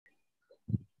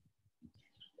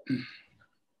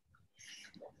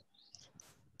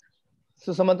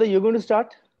So Samanta, you're going to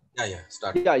start? Yeah,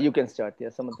 start. Yeah, you can start. Yeah,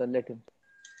 Samanta, let him.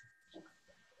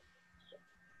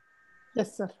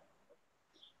 Yes, sir.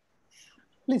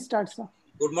 Please start, sir.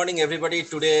 Good morning, everybody.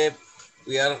 Today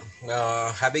we are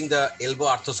having the elbow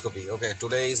arthroscopy. Okay,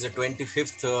 today is the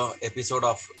 25th episode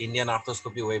of Indian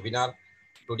Arthroscopy webinar.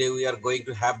 Today we are going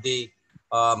to have the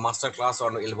master class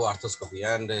on elbow arthroscopy,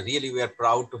 and really we are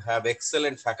proud to have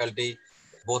excellent faculty,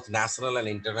 both national and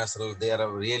international. They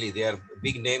are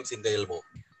big names in the elbow.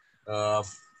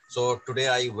 So today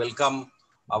I welcome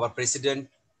our president,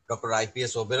 Dr.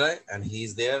 IPS Oberoi, and he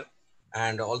is there.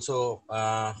 And also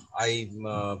I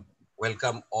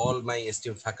welcome all my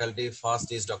esteemed faculty.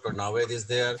 First is Dr. Nawaid is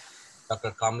there,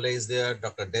 Dr. Kamble is there,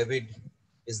 Dr. David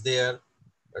is there,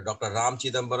 Dr.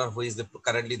 Chidhambaram, who is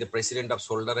currently the president of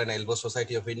Shoulder and Elbow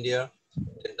Society of India.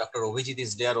 Then Dr. Abhijit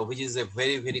is there. Abhijit is a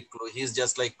very, very close, he's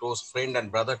just like close friend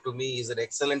and brother to me. He's an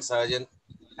excellent surgeon,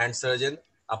 hand surgeon,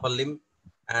 upper limb.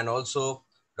 And also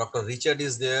Dr. Richard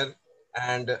is there.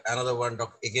 And another one,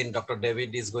 again, Dr.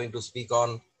 David is going to speak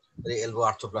on the elbow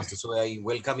arthroplasty. So I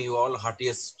welcome you all,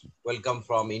 heartiest welcome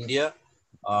from India.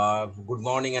 Good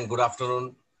morning and good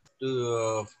afternoon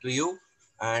to you.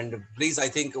 And please, I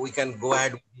think we can go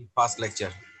ahead with the first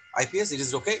lecture. IPS, it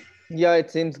is okay? Yeah,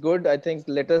 it seems good. I think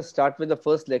let us start with the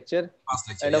first lecture.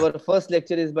 Our first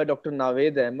lecture is by Dr.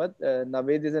 Nawaid Ahmed.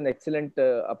 Nawaid is an excellent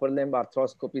upper limb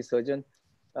arthroscopy surgeon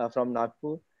from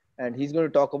Nagpur. And he's going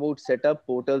to talk about setup,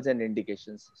 portals, and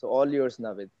indications. So all yours,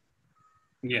 Nawaid.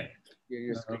 Yeah.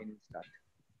 Your screen will start.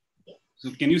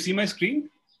 So can you see my screen?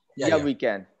 Yeah, we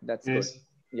can. That's good.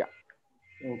 Yeah.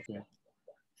 Okay.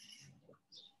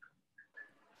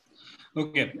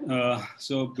 Okay.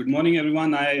 So good morning,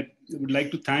 everyone. I would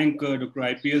like to thank Dr.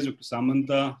 IPS, Dr.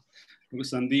 Samanta, Dr.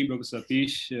 Sandeep, Dr.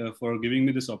 Satish for giving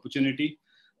me this opportunity.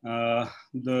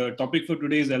 The topic for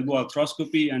today is elbow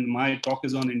arthroscopy, and my talk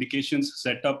is on indications,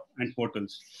 setup, and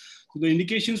portals. So the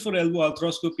indications for elbow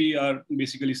arthroscopy are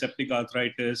basically septic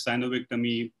arthritis,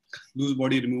 synovectomy, loose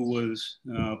body removals,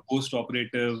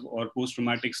 post-operative or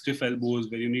post-traumatic stiff elbows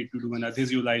where you need to do an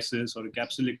adhesive lysis or a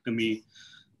capsulectomy,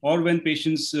 or when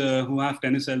patients who have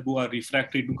tennis elbow are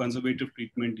refractory to conservative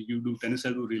treatment, you do tennis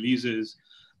elbow releases.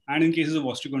 And in cases of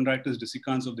osteochondritis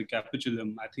dissecans of the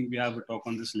capitulum, I think we have a talk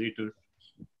on this later.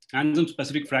 And some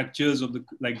specific fractures of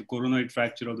like the coronoid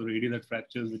fracture or the radial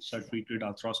fractures, which are treated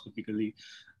arthroscopically.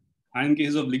 And in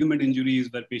cases of ligament injuries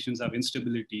where patients have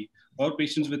instability or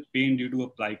patients with pain due to a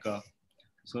plica.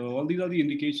 So all these are the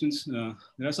indications.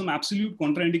 There are some absolute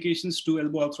contraindications to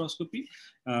elbow arthroscopy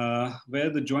where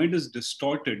the joint is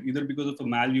distorted either because of a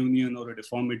malunion or a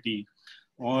deformity,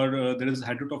 or there is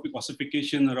heterotopic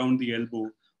ossification around the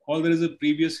elbow, or there is a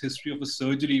previous history of a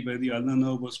surgery where the ulnar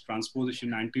nerve was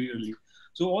transpositioned anteriorly.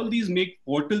 So all these make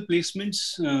portal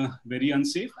placements very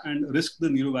unsafe and risk the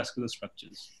neurovascular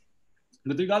structures.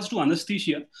 With regards to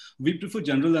anesthesia, we prefer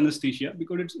general anesthesia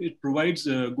because it provides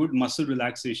good muscle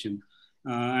relaxation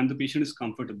and the patient is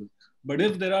comfortable. But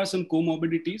if there are some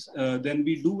comorbidities, then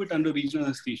we do it under regional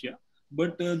anesthesia.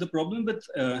 But the problem with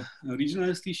regional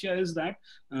anesthesia is that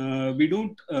we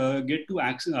don't get to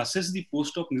assess the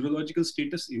post-op neurological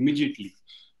status immediately.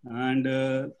 And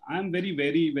I'm very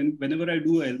wary whenever I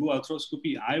do elbow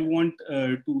arthroscopy, I want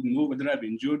to know whether I've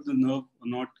injured the nerve or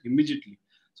not immediately.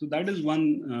 So that is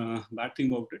one bad thing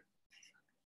about it.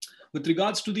 With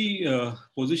regards to the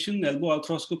position, elbow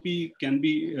arthroscopy can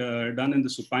be done in the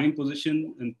supine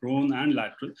position, in prone and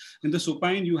lateral. In the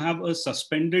supine, you have a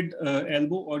suspended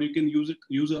elbow, or you can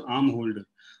use an arm holder.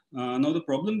 Now, the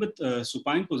problem with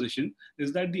supine position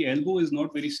is that the elbow is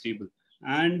not very stable,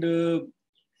 and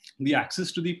the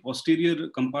access to the posterior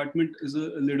compartment is a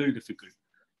little difficult.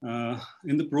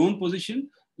 In the prone position,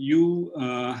 you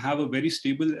have a very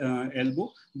stable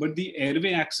elbow, but the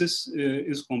airway access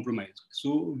is compromised.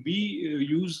 So we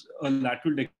use a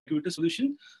lateral decubitus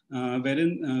position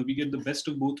wherein we get the best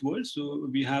of both worlds. So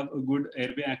we have a good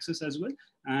airway access as well,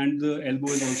 and the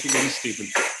elbow is also very stable.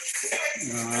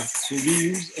 So we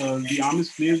use the arm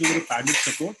is placed over a padded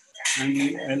support, and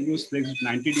the elbow is placed at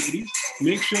 90 degrees.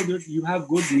 Make sure that you have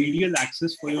good medial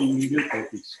access for your medial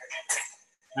portals.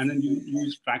 And then you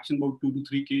use traction about 2 to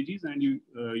 3 kgs, and you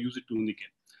use it to indicate.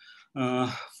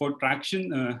 For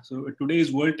traction, so today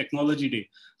is World Technology Day.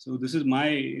 So this is my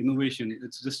innovation.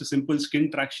 It's just a simple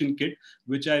skin traction kit,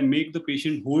 which I make the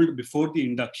patient hold before the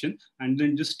induction and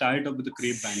then just tie it up with a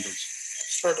crepe bandage.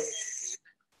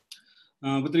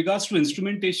 With regards to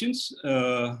instrumentations,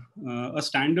 a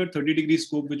standard 30-degree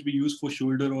scope, which we use for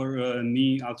shoulder or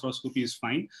knee arthroscopy, is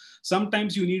fine.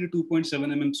 Sometimes you need a 2.7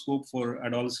 mm scope for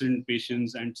adolescent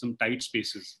patients and some tight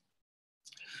spaces.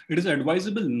 It is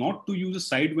advisable not to use a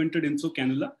side-vented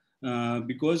infrocannula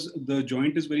because the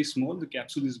joint is very small, the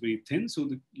capsule is very thin. So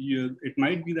it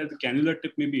might be that the cannula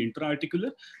tip may be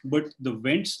intra-articular, but the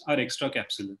vents are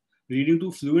extracapsular, leading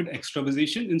to fluid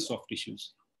extravasation in soft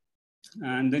tissues.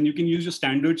 And then you can use your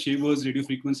standard shavers,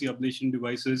 radiofrequency ablation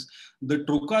devices. The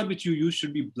trocar which you use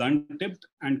should be blunt-tipped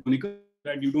and conical,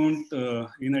 that you don't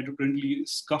inadvertently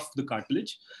scuff the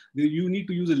cartilage. You need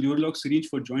to use a Luer-Lock syringe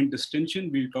for joint distension.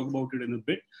 We'll talk about it in a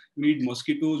bit. You need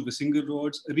mosquitoes, Wissinger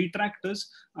rods. Retractors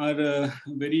are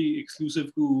very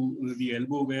exclusive to the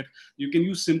elbow, where you can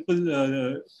use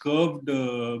simple curved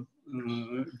dura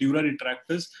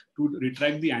retractors to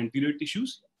retract the anterior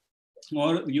tissues,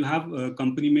 or you have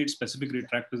company-made specific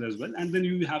retractors as well. And then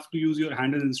you have to use your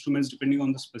handheld instruments depending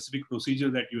on the specific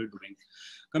procedure that you are doing.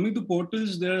 Coming to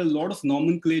portals, there are a lot of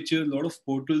nomenclature, a lot of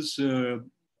portals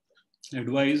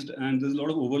advised, and there's a lot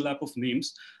of overlap of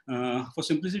names. For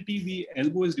simplicity, the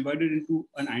elbow is divided into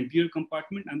an anterior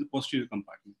compartment and the posterior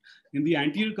compartment. In the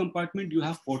anterior compartment, you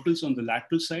have portals on the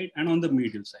lateral side and on the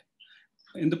medial side.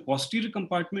 In the posterior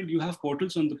compartment, you have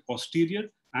portals on the posterior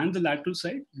and the lateral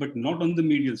side, but not on the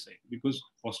medial side, because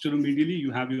posterior-medially,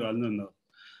 you have your ulnar nerve.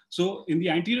 So in the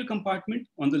anterior compartment,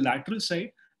 on the lateral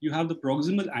side, you have the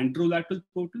proximal anterolateral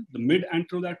portal, the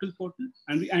mid-anterolateral portal,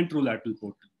 and the anterolateral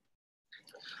portal.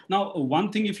 Now,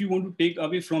 one thing if you want to take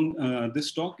away from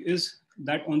this talk is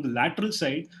that on the lateral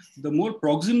side, the more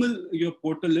proximal your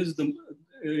portal is,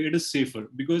 it is safer,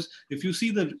 because if you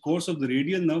see the course of the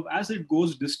radial nerve, as it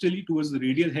goes distally towards the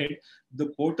radial head, the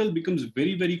portal becomes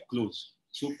very, very close.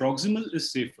 So proximal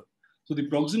is safer. So the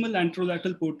proximal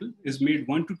anterolateral portal is made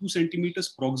 1 to 2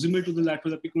 centimeters proximal to the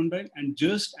lateral epicondyle and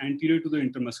just anterior to the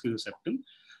intermuscular septum.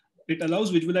 It allows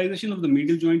visualization of the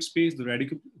medial joint space, the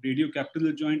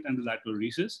radiocapitular joint, and the lateral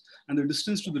recess. And the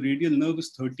distance to the radial nerve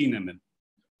is 13 mm.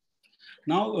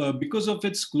 Now, because of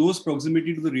its close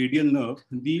proximity to the radial nerve,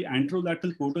 the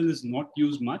anterolateral portal is not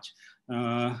used much.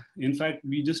 In fact,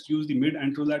 we just use the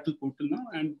mid-anterolateral portal now,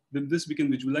 and with this we can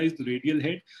visualize the radial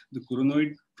head, the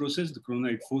coronoid process, the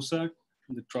coronoid fossa,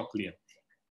 and the trochlea.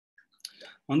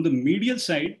 On the medial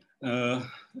side,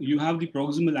 you have the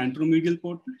proximal anteromedial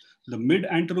portal, the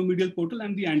mid-anteromedial portal,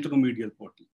 and the anteromedial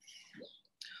portal.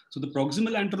 So the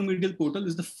proximal anteromedial portal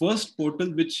is the first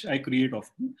portal which I create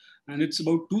often, and it's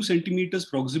about 2 centimeters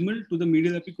proximal to the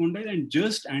medial epicondyle and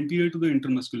just anterior to the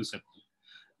intermuscular septum.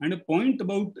 And a point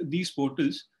about these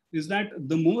portals is that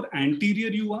the more anterior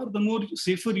you are, the more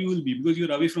safer you will be, because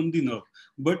you're away from the nerve.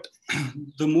 But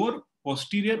the more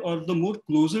posterior or the more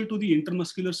closer to the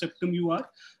intermuscular septum you are,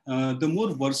 the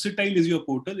more versatile is your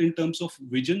portal in terms of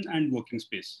vision and working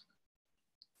space.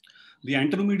 The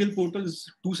anteromedial portal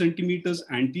is 2 centimeters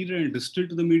anterior and distal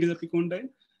to the medial epicondyle.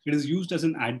 It is used as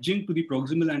an adjunct to the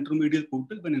proximal anteromedial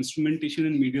portal when instrumentation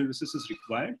in medial recess is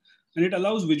required, and it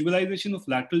allows visualization of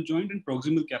lateral joint and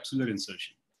proximal capsular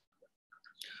insertion.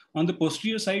 On the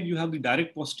posterior side, you have the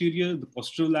direct posterior, the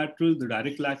posterolateral, the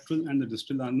direct lateral, and the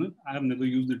distal ulnar. I have never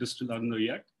used the distal ulnar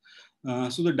yet.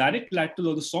 So the direct lateral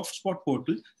or the soft spot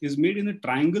portal is made in a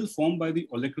triangle formed by the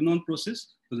olecranon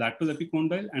process, the lateral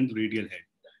epicondyle, and the radial head.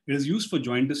 It is used for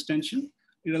joint distension.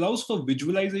 It allows for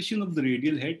visualization of the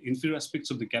radial head, inferior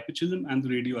aspects of the capitulum, and the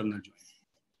radioulnar joint.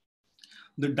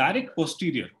 The direct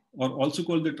posterior, or also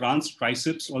called the trans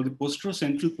triceps or the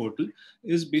posterocentral portal,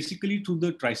 is basically through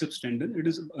the triceps tendon. It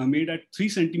is made at 3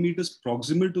 centimeters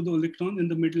proximal to the olecranon in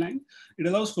the midline. It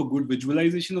allows for good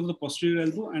visualization of the posterior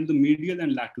elbow and the medial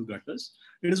and lateral gutters.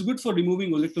 It is good for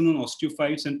removing olecranon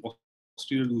osteophytes and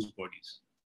posterior loose bodies.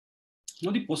 Now,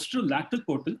 the posterolateral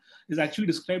portal is actually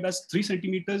described as 3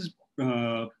 centimeters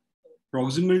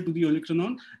proximal to the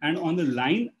olecranon and on the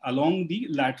line along the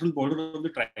lateral border of the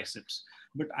triceps.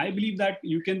 But I believe that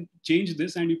you can change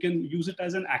this and you can use it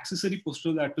as an accessory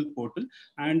posterolateral portal,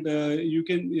 and you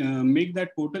can make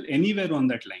that portal anywhere on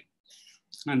that line.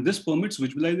 And this permits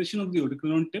visualization of the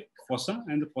olecranon tip, fossa,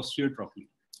 and the posterior trochlea.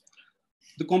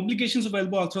 The complications of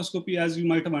elbow arthroscopy, as you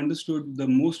might have understood, the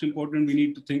most important we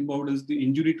need to think about is the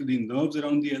injury to the nerves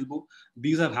around the elbow.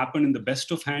 These have happened in the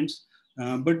best of hands,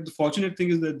 but the fortunate thing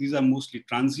is that these are mostly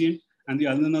transient, and the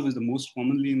ulnar nerve is the most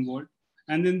commonly involved.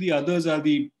 And then the others are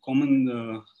the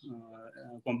common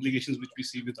complications which we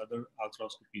see with other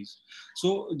arthroscopies.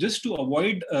 So just to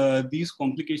avoid these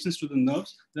complications to the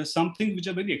nerves, there's something which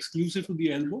are very exclusive to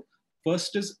the elbow.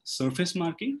 First is surface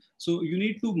marking. So you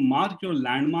need to mark your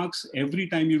landmarks every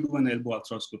time you do an elbow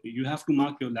arthroscopy. You have to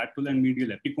mark your lateral and medial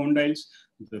epicondyles,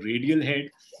 the radial head,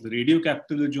 the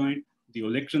radiocapitular joint, the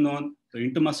olecranon, the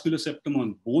intermuscular septum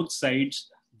on both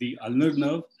sides, the ulnar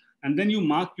nerve, and then you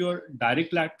mark your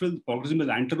direct lateral, the proximal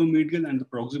anteromedial, and the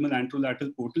proximal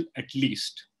anterolateral portal at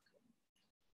least.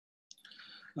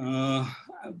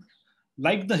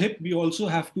 Like the hip, we also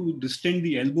have to distend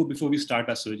the elbow before we start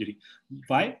our surgery.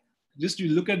 Why? Just you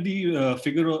look at the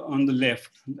figure on the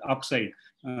left, upside.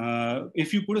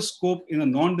 If you put a scope in a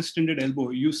non-distended elbow,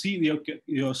 you see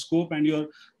your scope and your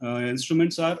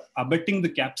instruments are abutting the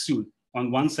capsule on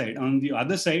one side. On the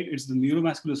other side, it's the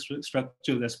neurovascular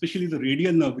structures, especially the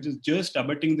radial nerve, which is just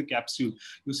abutting the capsule.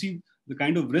 You see the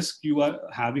kind of risk you are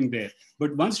having there.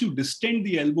 But once you distend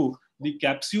the elbow, the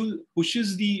capsule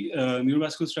pushes the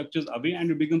neurovascular structures away and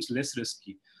it becomes less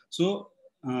risky. So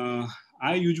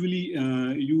I usually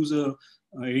use a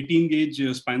 18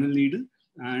 gauge spinal needle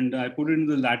and I put it in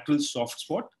the lateral soft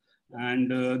spot. And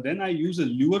then I use a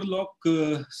Luer lock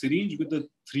syringe with a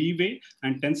 3-way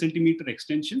and 10 centimeter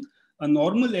extension. A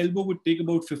normal elbow would take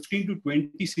about 15 to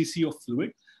 20 cc of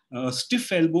fluid. A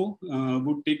stiff elbow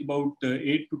would take about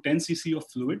 8 to 10 cc of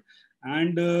fluid.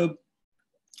 And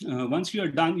once you are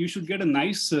done, you should get a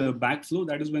nice backflow.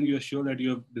 That is when you are sure that you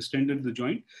have distended the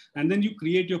joint. And then you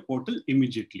create your portal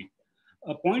immediately.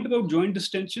 A point about joint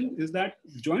distension is that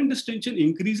joint distension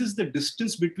increases the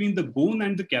distance between the bone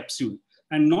and the capsule,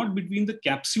 and not between the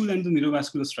capsule and the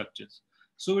neurovascular structures.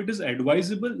 So it is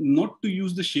advisable not to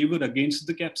use the shaver against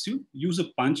the capsule, use a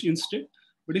punch instead.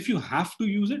 But if you have to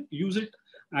use it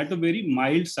at a very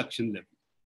mild suction level.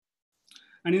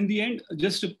 And in the end,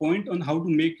 just a point on how to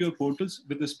make your portals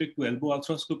with respect to elbow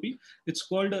arthroscopy. It's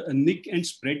called a nick and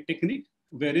spread technique,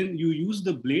 wherein you use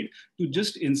the blade to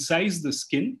just incise the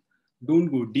skin,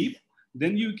 don't go deep.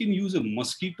 Then you can use a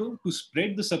mosquito to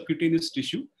spread the subcutaneous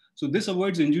tissue. So this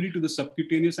avoids injury to the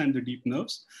subcutaneous and the deep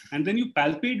nerves. And then you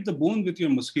palpate the bone with your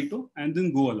mosquito and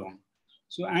then go along.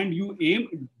 So, and you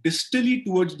aim distally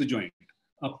towards the joint.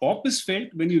 A pop is felt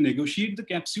when you negotiate the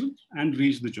capsule and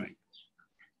reach the joint.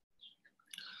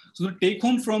 So the take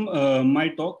home from my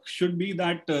talk should be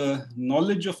that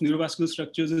knowledge of neurovascular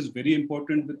structures is very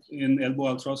important in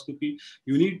elbow arthroscopy.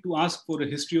 You need to ask for a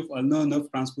history of ulnar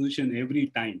nerve transposition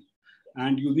every time.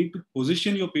 And you need to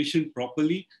position your patient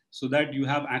properly so that you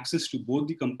have access to both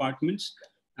the compartments.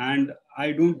 And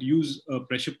I don't use a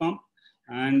pressure pump.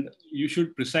 And you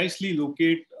should precisely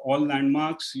locate all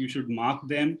landmarks. You should mark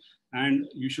them. And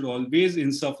you should always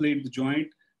insufflate the joint.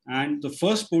 And the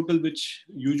first portal which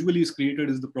usually is created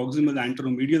is the proximal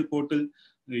anteromedial portal.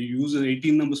 You use an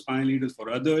 18 number spinal needle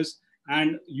for others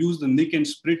and use the nick and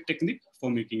spread technique for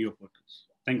making your portals.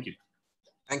 Thank you.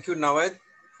 Thank you, Nawaid,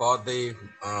 for the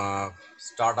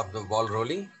start of the ball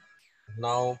rolling.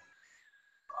 Now,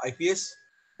 IPS,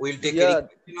 we'll take there are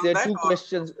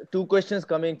two questions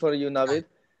coming for you, Nawaid.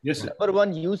 Yes, sir. Number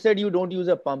one, you said you don't use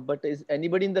a pump, but is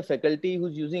anybody in the faculty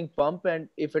who's using pump, and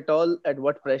if at all, at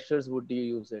what pressures would you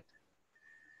use it?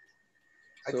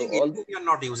 I think we are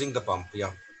not using the pump.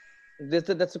 Yeah. That's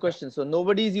the question. So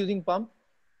nobody is using pump?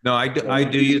 No, I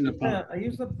do use the pump. I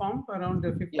use the pump around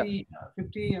the 50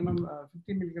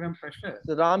 milligram pressure.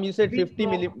 So Ram, you said 50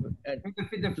 milligram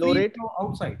flow rate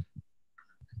outside.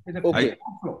 Okay.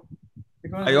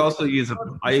 I also use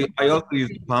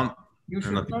the pump. You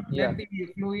should not let the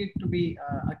fluid to be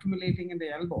accumulating in the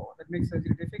elbow. That makes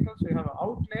surgery difficult. So you have an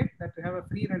outlet that you have a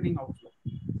free running outflow.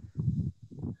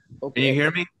 Okay. Can you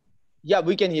hear me? Yeah,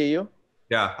 we can hear you.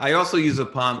 Yeah, I also use a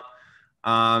pump,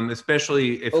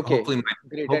 especially if hopefully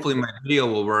my video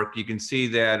will work. You can see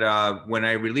that when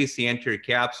I release the anterior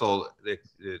capsule, the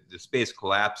space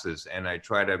collapses, and I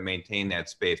try to maintain that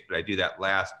space, but I do that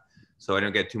last so I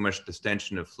don't get too much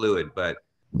distension of fluid. But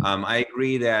I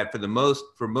agree that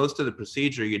for most of the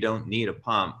procedure, you don't need a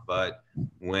pump, but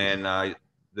when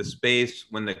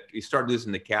you start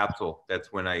losing the capsule,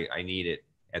 that's when I need it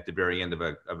at the very end of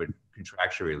a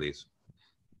contracture release.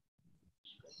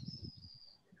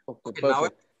 Okay,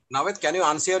 Nawaid, can you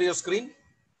answer your screen?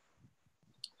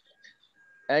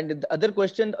 And the other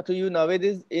question to you, Nawaid,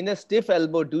 is in a stiff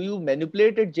elbow, do you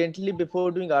manipulate it gently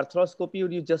before doing arthroscopy, or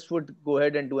you just would go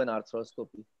ahead and do an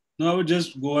arthroscopy? No, I would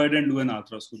just go ahead and do an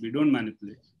arthroscopy. Don't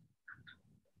manipulate.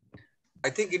 I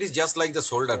think it is just like the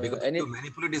shoulder, because if you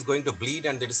manipulate, it's going to bleed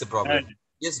and there is a problem.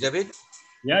 Yes, David?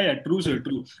 Yeah, true, sir,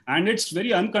 true. And it's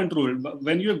very uncontrolled.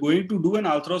 When you're going to do an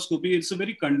arthroscopy, it's a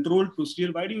very controlled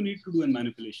procedure. Why do you need to do a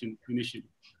manipulation initially?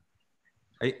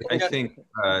 I think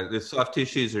the soft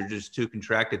tissues are just too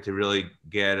contracted to really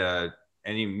get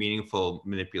any meaningful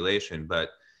manipulation. But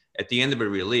at the end of a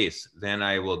release, then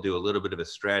I will do a little bit of a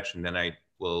stretch, and then I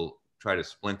will try to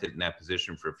splint it in that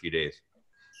position for a few days.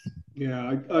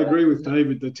 Yeah, I agree with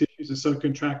David. The tissues are so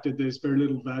contracted, there's very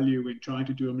little value in trying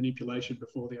to do a manipulation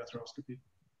before the arthroscopy.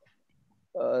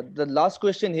 The last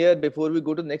question here before we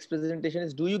go to the next presentation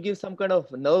is, do you give some kind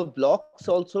of nerve blocks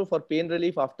also for pain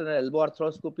relief after an elbow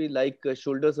arthroscopy, like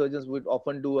shoulder surgeons would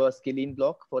often do a scalene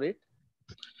block for it?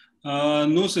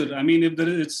 No, sir. I mean, if there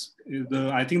is,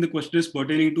 I think the question is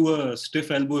pertaining to a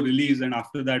stiff elbow release, and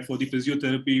after that, for the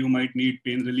physiotherapy, you might need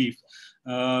pain relief.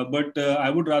 But I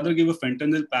would rather give a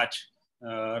fentanyl patch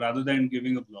rather than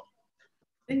giving a block.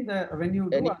 I think that when you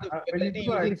do,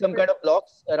 using some kind of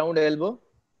blocks around the elbow.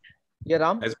 Yeah,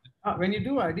 Ram. When you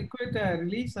do adequate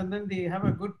release and then they have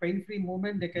a good pain-free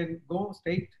movement, they can go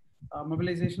straight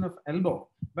mobilization of elbow.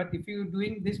 But if you're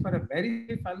doing this for a very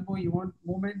stiff elbow, you want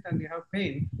movement and you have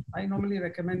pain, I normally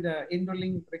recommend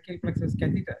indwelling brachial plexus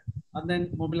catheter and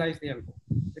then mobilize the elbow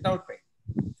without pain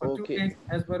for 2 days,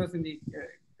 as well as in the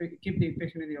keep the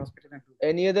patient in the hospital. And do that.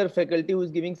 Any other faculty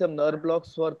who's giving some nerve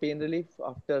blocks for pain relief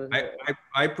after?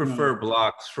 I prefer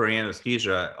blocks for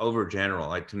anesthesia over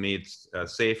general. To me, it's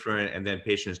safer, and then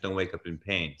patients don't wake up in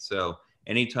pain. So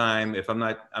anytime, if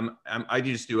I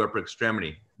just do upper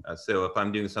extremity. So if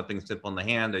I'm doing something simple in the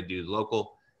hand, I do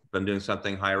local. If I'm doing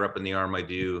something higher up in the arm, I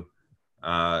do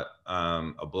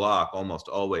a block almost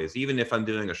always. Even if I'm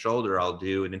doing a shoulder, I'll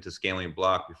do an interscaling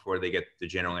block before they get the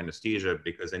general anesthesia,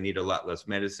 because I need a lot less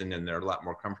medicine and they're a lot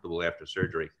more comfortable after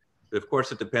surgery. But of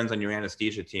course, it depends on your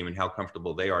anesthesia team and how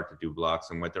comfortable they are to do blocks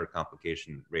and what their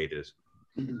complication rate is.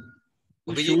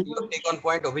 Abhijit, you take on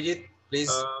point. Abhijit,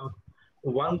 please.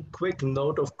 One quick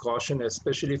note of caution,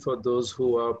 especially for those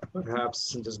who are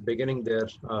perhaps just beginning their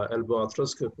elbow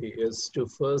arthroscopy, is to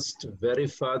first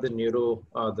verify the neural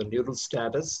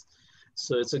status.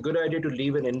 So it's a good idea to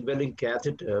leave an indwelling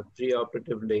catheter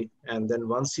preoperatively, and then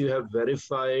once you have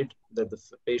verified that the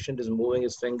patient is moving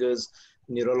his fingers,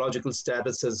 neurological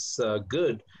status is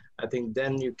good, I think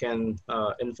then you can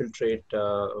infiltrate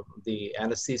the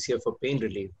anesthesia for pain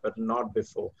relief, but not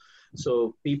before.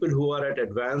 So people who are at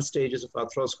advanced stages of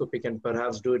arthroscopy can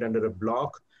perhaps do it under a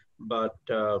block, but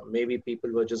maybe people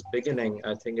who are just beginning,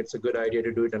 I think it's a good idea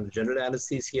to do it under general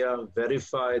anesthesia,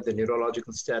 verify the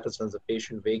neurological status when the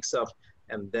patient wakes up,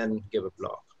 and then give a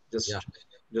block.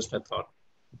 Just my thought.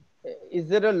 Is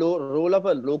there a role of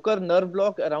a local nerve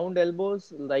block around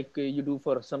elbows, like you do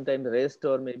for sometimes wrist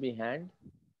or maybe hand?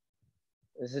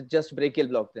 Is it just brachial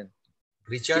block then?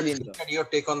 Richard, your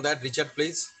take on that. Richard,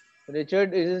 please.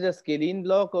 Richard, is it a scalene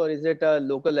block or is it a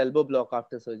local elbow block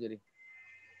after surgery?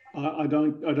 I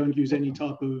don't use any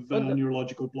type of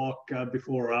neurological block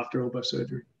before or after elbow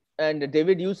surgery. And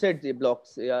David, you said the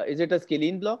blocks. Is it a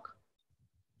scalene block?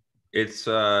 It's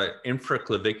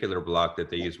infraclavicular block that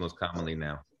they use most commonly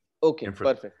now. Okay,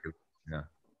 perfect. Yeah.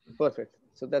 Perfect.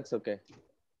 So that's okay.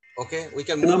 Okay, we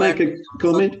can move. Can I make a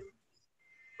comment?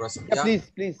 Yeah,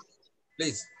 please.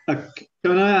 Please.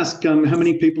 Can I ask how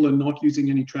many people are not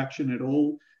using any traction at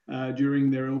all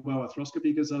during their elbow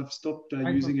arthroscopy? Because I've stopped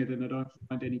using it and I don't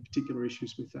find any particular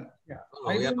issues with that. Yeah,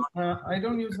 I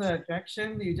don't use the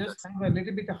traction. You just have a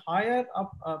little bit higher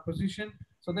up position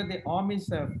so that the arm is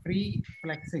free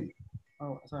flexing.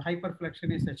 So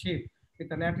hyperflexion is achieved with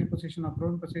the lateral position or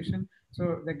prone position.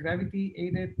 So the gravity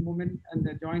aided movement and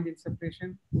the joint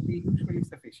inseparation will be usually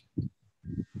sufficient.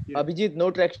 Yeah. Abhijit, no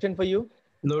traction for you?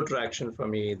 No traction for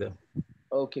me either.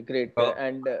 Okay, great. Well,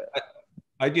 and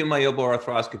I do my elbow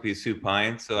arthroscopy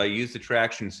supine, so I use the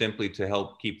traction simply to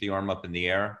help keep the arm up in the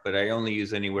air, but I only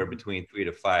use anywhere between 3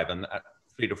 to 5. I'm not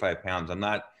 3 to 5 pounds. I'm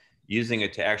not using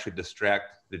it to actually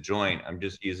distract the joint. I'm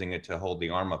just using it to hold the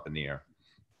arm up in the air.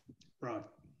 Right.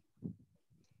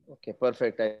 Okay,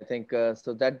 perfect. I think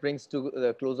so. That brings to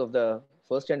the close of the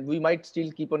first, and we might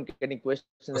still keep on getting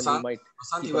questions, and we might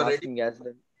keep on asking as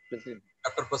well.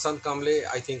 Dr. Prashant Kamble,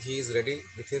 I think he is ready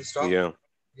with his talk. Yeah.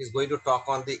 He's going to talk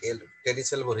on the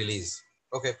tennis elbow release.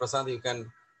 Okay, Prashant, you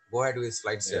can go ahead with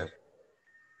slides here.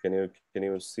 Can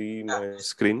you see my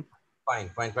screen?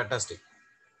 Fine, fantastic.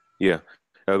 Yeah.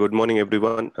 Good morning,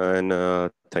 everyone, and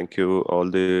thank you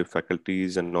all the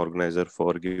faculties and organizer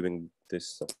for giving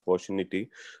this opportunity.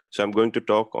 So I'm going to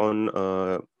talk on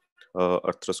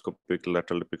arthroscopic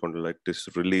lateral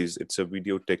epicondylitis release. It's a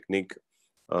video technique.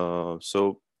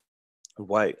 So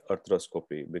why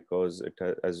arthroscopy? Because it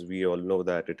has, as we all know,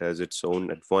 that it has its own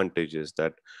advantages,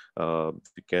 that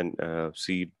we can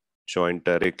see joint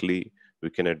directly, we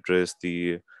can address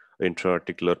the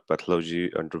intra-articular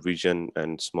pathology under vision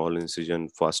and small incision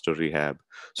faster rehab.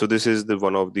 So this is the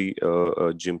one of the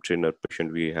gym trainer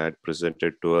patient we had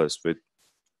presented to us with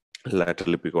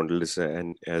lateral epicondylitis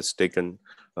and has taken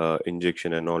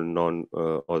injection and all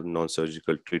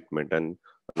non-surgical treatment, and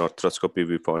on arthroscopy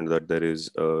we found that there is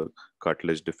a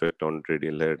cartilage defect on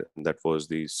radial head, and that was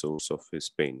the source of his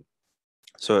pain.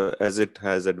 So as it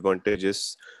has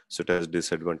advantages, so it has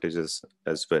disadvantages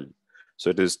as well. So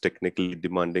it is technically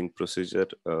demanding procedure,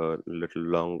 little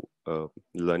long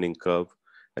learning curve,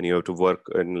 and you have to work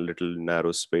in a little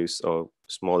narrow space or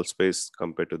small space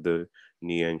compared to the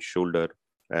knee and shoulder,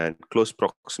 and close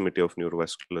proximity of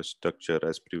neurovascular structure.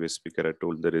 As previous speaker I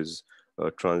told, there is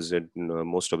transient,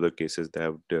 most of the cases they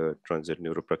have the transient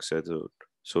neuropraxia,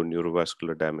 so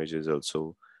neurovascular damage is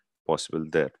also possible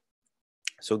there.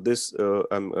 So this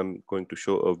I'm going to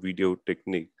show a video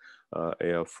technique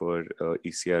for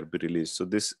ECRB release. So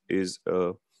this is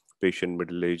a patient,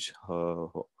 middle-aged,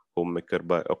 homemaker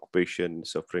by occupation,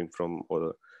 suffering from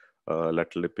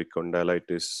lateral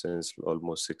epicondylitis since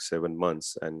almost 6-7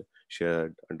 months, and she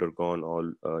had undergone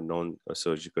all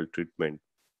non-surgical treatment,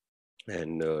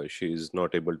 and she is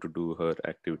not able to do her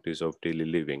activities of daily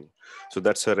living. So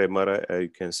that's her MRI. You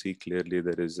can see clearly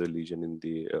there is a lesion in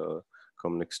the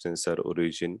common extensor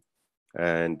origin,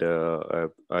 and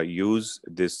I use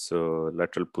this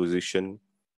lateral position.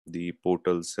 The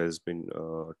portals has been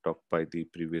talked by the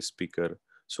previous speaker.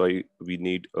 So we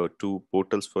need 2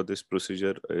 portals for this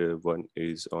procedure. One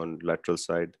is on lateral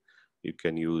side. You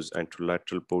can use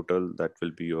anterolateral portal. That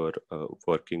will be your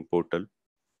working portal.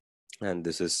 And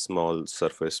this is small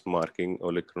surface marking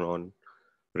olecranon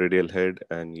radial head,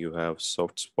 and you have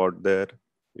soft spot there.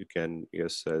 You can,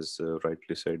 yes, as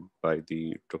rightly said by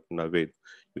the Dr. Nawaid,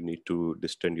 you need to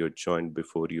distend your joint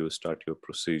before you start your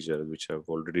procedure, which I've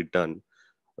already done.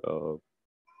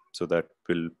 So that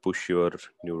will push your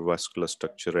neurovascular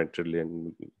structure entirely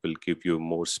and will give you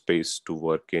more space to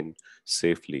work in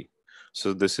safely.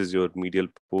 So this is your medial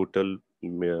portal,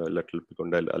 lateral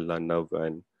epicondyle ulnar nerve,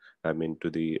 and I'm into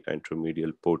the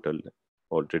anteromedial portal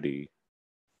already.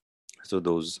 So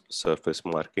those surface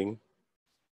marking.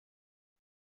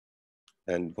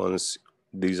 And once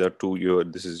these are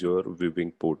this is your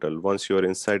viewing portal. Once you are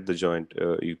inside the joint,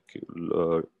 you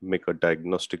make a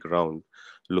diagnostic round,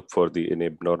 look for the any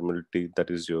abnormality, that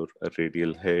is your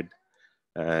radial head.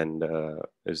 And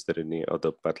is there any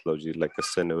other pathology like a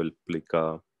synovial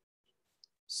plica,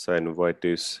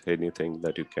 synovitis, anything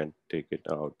that you can take it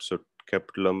out. So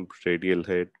capitulum, radial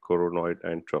head, coronoid,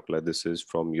 and trochlea. This is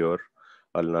from your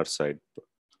ulnar side,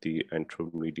 the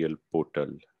anteromedial portal.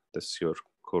 This is your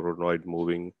coronoid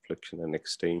moving, flexion and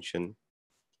extension.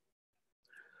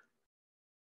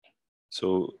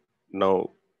 So now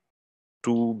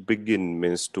to begin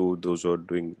means to those who are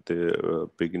doing the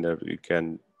beginner, you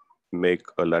can make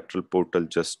a lateral portal,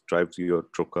 just drive your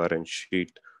trocar and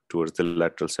sheet towards the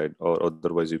lateral side, or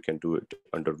otherwise you can do it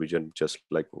under vision, just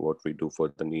like what we do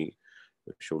for the knee,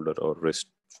 shoulder, or wrist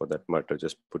for that matter.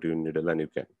 Just put your needle and you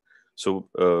can. So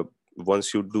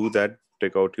once you do that,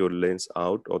 take out your lens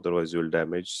out, otherwise you'll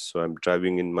damage. So I'm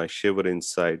driving in my shaver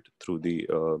inside through the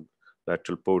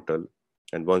lateral portal.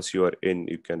 And once you are in,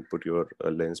 you can put your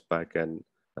lens back and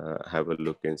have a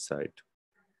look inside.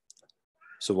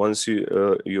 So once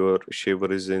your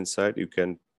shaver is inside, you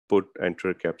can put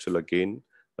anterior capsule again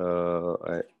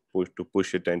to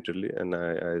push it anteriorly. And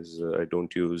I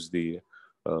don't use the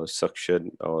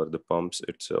suction or the pumps.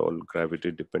 It's all gravity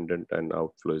dependent, and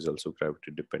outflow is also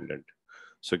gravity dependent.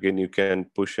 So again, you can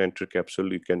push anterior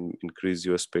capsule, you can increase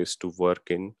your space to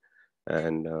work in,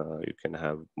 and you can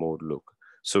have more look.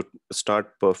 So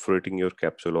start perforating your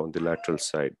capsule on the lateral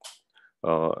side,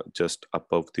 just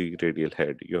above the radial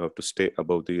head. You have to stay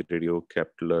above the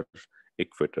radiocapsular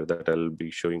equator that I'll be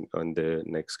showing on the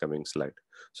next coming slide.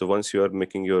 So once you are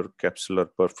making your capsular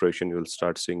perforation, you'll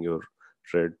start seeing your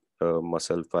red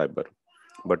muscle fiber.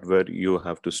 But where you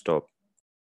have to stop,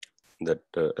 that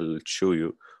I'll show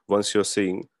you. Once you're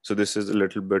seeing, so this is a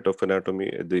little bit of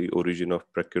anatomy, the origin of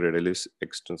brachioradialis,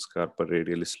 extens carpa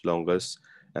radialis longus,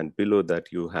 and below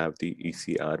that you have the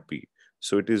ECRB.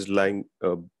 So it is lying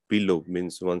below,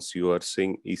 means once you are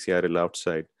seeing ECRL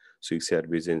outside, so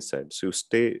ECRB is inside. So you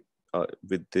stay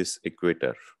with this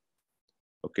equator,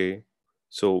 okay?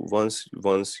 So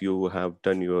once you have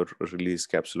done your release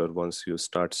capsular, once you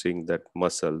start seeing that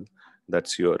muscle,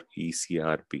 that's your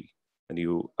ECRB. And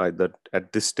you either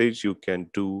at this stage, you can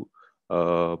do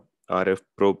RF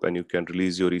probe and you can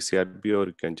release your ECRB, or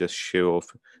you can just shave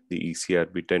off the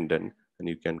ECRB tendon and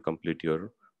you can complete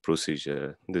your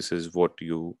procedure. This is what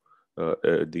you,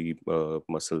 the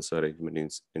muscles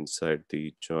arrangement inside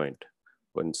the joint.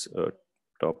 Once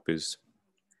top is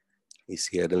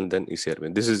ECRL and then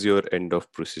ECRB. This is your end of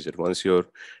procedure. Once you're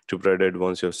tuberoided,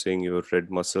 once you're seeing your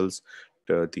red muscles,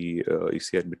 the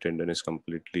ECRB tendon is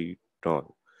completely torn.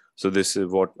 So this is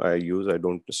what I use. I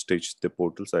don't stitch the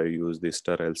portals. I use the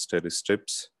sterile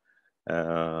strips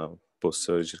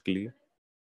post-surgically.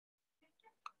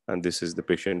 And this is the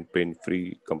patient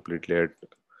pain-free completely at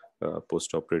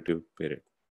post-operative period.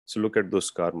 So look at those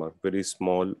scar marks, very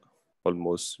small,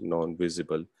 almost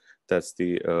non-visible. That's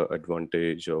the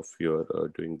advantage of your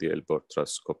doing the elbow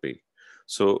arthroscopy.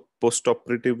 So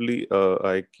post-operatively,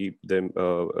 I keep them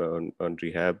on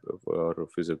rehab or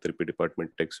physiotherapy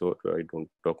department takes over. I don't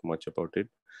talk much about it.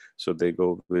 So they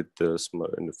go with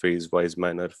in a phase-wise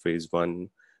manner. Phase 1,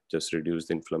 just reduce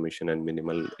the inflammation and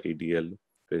minimal ADL.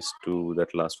 Phase 2,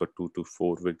 that lasts for 2 to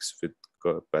 4 weeks with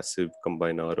passive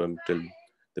combined RM till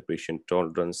the patient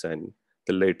tolerance, and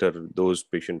the later those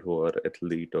patients who are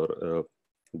athlete or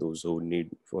those who need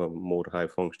more high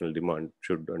functional demand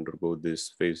should undergo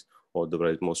this phase.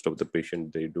 Otherwise, most of the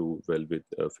patient, they do well with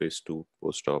phase 2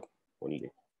 post-op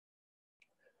only.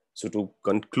 So to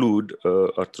conclude,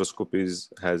 arthroscopy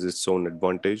has its own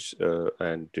advantage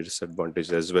and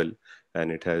disadvantage as well.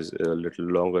 And it has a little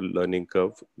longer learning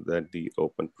curve than the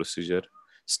open procedure.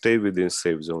 Stay within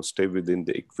safe zone, stay within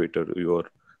the equator.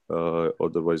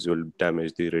 Otherwise you'll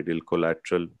damage the radial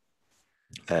collateral.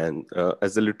 And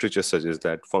as the literature suggests,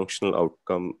 that functional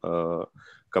outcome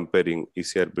comparing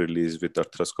ECRB release with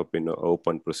arthroscopy in an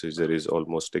open procedure is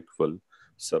almost equal.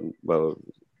 Some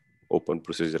open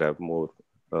procedure have more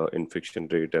infection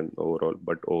rate and overall,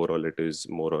 but overall it is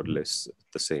more or less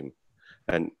the same.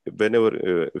 And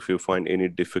whenever, if you find any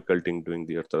difficulty in doing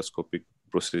the arthroscopic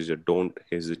procedure, don't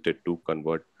hesitate to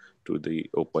convert to the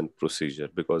open procedure,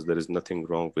 because there is nothing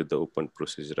wrong with the open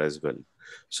procedure as well.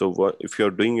 So if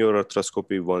you're doing your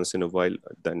arthroscopy once in a while,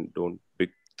 then don't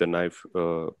pick the knife,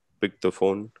 pick the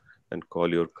phone and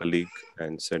call your colleague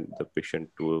and send the patient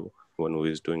to one who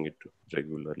is doing it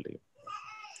regularly.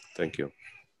 Thank you.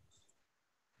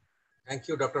 Thank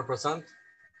you, Dr. Prashant,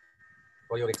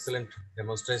 for your excellent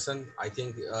demonstration. I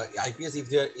think IPS,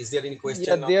 is there any question?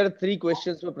 Yeah, there are 3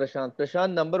 questions for Prashant.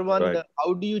 Prashant, number 1, right.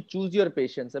 How do you choose your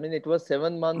patients? I mean, it was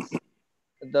 7 months,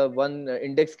 the one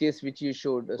index case which you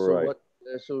showed. So, right.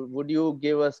 So would you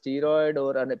give a steroid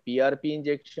or a PRP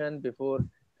injection before,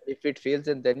 if it fails,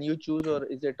 and then you choose, or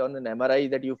is it on an MRI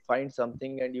that you find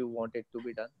something and you want it to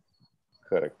be done?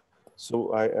 Correct.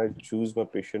 So I choose my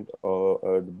patient.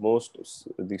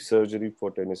 The surgery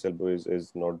for tennis elbow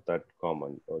is not that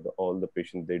common. All the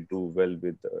patients, they do well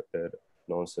with their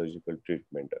non-surgical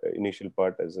treatment. Initial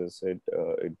part, as I said,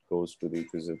 it goes to the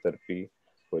physiotherapy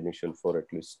for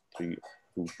at least 2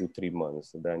 to 3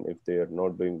 months. Then if they are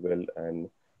not doing well and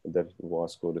their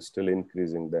VAS score is still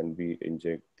increasing, then we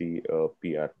inject the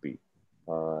PRP.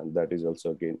 That is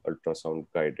also again ultrasound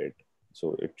guided.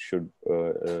 So it should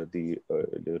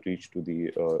reach to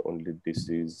the only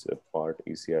disease part,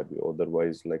 ECRB.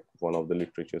 Otherwise, like one of the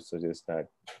literature suggests that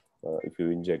if you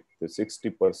inject, the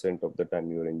 60% of the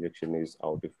time your injection is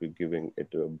out if you're giving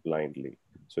it blindly.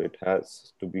 So it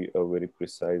has to be a very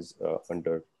precise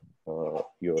under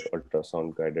your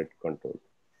ultrasound guided control.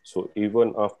 So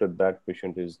even after that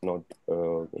patient is not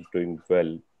doing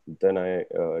well, then I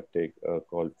take a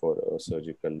call for a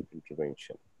surgical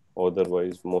intervention.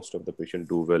 Otherwise, most of the patients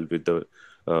do well with the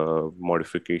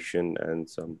modification and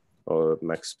some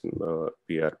maximum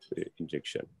PRP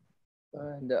injection.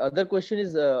 And the other question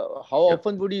is, how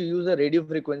often would you use a radio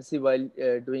frequency while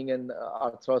doing an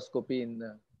arthroscopy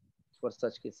for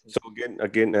such cases? So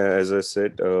again, as I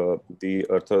said, the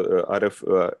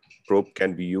RF probe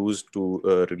can be used to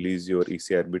release your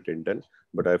ECRB tendon,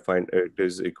 but I find it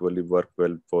is equally work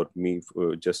well for me.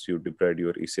 Just you debride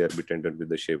your ECRB tendon with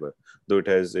the shaver, though it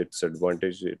has its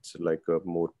advantage. It's like a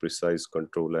more precise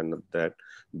control and that.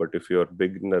 But if you're a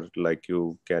beginner, like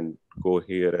you can go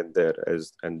here and there,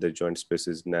 and the joint space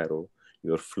is narrow,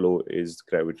 your flow is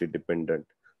gravity dependent.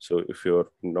 So if you're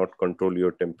not control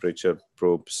your temperature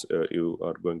probes, you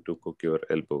are going to cook your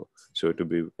elbow. So you have to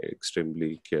be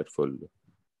extremely careful.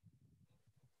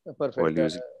 Perfect. While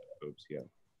using probes, yeah.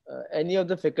 Any of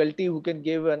the faculty who can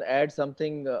give and add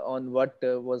something on what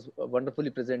was wonderfully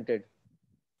presented?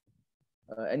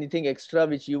 Anything extra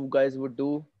which you guys would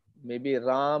do? Maybe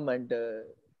Ram and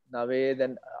Nawaid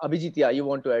and Abhijit, yeah, you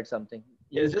want to add something?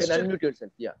 You can unmute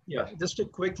yourself. Yeah, just a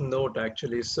quick note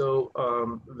actually. So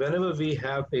whenever we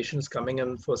have patients coming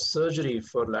in for surgery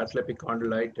for lateral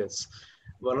epicondylitis,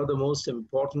 one of the most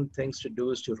important things to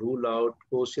do is to rule out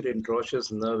posterior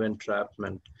intraosseous nerve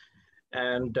entrapment.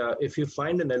 And if you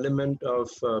find an element of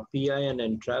PIN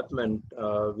entrapment,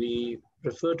 we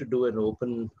prefer to do an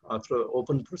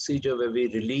open procedure where we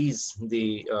release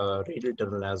the radial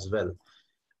tunnel as well.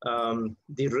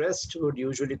 The rest would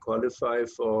usually qualify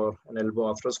for an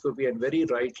elbow arthroscopy, and very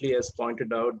rightly, as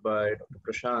pointed out by Dr.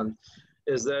 Prashant,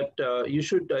 is that you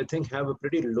should, I think, have a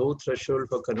pretty low threshold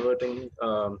for converting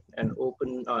an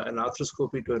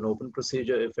arthroscopy to an open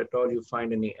procedure. If at all you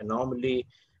find any anomaly,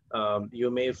 You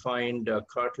may find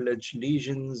cartilage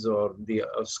lesions or the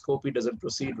scopy doesn't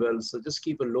proceed well. So just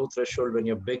keep a low threshold when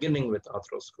you're beginning with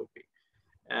arthroscopy.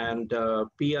 And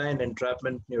PI and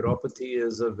entrapment neuropathy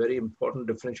is a very important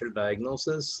differential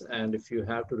diagnosis. And if you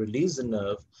have to release the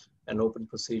nerve, an open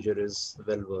procedure is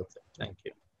well worth it. Thank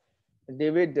you.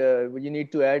 David, would you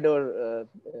need to add, or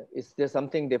is there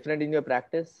something different in your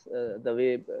practice, the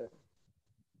way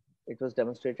it was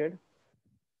demonstrated?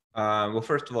 Well,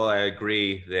 first of all, I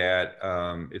agree that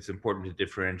it's important to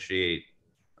differentiate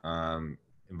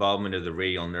involvement of the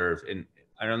radial nerve. And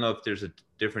I don't know if there's a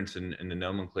difference in the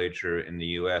nomenclature in the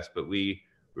US, but we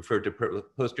refer to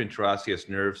posterior interosseous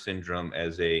nerve syndrome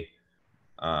as a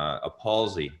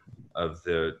palsy of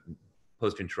the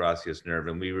posterior interosseous nerve.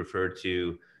 And we refer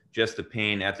to just the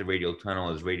pain at the radial tunnel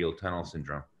as radial tunnel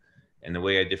syndrome. And the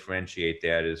way I differentiate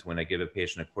that is when I give a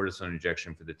patient a cortisone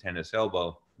injection for the tennis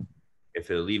elbow, if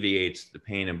it alleviates the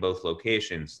pain in both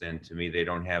locations, then to me, they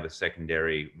don't have a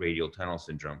secondary radial tunnel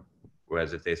syndrome.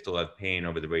 Whereas if they still have pain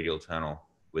over the radial tunnel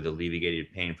with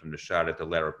alleviated pain from the shot at the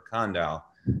lateral epicondyle,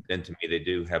 then to me, they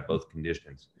do have both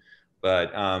conditions. But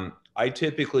I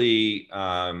typically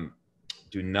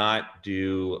do not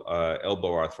do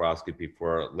elbow arthroscopy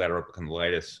for lateral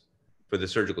epicondylitis for the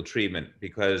surgical treatment,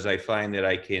 because I find that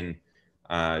I can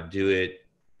do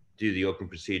the open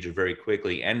procedure very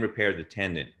quickly and repair the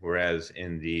tendon. Whereas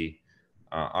in the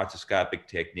arthroscopic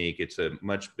technique, it's a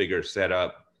much bigger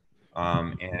setup,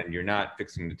 and you're not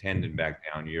fixing the tendon back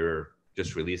down. You're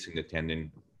just releasing the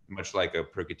tendon, much like a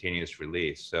percutaneous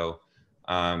release. So,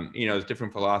 you know, there's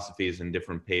different philosophies in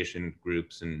different patient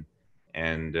groups, and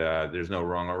there's no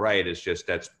wrong or right. It's just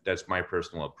that's my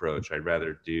personal approach. I'd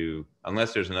rather do,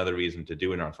 unless there's another reason to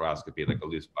do an arthroscopy, like a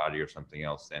loose body or something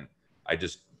else, then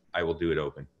I will do it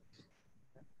open.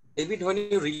 David, when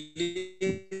you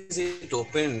release it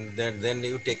open, then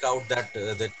you take out that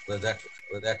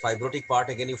fibrotic part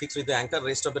again. You fix with the anchor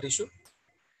rest of the tissue.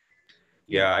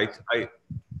 Yeah,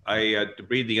 I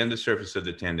debride the undersurface of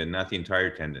the tendon, not the entire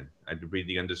tendon. I debride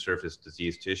the undersurface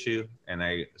diseased tissue, and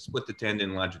I split the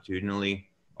tendon longitudinally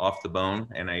off the bone,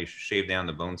 and I shave down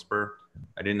the bone spur.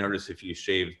 I didn't notice if you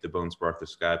shaved the bone spur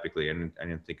arthroscopically. I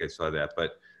didn't think I saw that,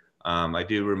 but I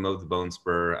do remove the bone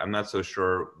spur. I'm not so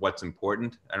sure what's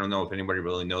important. I don't know if anybody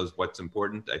really knows what's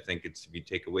important. I think it's if you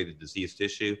take away the diseased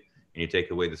tissue and you take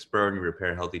away the spur and you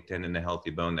repair a healthy tendon, a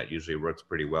healthy bone, that usually works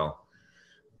pretty well.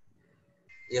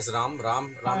 Yes, Ram,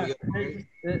 I agree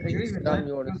with that.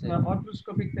 Because the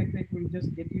arthroscopic technique will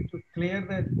just get you to clear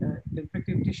the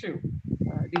defective tissue,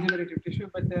 degenerative tissue,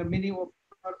 but the mini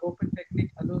open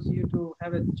technique allows you to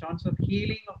have a chance of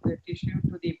healing of the tissue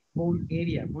to the bone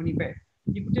area, bony bed.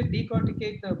 You could just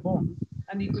decorticate the bone,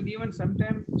 and you could even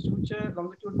sometimes suture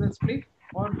longitudinal split,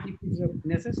 or if it's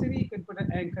necessary, you can put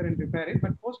an anchor and repair it.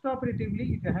 But post-operatively,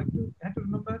 you have to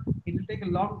remember it will take a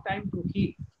long time to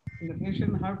heal. The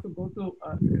patient have to go to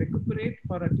recuperate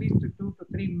for at least 2 to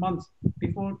 3 months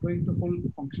before going to full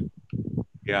function.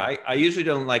 Yeah, I usually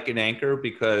don't like an anchor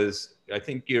because I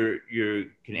think you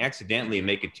can accidentally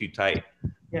make it too tight.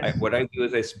 Yes. What I do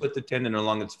is I split the tendon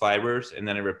along its fibers, and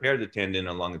then I repair the tendon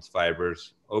along its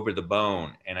fibers over the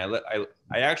bone. And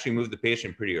I actually move the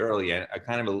patient pretty early. I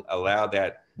kind of allow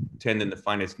that tendon to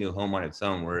find its new home on its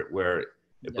own, where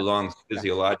it belongs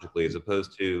physiologically, as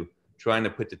opposed to trying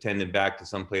to put the tendon back to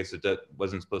some place that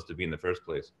wasn't supposed to be in the first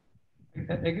place.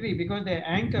 I agree, because the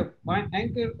anchor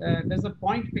does a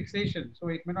point fixation, so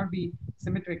it may not be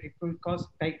symmetric. It will cause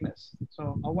tightness.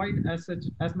 So avoid as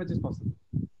much as possible.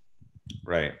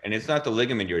 Right, and it's not the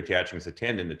ligament you're attaching; it's the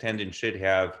tendon. The tendon should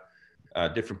have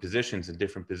different positions and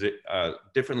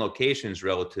different locations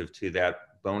relative to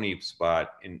that bony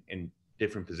spot in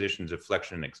different positions of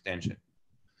flexion and extension.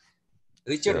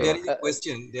 Richard, so,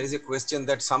 there is a question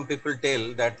that some people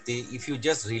tell that if you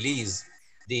just release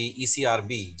the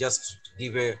ECRB, just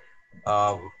give a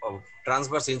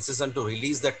transverse incision to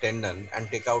release the tendon and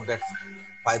take out that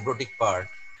fibrotic part.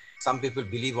 Some people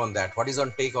believe on that. What is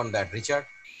your take on that, Richard?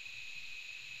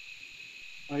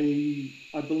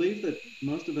 I believe that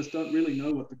most of us don't really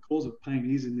know what the cause of pain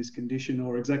is in this condition,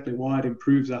 or exactly why it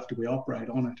improves after we operate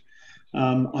on it.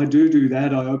 I do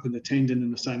that. I open the tendon in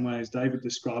the same way as David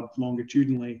described,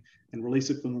 longitudinally, and release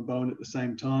it from the bone at the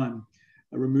same time.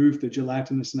 I remove the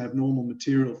gelatinous and abnormal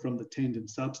material from the tendon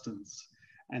substance,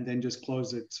 and then just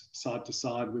close it side to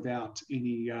side without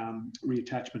any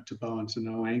reattachment to bone, so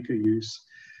no anchor use.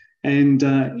 And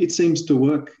it seems to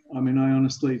work. I mean, I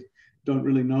honestly don't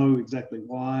really know exactly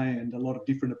why, and a lot of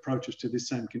different approaches to this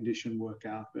same condition work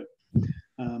out. But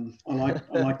I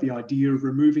like the idea of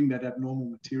removing that abnormal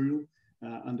material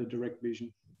under direct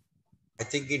vision. I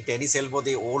think in tennis elbow,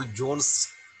 the old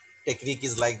Jones technique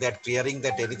is like that, clearing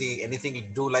that anything you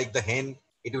do like the hen,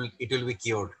 it will be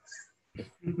cured.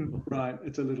 Right,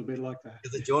 it's a little bit like that.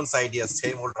 It's the Jones idea,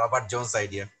 same old Robert Jones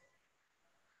idea.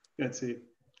 That's it.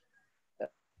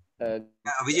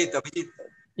 Abhijit.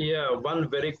 Yeah, one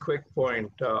very quick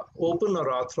point. Open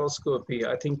or arthroscopy,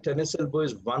 I think tennis elbow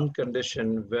is one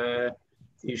condition where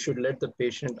you should let the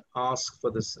patient ask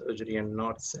for the surgery and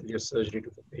not sell your surgery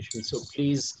to the patient. So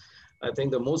please, I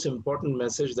think the most important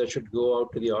message that should go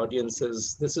out to the audience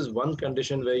is this is one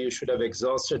condition where you should have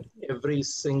exhausted every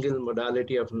single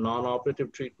modality of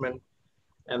non-operative treatment.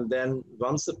 And then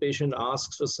once the patient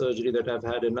asks for surgery that I've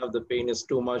had enough, the pain is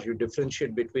too much, you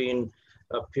differentiate between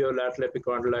pure lateral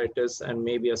epicondylitis and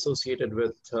maybe associated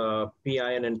with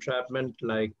PI and entrapment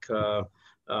like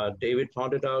David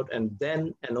pointed out, and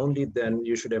then and only then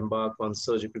you should embark on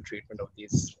surgical treatment of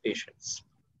these patients.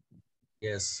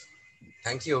 Yes.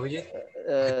 Thank you, Abhijit.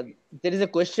 There is a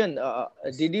question.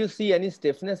 Did you see any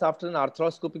stiffness after an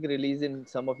arthroscopic release in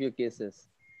some of your cases?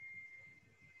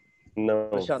 No,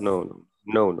 Prashant?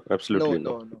 no, absolutely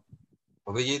no.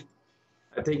 Abhijit?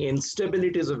 I think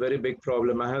instability is a very big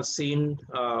problem. I have seen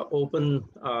open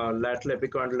lateral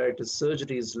epicondylitis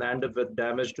surgeries landed with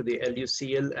damage to the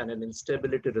LUCL and an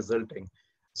instability resulting.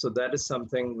 So that is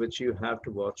something which you have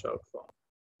to watch out for.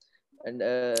 And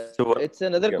it's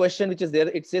another question which is there.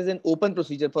 It says an open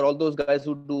procedure for all those guys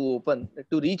who do open.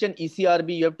 To reach an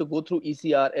ECRB, you have to go through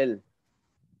ECRL.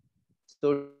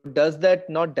 So does that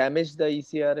not damage the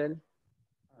ECRL?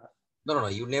 No.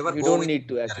 You never. You don't need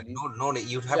to actually. No.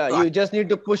 You have to. You just need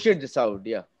to push it out.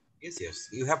 Yeah. Yes.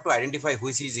 You have to identify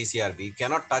which is ECRB. You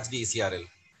cannot touch the ECRL.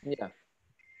 Yeah.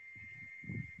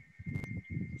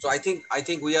 So I think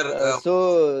we are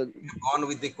on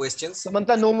with the questions.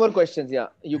 Samanta, no more questions. Yeah,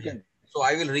 you can. So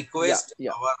I will request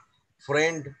our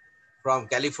friend from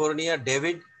California,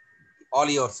 David. All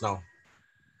yours now.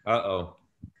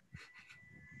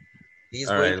 He's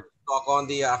going to talk on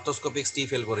the arthroscopic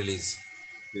stiff elbow release.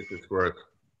 If this works.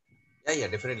 Yeah,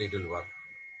 definitely it will work.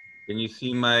 Can you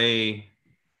see my?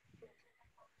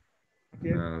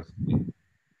 Can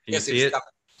you see it?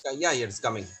 Yeah, it's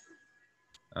coming.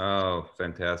 Oh,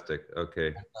 fantastic.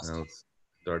 Okay, now let's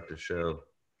start the show.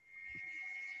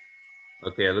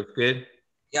 Okay, it looks good?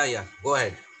 Yeah, go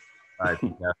ahead. All right,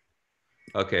 fantastic.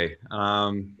 Okay,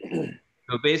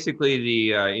 so basically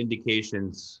the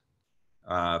indications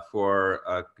for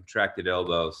a contracted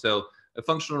elbow. So a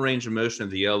functional range of motion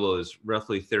of the elbow is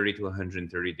roughly 30 to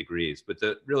 130 degrees, but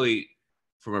really,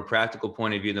 from a practical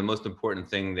point of view, the most important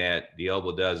thing that the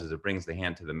elbow does is it brings the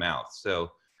hand to the mouth.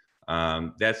 So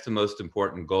that's the most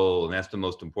important goal, and that's the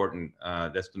most important,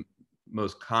 that's the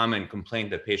most common complaint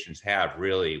that patients have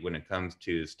really when it comes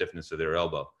to stiffness of their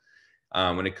elbow.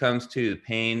 When it comes to the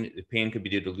pain could be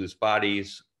due to loose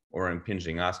bodies or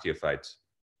impinging osteophytes.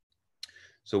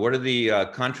 So what are the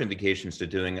contraindications to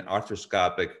doing an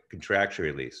arthroscopic contracture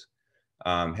release?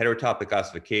 Heterotopic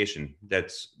ossification,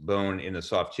 that's bone in the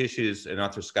soft tissues. An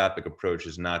arthroscopic approach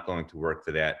is not going to work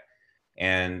for that.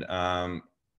 And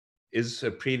is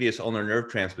a previous ulnar nerve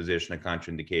transposition a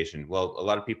contraindication? Well, a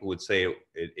lot of people would say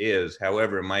it is.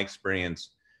 However, in my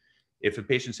experience, if a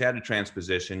patient's had a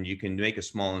transposition, you can make a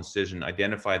small incision,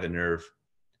 identify the nerve.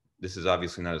 This is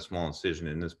obviously not a small incision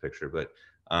in this picture, but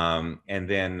and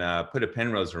then put a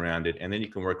Penrose around it, and then you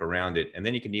can work around it, and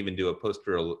then you can even do a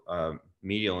posterior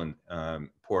medial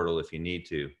portal if you need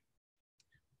to.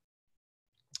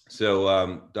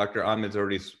 So Dr. Ahmed's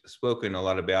already spoken a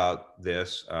lot about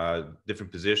this,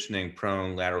 different positioning,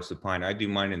 prone, lateral supine. I do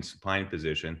mine in supine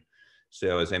position.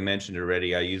 So as I mentioned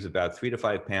already, I use about 3 to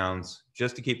 5 pounds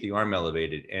just to keep the arm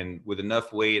elevated. And with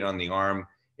enough weight on the arm,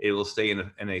 it will stay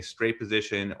in a straight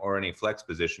position or in a flex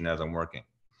position as I'm working.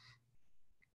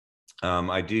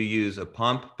 I do use a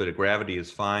pump, but a gravity is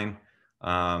fine.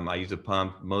 I use a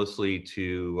pump mostly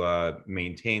to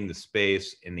maintain the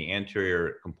space in the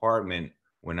anterior compartment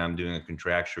when I'm doing a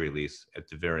contracture release at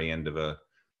the very end of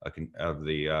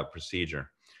the procedure.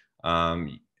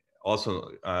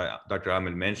 Also, Dr.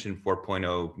 Ahmed mentioned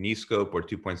 4.0 knee scope or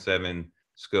 2.7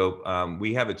 scope.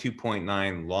 We have a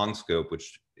 2.9 long scope,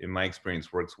 which in my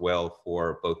experience works well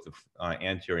for both the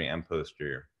anterior and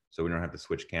posterior, so we don't have to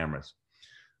switch cameras.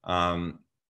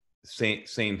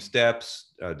 Same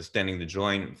steps, distending the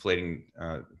joint, inflating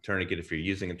tourniquet if you're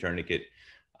using a tourniquet,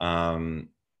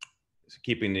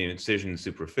 keeping the incision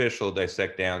superficial,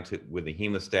 dissect down with the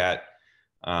hemostat.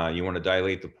 You want to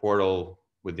dilate the portal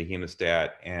with the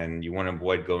hemostat, and you want to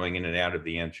avoid going in and out of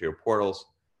the anterior portals.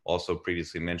 Also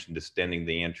previously mentioned distending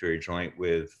the anterior joint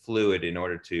with fluid in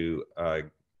order to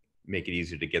make it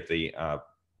easier to get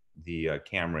the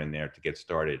camera in there to get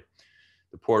started.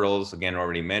 The portals, again,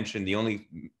 already mentioned. The only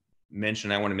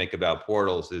mention I want to make about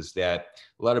portals is that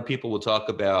a lot of people will talk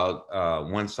about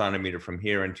 1 centimeter from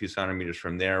here and 2 centimeters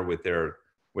from there with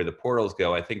where the portals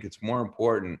go. I think it's more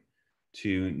important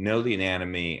to know the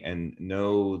anatomy and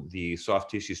know the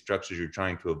soft tissue structures you're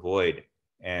trying to avoid.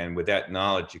 And with that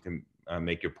knowledge, you can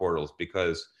make your portals,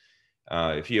 because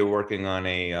if you're working on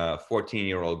a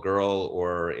 14-year-old girl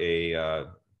or a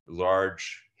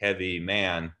large, heavy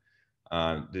man,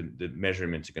 the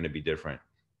measurements are going to be different.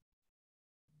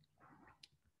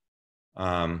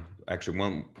 Actually,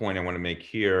 one point I want to make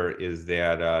here is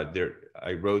that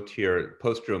I wrote here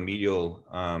posteromedial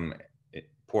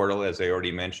portal, as I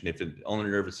already mentioned. If the ulnar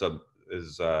nerve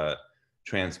is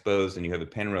transposed and you have a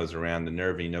penrose around the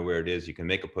nerve and you know where it is, you can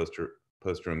make a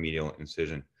posteromedial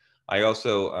incision. I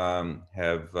also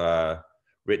have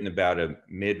written about a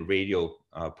mid-radial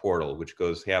portal, which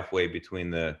goes halfway between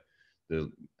the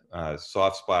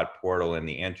soft spot portal and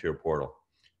the anterior portal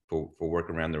for work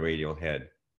around the radial head.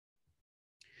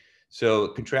 So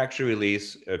contracture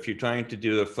release, if you're trying to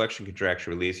do a flexion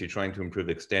contracture release, you're trying to improve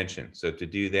extension. So to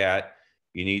do that,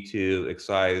 you need to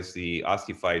excise the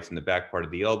osteophytes in the back part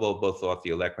of the elbow, both off the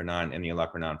olecranon and the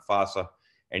olecranon fossa,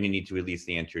 and you need to release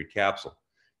the anterior capsule.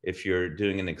 If you're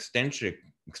doing an extension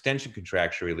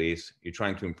contracture release, you're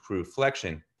trying to improve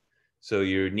flexion. So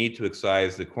you need to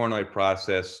excise the coronoid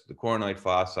process, the coronoid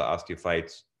fossa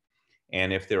osteophytes,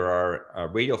 and if there are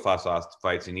radial fossa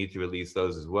osteophytes, you need to release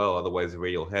those as well. Otherwise, the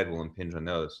radial head will impinge on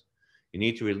those. You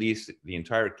need to release the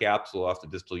entire capsule off the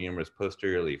distal humerus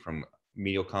posteriorly from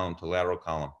medial column to lateral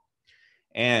column.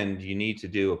 And you need to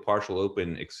do a partial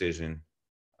open excision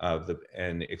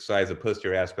and excise the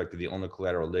posterior aspect of the ulnar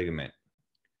collateral ligament.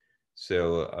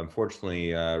 So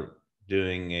unfortunately,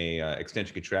 doing a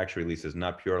extension contracture release is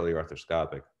not purely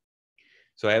arthroscopic.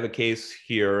 So I have a case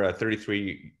here, a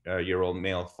 33-year-old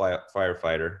male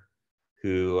firefighter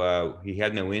who he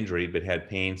had no injury, but had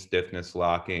pain, stiffness,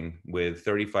 locking with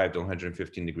 35 to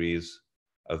 115 degrees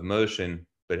of motion,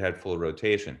 but had full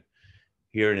rotation.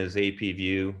 Here in his AP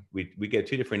view, we get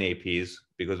 2 different APs,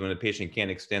 because when a patient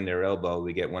can't extend their elbow,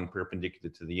 we get one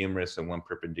perpendicular to the humerus and one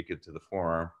perpendicular to the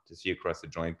forearm to see across the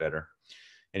joint better.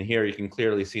 And here you can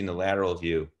clearly see in the lateral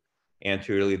view,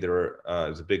 anteriorly there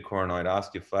is a big coronoid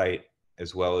osteophyte,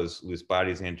 as well as loose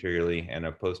bodies anteriorly and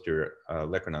a posterior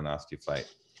olecranon osteophyte.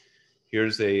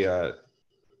 Here's a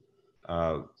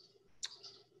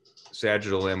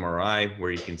sagittal MRI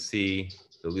where you can see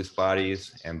the loose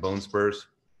bodies and bone spurs.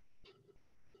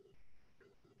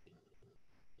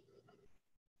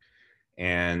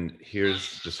 And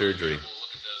here's the surgery.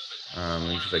 Let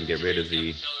me see if I can get rid of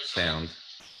the sound.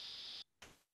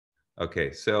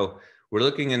 Okay, so we're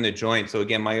looking in the joint. So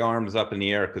again, my arm's up in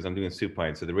the air because I'm doing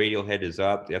supine. So the radial head is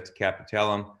up, that's the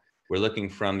capitellum. We're looking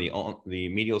from the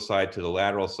medial side to the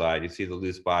lateral side. You see the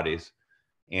loose bodies.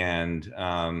 And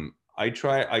I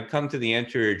come to the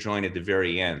anterior joint at the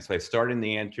very end. So I start in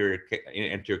the anterior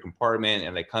compartment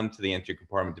and I come to the anterior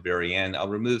compartment at the very end. I'll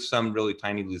remove some really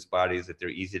tiny loose bodies if they're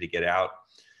easy to get out.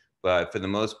 But for the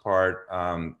most part,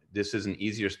 this is an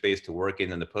easier space to work in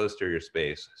than the posterior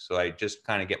space. So I just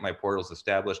kind of get my portals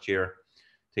established here,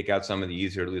 take out some of the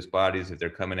easier loose bodies if they're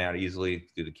coming out easily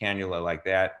through the cannula like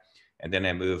that. And then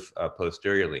I move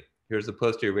posteriorly. Here's the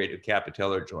posterior radial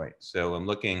capitellar joint. So I'm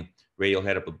looking radial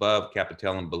head up above,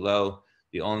 capitellum below,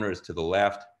 the ulnar is to the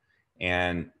left.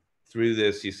 And through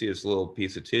this, you see this little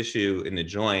piece of tissue in the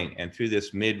joint. And through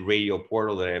this mid-radial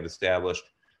portal that I have established,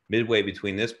 midway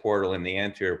between this portal and the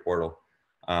anterior portal,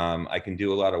 I can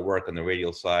do a lot of work on the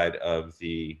radial side of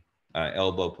the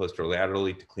elbow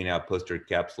posterolaterally to clean out posterior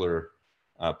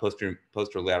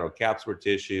posterolateral capsular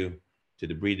tissue, to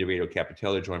debride the radial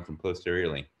capitellar joint from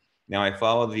posteriorly. Now I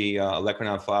follow the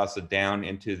olecranon fossa down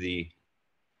into the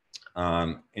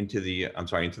fossa.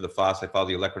 I follow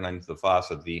the olecranon into the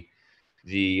fossa. The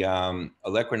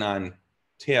olecranon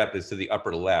tip is to the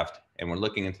upper left, and we're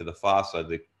looking into the fossa.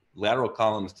 The lateral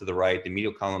columns to the right, the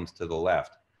medial columns to the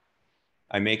left.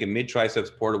 I make a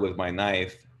mid-triceps portal with my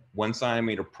knife, 1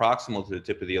 centimeter proximal to the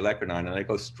tip of the olecranon, and I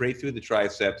go straight through the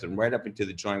triceps and right up into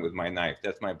the joint with my knife.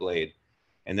 That's my blade.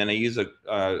 And then I use a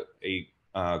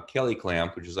Kelly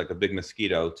clamp, which is like a big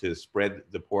mosquito, to spread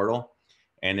the portal.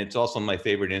 And it's also my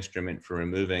favorite instrument for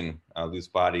removing loose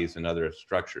bodies and other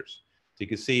structures. So you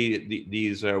can see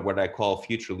these are what I call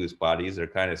future loose bodies. They're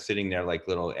kind of sitting there like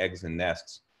little eggs and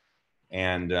nests.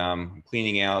 And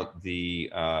cleaning out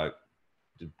the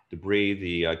debris,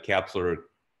 the capsular,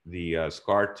 the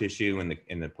scar tissue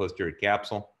in the posterior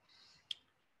capsule.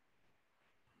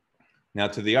 Now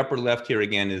to the upper left here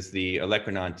again is the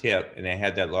olecranon tip, and I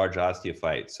had that large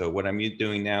osteophyte. So what I'm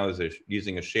doing now is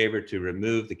using a shaver to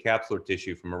remove the capsular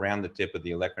tissue from around the tip of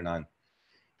the olecranon.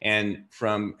 And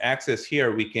from access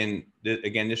here, we can,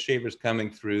 again, this shaver is coming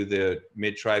through the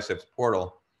mid-triceps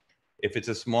portal. If it's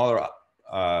a smaller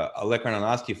olecranon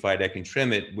osteophyte, I can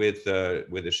trim it with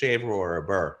a shaver or a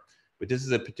burr. But this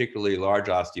is a particularly large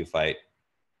osteophyte.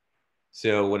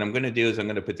 So what I'm going to do is I'm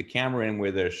going to put the camera in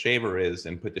where the shaver is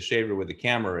and put the shaver where the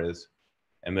camera is.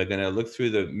 And we're going to look through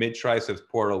the mid-triceps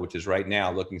portal, which is right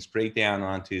now looking straight down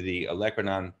onto the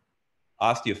olecranon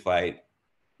osteophyte,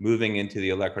 moving into the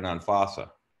olecranon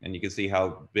fossa. And you can see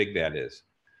how big that is.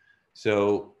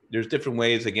 So there's different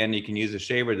ways, again, you can use a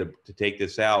shaver to take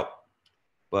this out.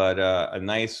 But a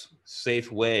nice,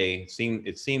 safe way,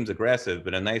 it seems aggressive,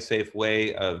 but a nice, safe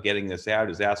way of getting this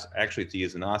out is actually to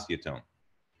use an osteotome.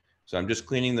 So I'm just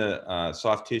cleaning the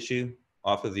soft tissue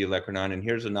off of the olecranon, and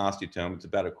here's an osteotome. It's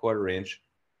about 1/4 inch.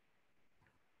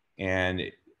 And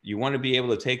you want to be able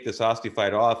to take this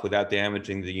osteophyte off without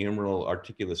damaging the humeral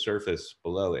articular surface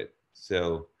below it.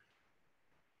 So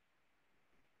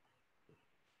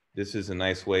this is a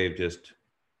nice way of just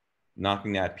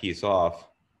knocking that piece off.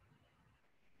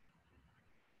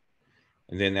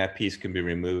 And then that piece can be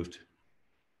removed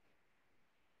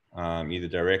either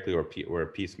directly or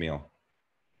piecemeal.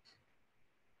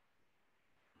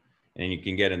 And you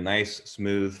can get a nice,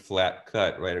 smooth, flat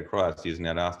cut right across using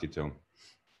that osteotome.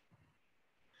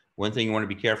 One thing you want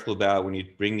to be careful about when you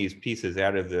bring these pieces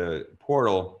out of the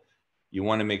portal, you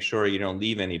want to make sure you don't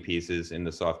leave any pieces in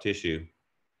the soft tissue,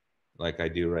 like I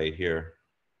do right here.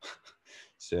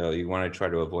 So you want to try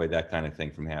to avoid that kind of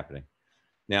thing from happening.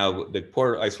 Now,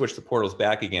 I switched the portals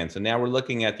back again. So now we're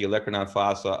looking at the olecranon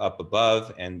fossa up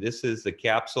above, and this is the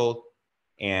capsule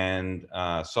and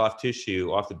soft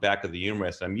tissue off the back of the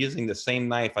humerus. I'm using the same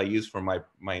knife I used for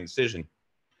my incision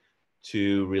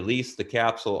to release the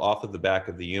capsule off of the back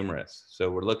of the humerus. So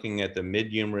we're looking at the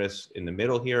mid-humerus in the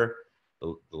middle here.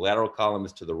 The lateral column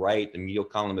is to the right, the medial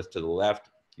column is to the left.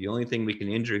 The only thing we can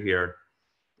injure here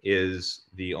is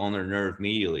the ulnar nerve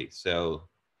medially. So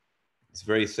it's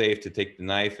very safe to take the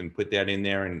knife and put that in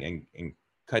there and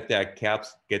cut that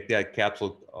get that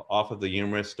capsule off of the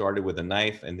humerus, started with a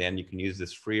knife, and then you can use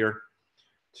this freer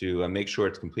to make sure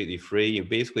it's completely free. You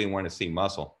basically want to see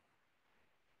muscle.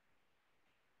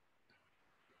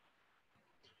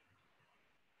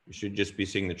 You should just be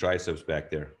seeing the triceps back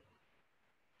there.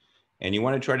 And you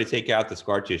want to try to take out the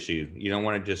scar tissue. You don't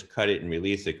want to just cut it and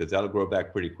release it because that'll grow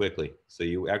back pretty quickly. So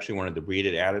you actually want to debride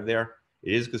it out of there.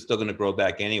 It is still going to grow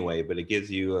back anyway, but it gives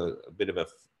you a bit of a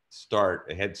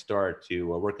head start to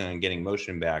working on getting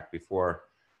motion back before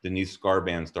the new scar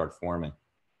bands start forming.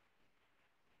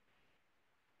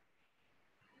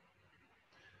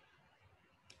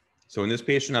 So in this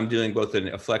patient, I'm doing both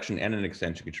a flexion and an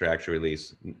extension contracture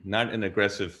release, not an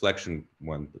aggressive flexion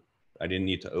one. I didn't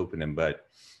need to open him, but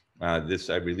I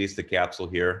released the capsule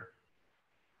here.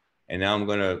 And now I'm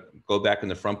going to go back in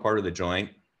the front part of the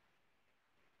joint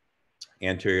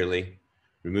anteriorly,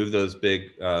 remove those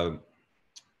big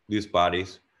loose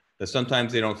bodies. Now,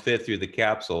 sometimes they don't fit through the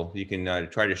capsule. You can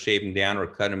try to shave them down or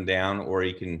cut them down, or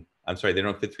you can, I'm sorry, they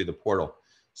don't fit through the portal.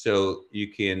 So you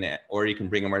can, or you can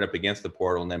bring them right up against the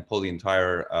portal and then pull the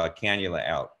entire cannula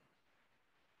out.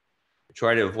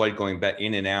 Try to avoid going back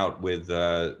in and out with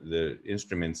the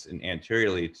instruments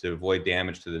anteriorly to avoid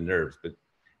damage to the nerves. But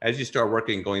as you start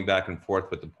working, going back and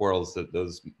forth with the portals,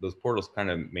 those portals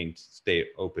kind of stay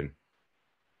open.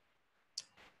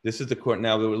 This is the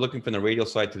now we were looking from the radial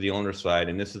side to the ulnar side,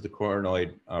 and this is the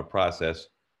coronoid process,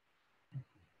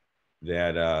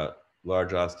 that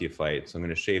large osteophyte. So I'm going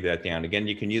to shave that down. Again,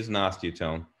 you can use an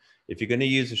osteotome. If you're going to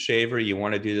use a shaver, you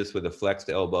want to do this with a flexed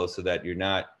elbow so that you're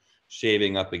not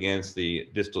shaving up against the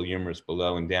distal humerus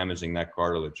below and damaging that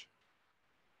cartilage.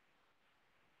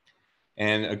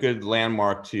 And a good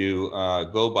landmark to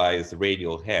go by is the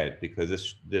radial head, because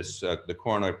the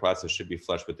coronoid process should be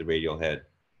flush with the radial head.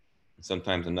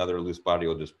 Sometimes another loose body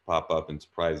will just pop up and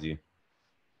surprise you.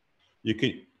 You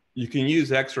can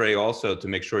use X-ray also to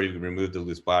make sure you can remove the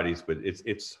loose bodies, but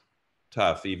it's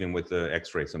tough even with the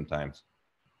X-ray sometimes.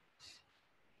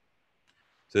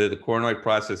 So the coronoid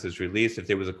process is released. If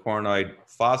there was a coronoid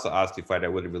fossa osteophyte, I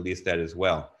would have released that as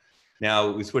well. Now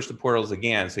we switch the portals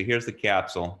again. So here's the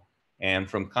capsule. And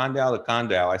from condyle to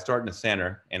condyle, I start in the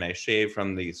center and I shave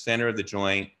from the center of the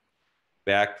joint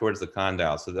back towards the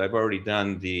condyle. So that I've already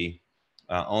done the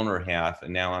ulnar half,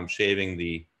 and now I'm shaving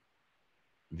the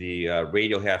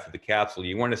radial half of the capsule.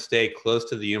 You want to stay close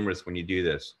to the humerus when you do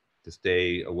this to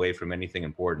stay away from anything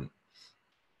important,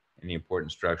 any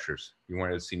important structures. You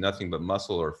want to see nothing but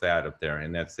muscle or fat up there,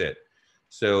 and that's it.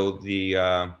 So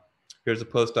here's a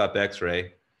post-op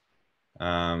X-ray.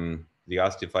 The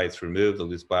osteophyte's removed, the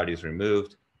loose body is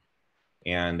removed.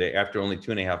 And after only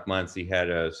 2.5 months, he had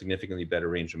a significantly better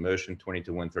range of motion, 20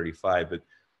 to 135. But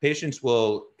patients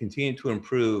will continue to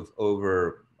improve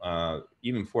over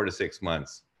even 4 to 6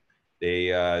 months.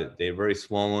 They're very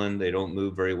swollen. They don't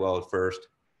move very well at first.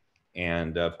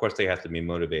 And of course, they have to be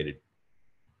motivated.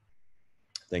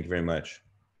 Thank you very much.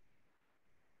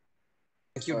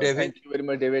 Thank you, David. Thank you very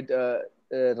much, David.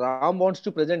 Ram wants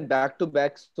to present back to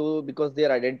back, so because they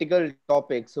are identical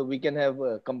topics, so we can have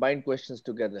combined questions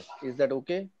together. Is that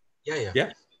okay?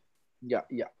 Yeah.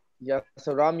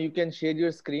 So Ram, you can share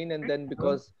your screen, and then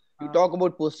because you talk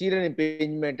about posterior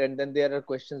impingement, and then there are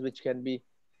questions which can be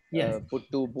put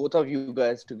to both of you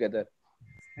guys together.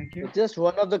 Thank you. Just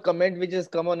one of the comment which has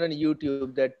come on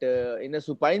YouTube that in a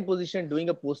supine position, doing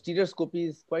a posterior scopy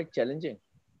is quite challenging.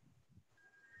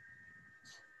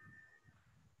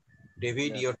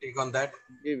 David, your take on that?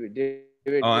 David,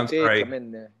 oh, I'm sorry.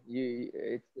 I'm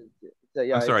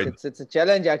sorry. It's a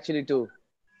challenge actually too.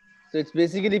 So it's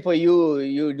basically for you.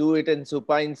 You do it in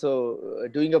supine. So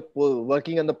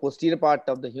working on the posterior part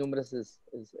of the humerus is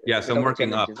yes. I'm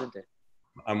working up.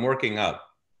 I'm working up,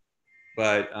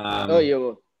 but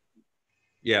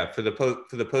yeah, for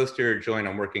the posterior joint,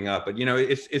 I'm working up. But you know,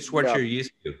 it's what you're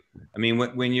used to. I mean,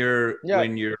 when you're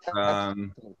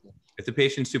if the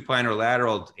patient's supine or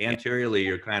lateral anteriorly,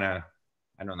 you're kind of,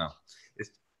 I don't know.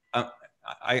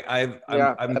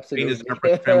 I'm trained as an upper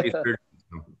extremity surgeon.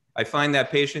 So I find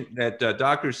that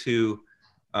doctors who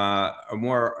are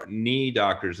more knee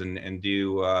doctors and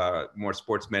do more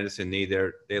sports medicine knee,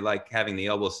 they like having the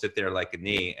elbow sit there like a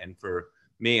knee. And for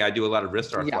me, I do a lot of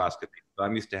wrist arthroscopy. So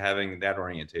I'm used to having that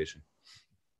orientation.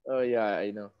 Oh yeah,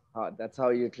 I know. That's how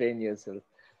you train yourself.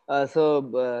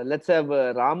 Let's have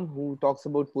Ram, who talks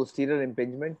about posterior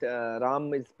impingement.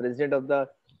 Ram is president of the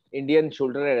Indian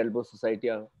Shoulder and Elbow Society.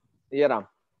 Yeah, Ram.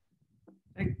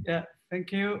 Thank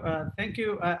you. Thank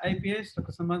you, IPS,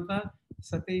 Dr. Samanta,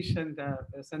 Satish, and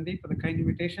Sandeep for the kind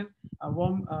invitation. A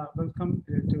warm welcome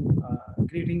to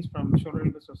greetings from Shoulder and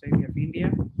Elbow Society of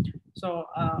India. So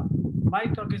my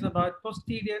talk is about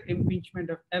posterior impingement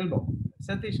of elbow.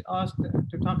 Satish asked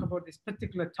to talk about this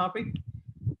particular topic.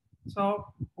 So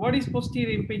what is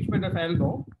posterior impingement of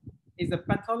elbow? Is the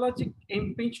pathologic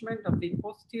impingement of the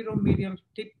posterior-medial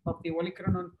tip of the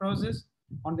olecranon process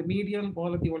on the medial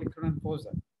wall of the olecranon fossa.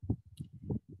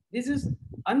 This is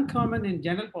uncommon in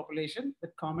general population,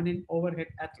 but common in overhead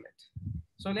athlete.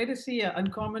 So let us see an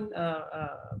uncommon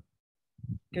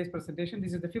case presentation.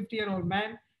 This is the 50-year-old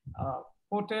man,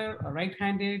 porter,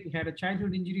 right-handed. He had a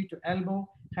childhood injury to elbow,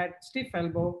 had stiff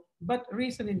elbow, but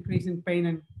recent increase in pain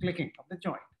and clicking of the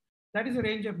joint. That is the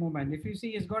range of movement. If you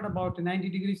see, he's got about 90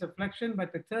 degrees of flexion,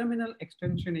 but the terminal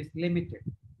extension is limited.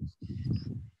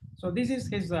 So this is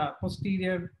his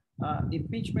posterior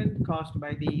impingement caused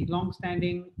by the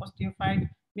long-standing osteophyte.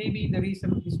 Maybe the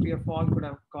recent history of fall could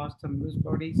have caused some loose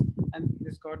bodies, and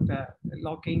this got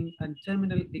locking and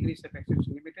terminal degrees of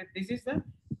extension limited. This is the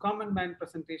common man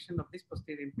presentation of this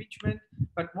posterior impingement.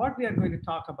 But what we are going to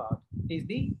talk about is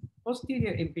the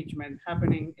posterior impingement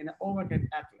happening in an overhead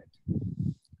athlete.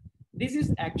 This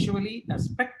is actually a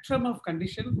spectrum of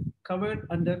condition covered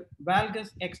under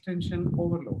valgus extension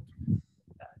overload.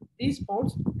 These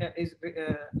sports is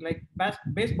like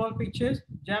baseball pitchers,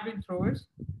 javelin throwers,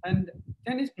 and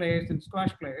tennis players and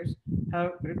squash players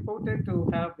have reported to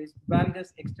have this valgus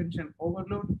extension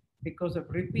overload because of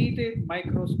repeated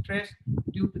micro stress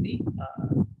due to the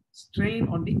strain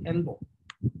on the elbow.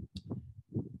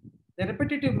 The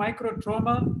repetitive micro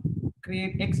trauma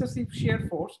create excessive shear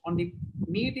force on the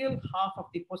medial half of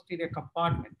the posterior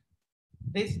compartment.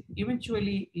 This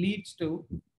eventually leads to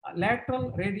a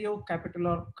lateral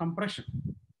radiocapitular compression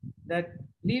that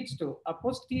leads to a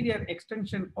posterior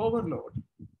extension overload.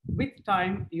 With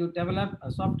time, you develop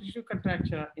a soft tissue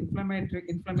contracture,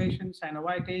 inflammation,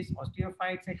 synovitis,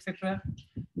 osteophytes, etc.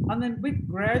 And then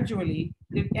gradually,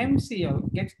 the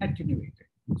MCL gets attenuated.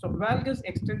 So valgus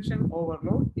extension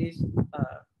overload is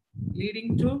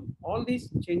leading to all these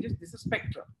changes. This is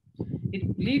spectrum.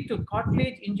 It leads to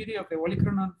cartilage injury of the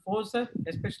olecranon fossa,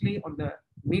 especially on the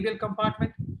medial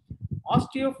compartment.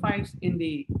 Osteophytes in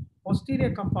the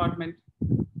posterior compartment,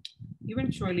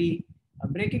 eventually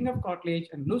breaking of cartilage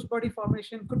and loose body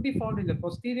formation could be found in the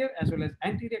posterior as well as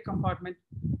anterior compartment.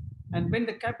 And when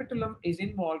the capitulum is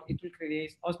involved, it will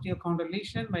create osteochondral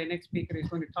lesion. My next speaker is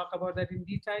going to talk about that in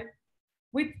detail.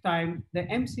 With time, the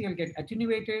MCL get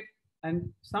attenuated,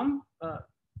 and some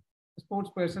sports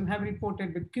person have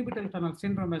reported with cubital tunnel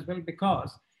syndrome as well,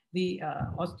 because the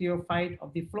osteophyte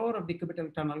of the floor of the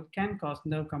cubital tunnel can cause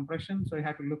nerve compression. So you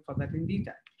have to look for that in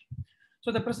detail.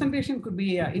 So the presentation could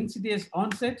be insidious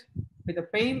onset with a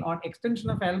pain or extension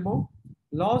of elbow,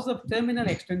 loss of terminal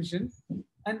extension,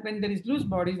 and when there is loose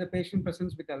bodies, the patient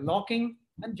presents with a locking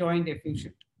and joint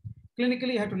effusion.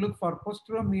 Clinically, you have to look for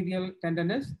posteromedial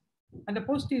tenderness and the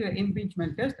posterior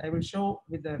impingement test. I will show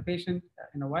with the patient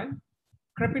in a while.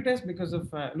 Crepitus because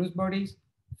of loose bodies,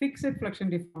 fixed flexion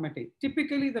deformity.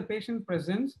 Typically, the patient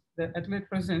presents, the athlete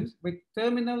presents with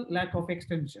terminal lack of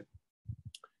extension.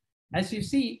 As you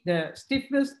see, the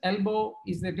stiffness elbow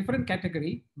is the different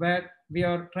category where we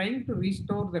are trying to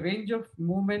restore the range of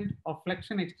movement of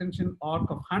flexion extension arc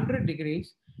of 100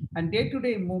 degrees, and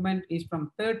day-to-day movement is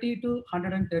from 30 to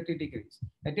 130 degrees.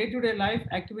 A day-to-day life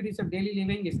activities of daily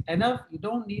living is enough. You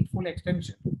don't need full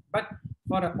extension. But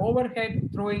for an overhead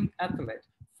throwing athlete,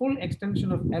 full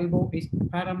extension of elbow is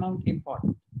paramount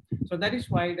important. So that is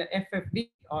why the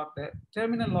FFD or the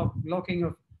terminal locking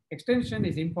of extension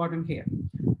is important here.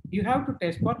 You have to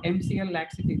test for MCL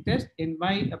laxity test. In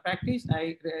my practice,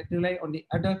 I rely on the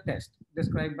other test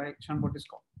described by Chidhambaram.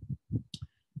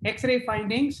 X-ray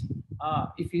findings,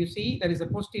 if you see there is a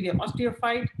posterior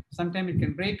osteophyte, sometimes it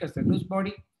can break as a loose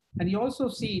body. And you also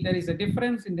see there is a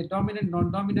difference in the dominant,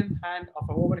 non-dominant hand of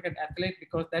an overhead athlete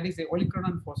because that is a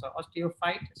olecranon fossa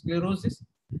osteophyte sclerosis.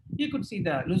 You could see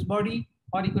the loose body,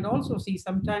 or you could also see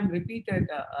sometimes repeated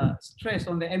stress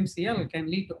on the MCL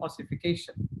can lead to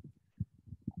ossification.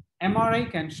 MRI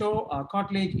can show a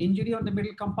cartilage injury on the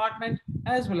middle compartment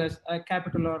as well as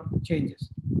capitular changes.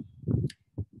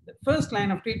 The first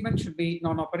line of treatment should be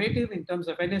non-operative in terms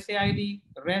of NSAID,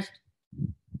 rest,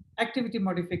 activity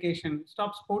modification,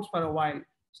 stop sports for a while,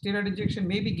 steroid injection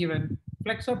may be given,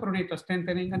 flexor pronator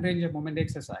strengthening and range of movement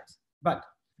exercise. But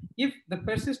if the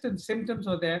persistent symptoms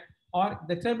are there or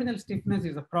the terminal stiffness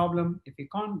is a problem, if you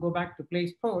can't go back to play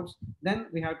sports, then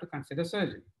we have to consider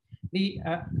surgery. The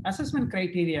assessment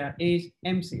criteria is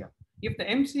MCL. If the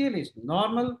MCL is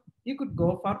normal, you could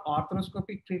go for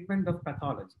arthroscopic treatment of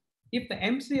pathology. If the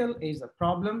MCL is a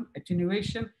problem,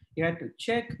 attenuation, you have to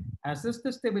check, assess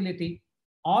the stability,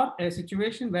 or a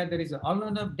situation where there is an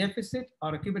ulnar nerve deficit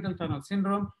or a cubital tunnel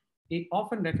syndrome, it's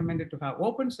often recommended to have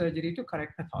open surgery to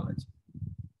correct pathology.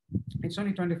 It's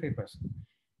only 25%.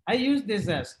 I use this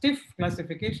stiff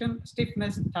classification,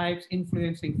 stiffness types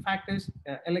influencing factors,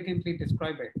 elegantly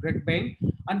described by Greg Bain.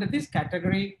 Under this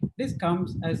category, this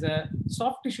comes as a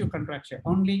soft tissue contracture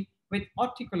only with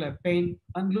articular pain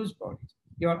and loose bodies.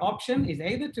 Your option is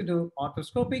either to do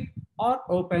arthroscopic or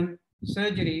open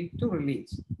surgery to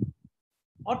release.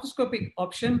 Arthroscopic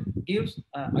option gives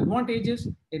advantages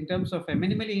in terms of a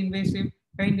minimally invasive,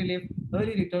 pain relief,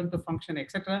 early return to function,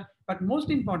 etc. But most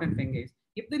important thing is,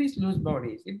 if there is loose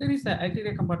bodies, if there is an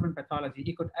anterior compartment pathology,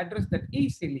 you could address that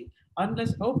easily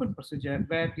unless open procedure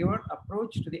where your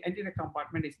approach to the anterior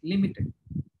compartment is limited.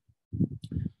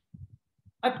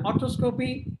 At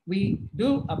arthroscopy, we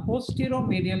do a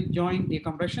posterior-medial joint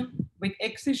decompression with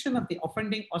excision of the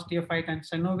offending osteophyte and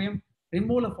synovium,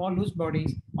 removal of all loose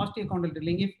bodies, osteochondral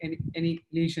drilling if any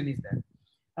lesion is there.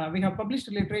 We have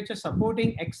published literature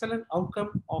supporting excellent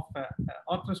outcome of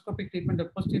arthroscopic treatment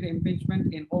of posterior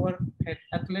impingement in overhead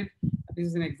athlete. This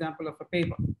is an example of a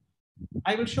paper.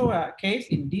 I will show a case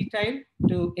in detail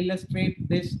to illustrate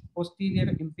this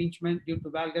posterior impingement due to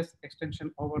valgus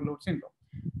extension overload syndrome.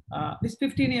 This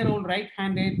 15-year-old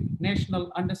right-handed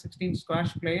national under-16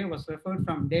 squash player was referred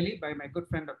from Delhi by my good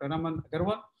friend Dr. Raman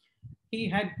Agarwal. He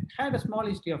had a small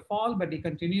history of fall, but he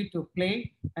continued to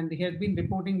play, and he has been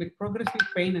reporting with progressive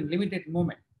pain and limited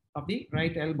movement of the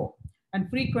right elbow and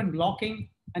frequent locking,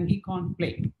 and he can't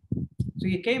play. So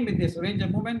he came with this range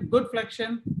of movement, good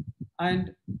flexion,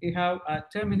 and you have a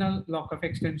terminal lock of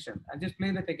extension. I'll just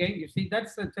play that again. You see,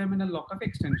 that's the terminal lock of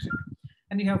extension.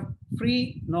 And you have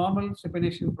free normal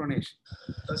supination pronation.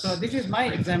 So this is my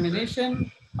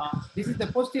examination. This is the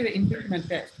posterior impingement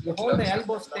test. You hold the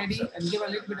elbow steady and give a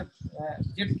little bit of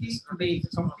jerky to the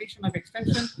completion of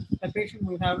extension. The patient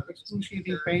will have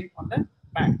excruciating pain on the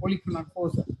back, olecranon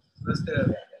fossa.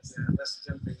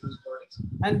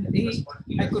 And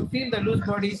I could feel the loose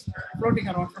bodies floating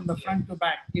around from the front to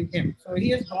back in him. So he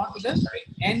has gone to the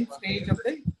end stage of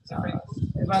the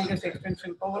valgus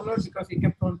extension overload because he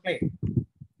kept on playing.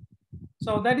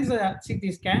 So that is a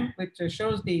CT scan which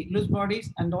shows the loose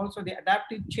bodies and also the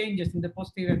adaptive changes in the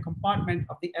posterior compartment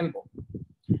of the elbow.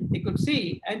 You could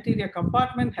see anterior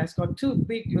compartment has got two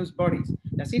big loose bodies.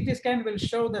 The CT scan will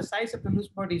show the size of the loose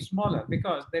body smaller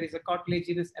because there is a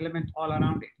cartilaginous element all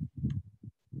around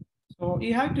it. So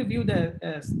you have to view the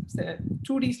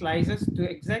 2D slices to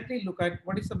exactly look at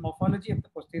what is the morphology of the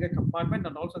posterior compartment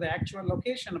and also the actual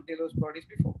location of the loose bodies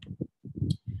before.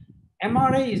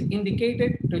 MRI is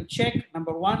indicated to check,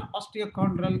 number one,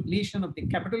 osteochondral lesion of the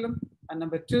capitulum, and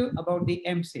number two, about the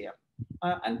MCL.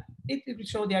 And it will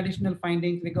show the additional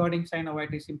findings regarding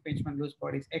synovitis, impingement, loose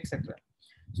bodies, etc.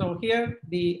 So here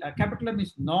the capitulum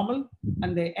is normal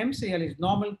and the MCL is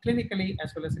normal clinically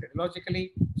as well as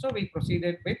radiologically. So we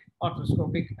proceeded with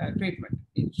arthroscopic treatment.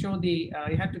 It showed the,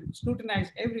 you had to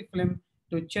scrutinize every film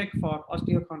to check for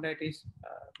osteochondritis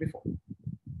before.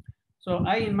 So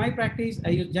in my practice, I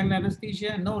use general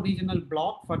anesthesia, no regional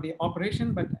block for the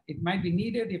operation, but it might be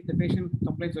needed if the patient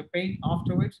complains of pain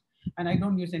afterwards. And I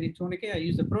don't use any tourniquet. I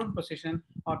use the prone position,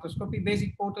 arthroscopy,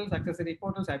 basic portals, accessory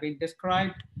portals have been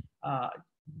described.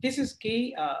 This is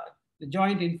key, the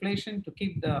joint inflation to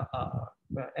keep the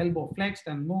elbow flexed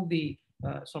and move the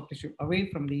soft tissue away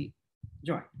from the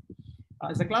joint.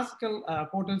 As the classical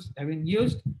portals have been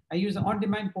used, I use the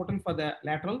on-demand portal for the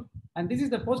lateral. And this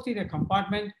is the posterior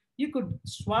compartment. You could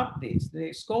swap these,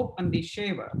 the scope and the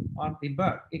shaver or the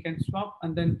burr. You can swap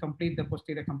and then complete the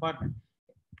posterior compartment.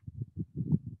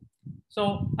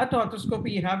 So at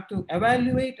arthroscopy, you have to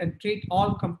evaluate and treat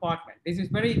all compartments. This is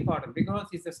very important because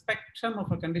it's a spectrum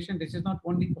of a condition. This is not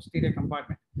only posterior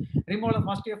compartment. Removal of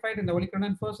osteophyte in the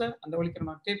olecranon fossa and the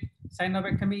olecranon tip,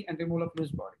 synovectomy and removal of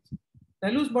loose bodies. The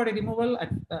loose body removal,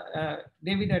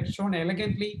 David had shown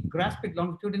elegantly, grasp it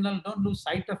longitudinal, don't lose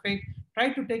sight of it.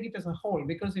 Try to take it as a whole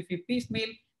because if you piecemeal,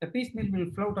 the piecemeal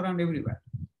will float around everywhere.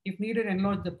 If needed,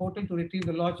 enlarge the portal to retrieve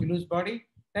the large loose body.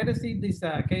 Let us see this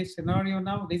case scenario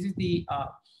now. This is the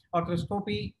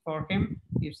arthroscopy for him.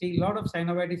 You see a lot of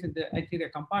synovitis in the anterior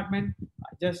compartment.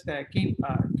 Just keep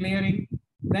clearing.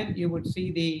 Then you would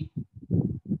see the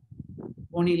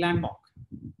bony landmark.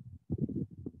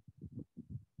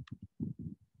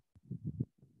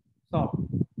 So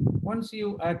once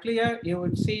you clear, you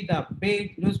would see the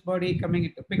big loose body coming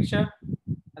into picture.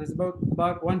 It's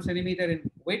about 1 centimeter in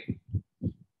width.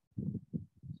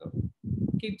 So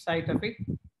keep sight of it.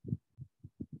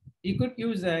 You could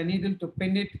use a needle to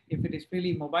pin it if it is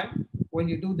really mobile when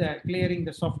you do the clearing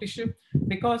the soft tissue,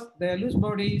 because the loose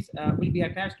bodies will be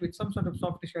attached with some sort of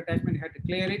soft tissue attachment. You have to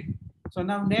clear it. So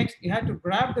now next you have to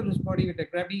grab the loose body with a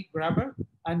grabber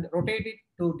and rotate it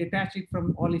to detach it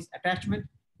from all its attachment.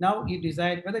 Now you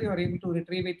decide whether you are able to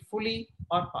retrieve it fully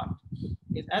or part.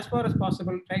 As far as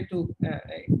possible, try to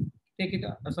take it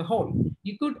as a whole.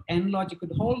 You could enlarge, you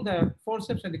could hold the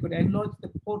forceps and you could enlarge the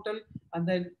portal and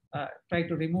then try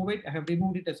to remove it. I have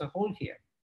removed it as a whole here.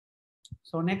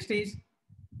 So next is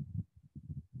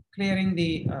clearing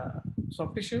the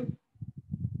soft tissue.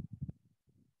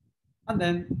 And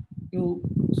then you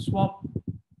swap,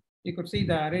 you could see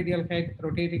the radial head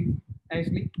rotating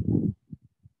nicely.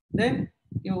 Then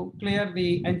you clear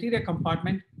the anterior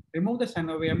compartment, remove the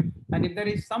synovium, and if there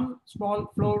is some small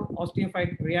floor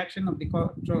osteophyte reaction of the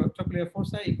trochlear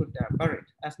fossa, you could burr it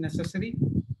as necessary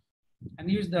and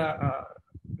use the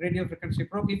radiofrequency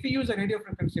probe. If you use a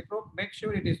radiofrequency probe, make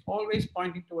sure it is always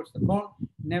pointing towards the bone,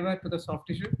 never to the soft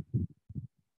tissue.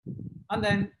 And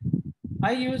then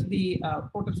I use the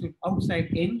portal sweep outside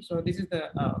in. So this is the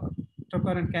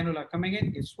trochanteric cannula coming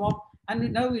in, you swap,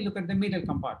 and now we look at the medial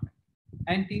compartment,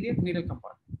 anterior medial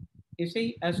compartment. You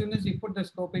see, as soon as you put the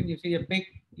scope in, you see a big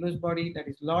loose body that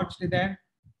is lodged there.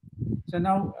 So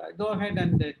now go ahead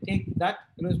and take that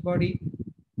loose body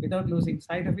without losing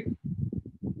sight of it.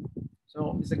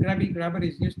 So this grabber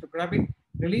is used to grab it,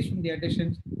 release from the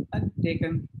adhesions, and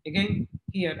taken again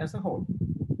here as a whole.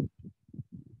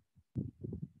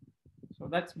 So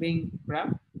that's being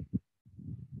grabbed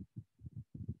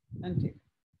and taken.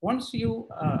 Once you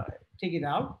take it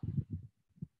out,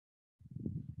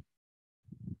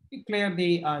 you clear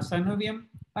the synovium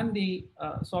and the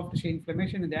soft tissue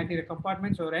inflammation in the anterior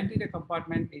compartment. So our anterior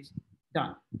compartment is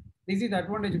done. This is the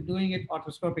advantage of doing it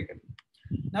arthroscopically.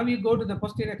 Now you go to the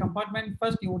posterior compartment.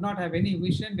 First, you would not have any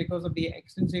vision because of the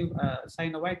extensive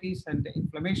synovitis and the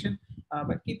inflammation,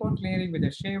 but keep on clearing with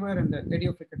the shaver and the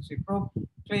radiofrequency probe.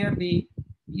 Clear the,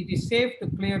 it is safe to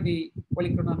clear the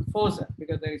olecranon fossa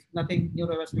because there is nothing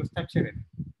neurovascular structure in it.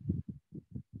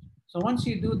 So once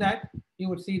you do that, you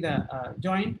would see the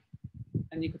joint,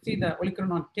 and you could see the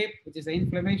olecranon tip, which is the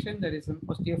inflammation. There is an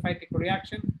osteophytic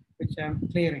reaction, which I'm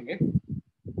clearing it.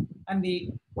 And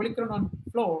the olecranon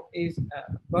floor is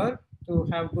burred to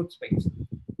have good space.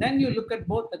 Then you look at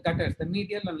both the gutters, the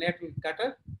medial and lateral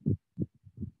gutter.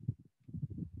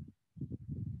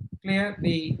 Clear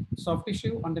the soft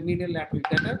tissue on the medial lateral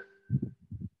gutter.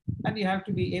 And you have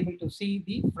to be able to see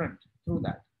the front through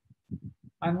that.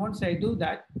 And once I do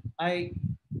that, I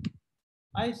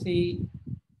see,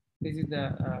 this is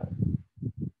the,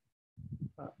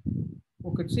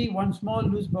 we could see one small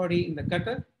loose body in the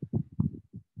gutter.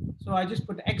 So I just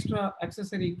put extra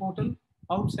accessory portal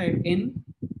outside in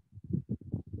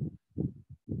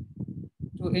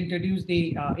to introduce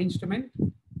the instrument.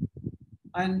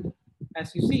 And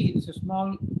as you see, it's a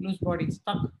small loose body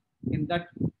stuck in that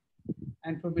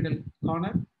anterobital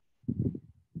corner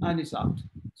and it's out.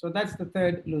 So that's the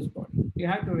third loose body. You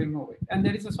have to remove it. And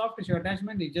there is a soft tissue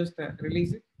attachment. You just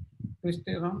release it, twist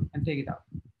it around and take it out.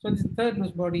 So this third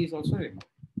loose body is also removed.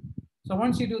 So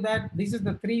once you do that, this is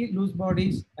the 3 loose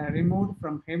bodies removed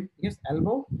from his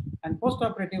elbow. And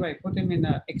post-operative, I put him in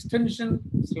an extension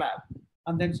slab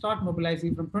and then start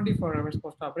mobilizing from 24 hours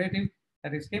post-operative.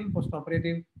 That is him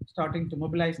post-operative, starting to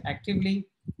mobilize actively.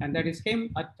 And that is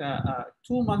him at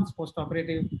 2 months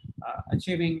post-operative,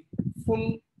 achieving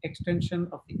full extension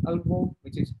of the elbow,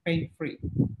 which is pain-free.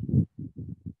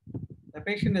 The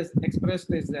patient has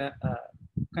expressed his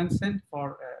consent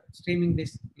for streaming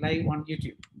this live on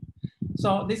YouTube.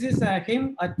 So this is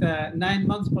him at 9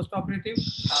 months post-operative.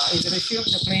 He's resumed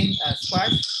the plain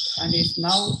squat and is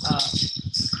now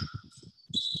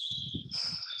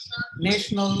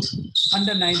national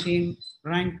under-19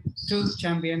 rank 2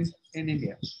 champion in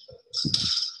India.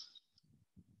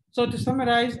 So to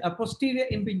summarize, a posterior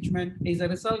impingement is a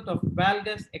result of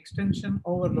valgus extension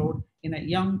overload in a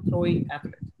young throwing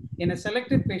athlete. In a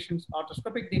selected patient's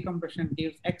arthroscopic decompression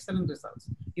gives excellent results.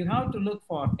 You have to look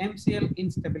for MCL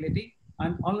instability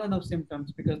and ulnar nerve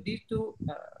symptoms because these 2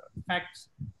 facts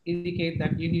indicate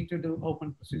that you need to do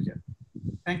open procedure.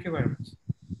 Thank you very much.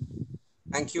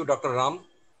 Thank you, Dr. Ram.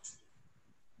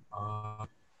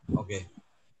 Okay.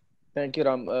 Thank you,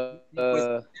 Ram.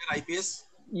 IPS?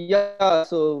 Yeah,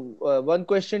 so one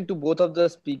question to both of the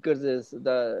speakers is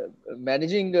the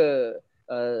managing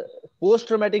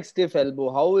post-traumatic stiff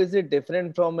elbow. How is it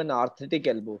different from an arthritic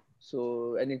elbow?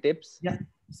 So any tips? Yeah,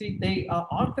 see the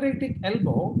arthritic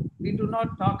elbow, we do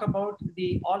not talk about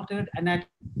the altered anatomy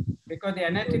because the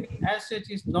anatomy as such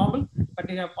is normal, but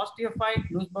you have osteophyte,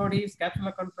 loose bodies,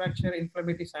 capsular contracture,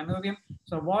 inflammatory synovium.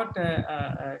 So what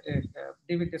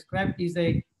David described is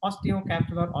a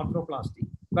osteocapsular arthroplasty.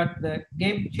 But the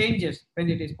game changes when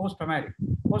it is post-traumatic.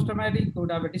 Post-traumatic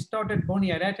could have a distorted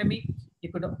bony anatomy, you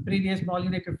could have previous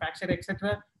malunited fracture,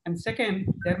 etc. And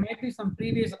second, there might be some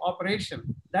previous operation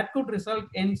that could result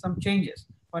in some changes.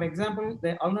 For example,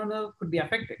 the ulnar nerve could be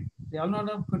affected. The ulnar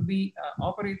nerve could be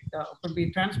could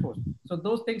be transposed. So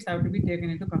those things have to be taken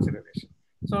into consideration.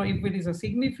 So if it is a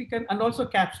significant, and also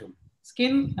capsule,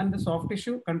 skin and the soft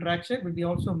tissue contraction will be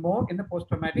also more in the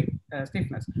post-traumatic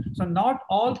stiffness. So not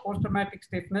all post-traumatic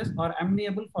stiffness are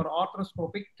amenable for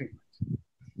arthroscopic treatment.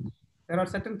 There are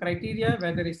certain criteria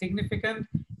where there is significant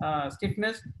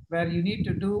stiffness, where you need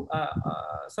to do,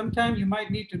 sometimes you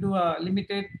might need to do a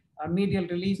limited medial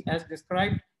release as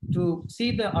described to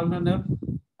see the ulnar nerve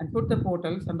and put the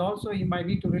portals, and also you might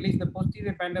need to release the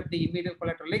posterior band of the medial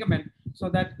collateral ligament so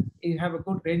that you have a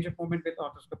good range of movement with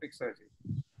arthroscopic surgery.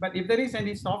 But if there is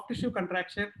any soft tissue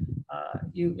contraction,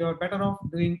 you're better off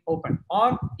doing open,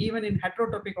 or even in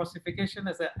heterotopic ossification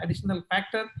as an additional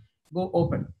factor, go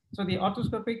open. So the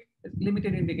arthroscopic is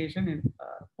limited indication in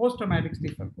post-traumatic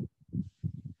stiff elbow.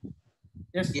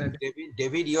 Yes, yeah,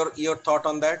 David, your thought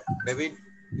on that? David,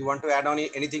 you want to add on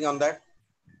anything on that?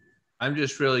 I'm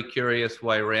just really curious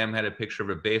why Ram had a picture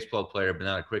of a baseball player but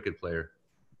not a cricket player.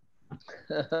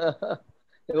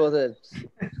 It was a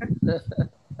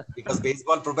because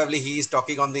baseball, probably he is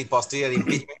talking on the posterior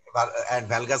impingement and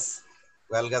valgus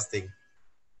thing.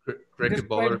 Cricket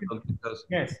bowler.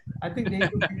 Yes, I think they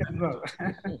could think as well.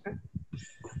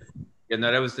 Yeah,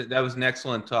 no, that was an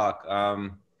excellent talk.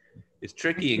 It's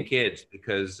tricky in kids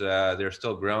because they're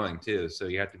still growing too, so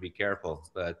you have to be careful.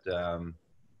 But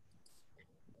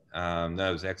that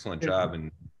was an excellent job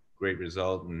and great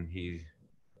result, and he's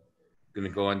going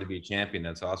to go on to be a champion.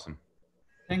 That's awesome.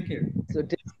 Thank you. So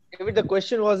David, the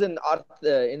question was in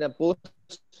a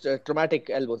post-traumatic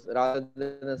elbows rather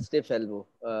than a stiff elbow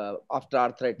after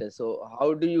arthritis. So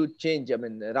how do you change? I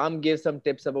mean, Ram gave some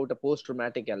tips about a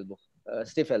post-traumatic elbow,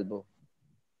 stiff elbow.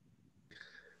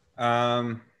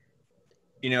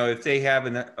 You know, if they have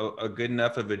a good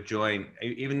enough of a joint,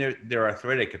 even they're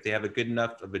arthritic, if they have a good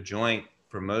enough of a joint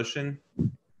for motion,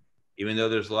 even though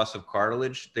there's loss of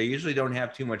cartilage, they usually don't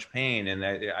have too much pain. And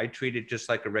I treat it just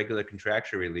like a regular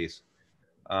contracture release.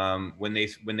 When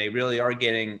they really are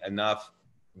getting enough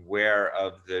wear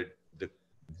of with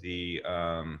the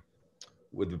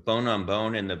bone on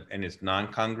bone and it's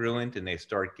non-congruent, and they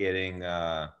start getting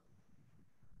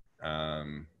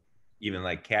even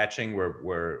like catching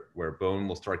where bone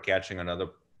will start catching another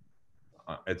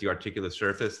at the articular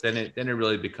surface, then it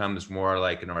really becomes more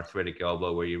like an arthritic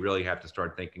elbow, where you really have to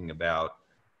start thinking about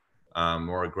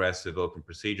more aggressive open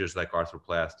procedures like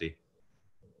arthroplasty.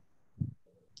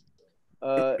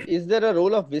 Is there a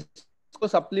role of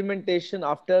supplementation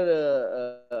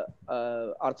after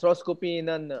arthroscopy in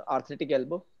an arthritic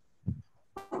elbow?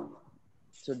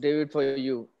 So David, for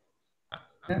you.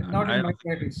 Not in my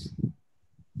practice.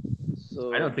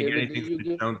 So I don't think David, anything's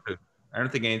been shown to. I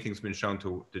don't think anything's been shown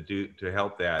to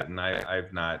help that, and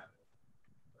I've not.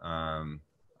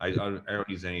 I don't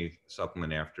use any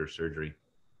supplement after surgery.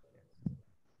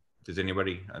 Does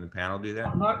anybody on the panel do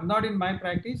that? Not in my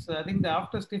practice. I think the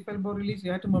after stiff elbow release,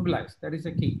 you have to mobilize. That is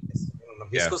the key. Yes.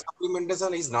 Visco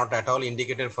supplementation is not at all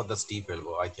indicated for the steep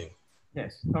elbow, I think.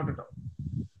 Yes, not at all.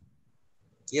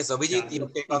 Yes, Abhijit, you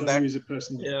take on that.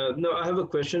 Yeah, no, I have a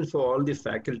question for all the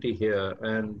faculty here.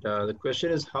 And the question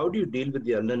is, how do you deal with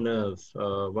the ulnar nerve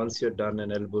once you're done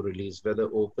an elbow release, whether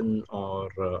open or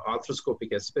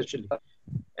arthroscopic especially?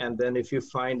 And then if you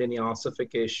find any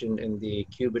ossification in the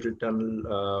cubital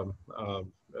tunnel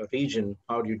region,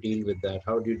 how do you deal with that?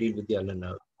 How do you deal with the ulnar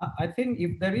nerve? I think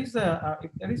if there is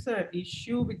a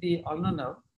issue with the ulnar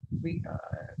nerve,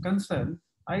 concern,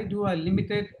 I do a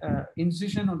limited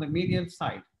incision on the medial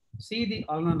side. See the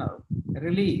ulnar nerve,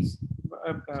 release.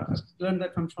 Learn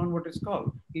that from Sean what it's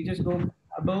called. You just go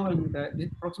above and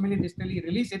proximally distally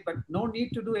release it, but no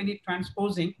need to do any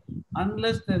transposing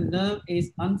unless the nerve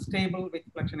is unstable with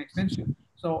flexion extension.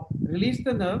 So release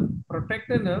the nerve, protect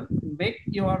the nerve, make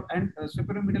your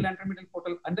superior-medial anteromedial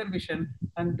portal under vision,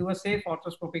 and do a safe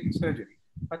arthroscopic surgery.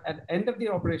 But at the end of the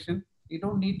operation, you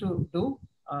don't need to do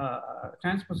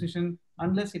transposition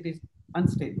unless it is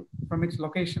unstable from its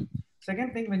location.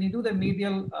 Second thing, when you do the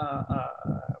medial,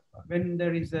 when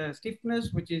there is a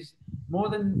stiffness which is more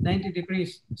than 90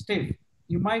 degrees stiff,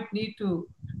 you might need to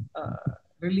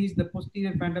release the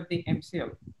posterior band of the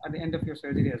MCL at the end of your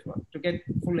surgery as well to get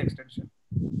full extension.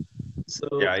 So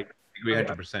yeah, I agree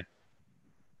 100%.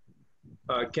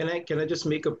 Can I just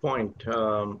make a point?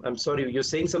 I'm sorry, you're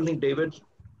saying something, David?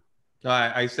 No,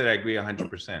 I said I agree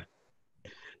 100%.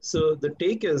 So the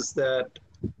take is that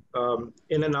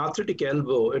in an arthritic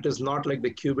elbow, it is not like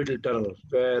the cubital tunnel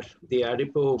where the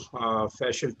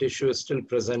adipofascial tissue is still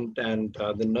present and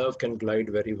the nerve can glide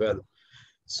very well.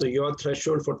 So your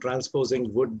threshold for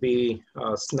transposing would be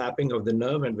snapping of the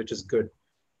nerve, and which is good.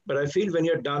 But I feel when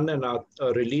you're done a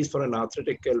release for an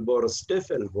arthritic elbow or a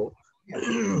stiff elbow,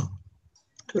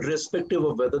 irrespective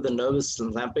of whether the nerve is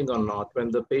snapping or not,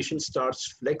 when the patient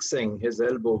starts flexing his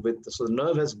elbow so the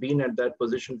nerve has been at that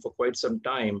position for quite some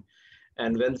time,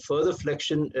 and when further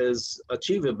flexion is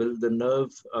achievable, the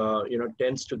nerve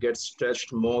tends to get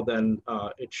stretched more than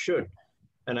it should.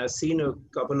 And I've seen a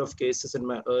couple of cases in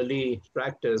my early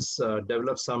practice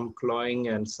develop some clawing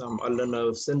and some ulnar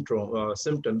nerve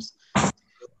symptoms.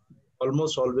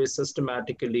 Almost always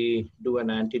systematically do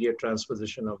an anterior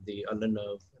transposition of the ulnar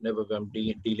nerve whenever I'm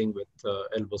dealing with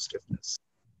elbow stiffness.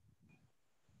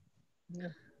 Yeah,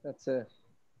 that's a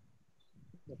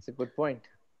good point.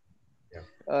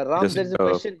 Yeah. Ram, there's a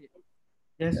question.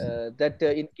 Yes. That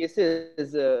in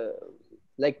cases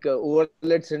like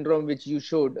overlet syndrome, which you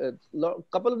showed, a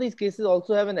couple of these cases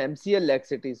also have an MCL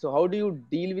laxity. So how do you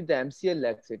deal with the MCL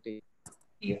laxity?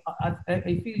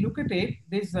 If you look at it,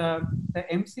 this the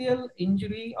MCL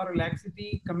injury or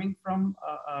laxity coming from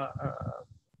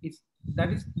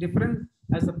that is different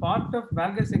as a part of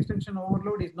valgus extension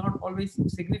overload is not always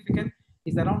significant.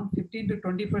 It's around 15 to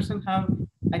 20% have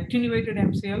attenuated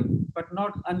MCL, but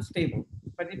not unstable.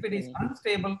 But if it is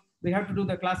unstable, we have to do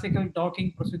the classical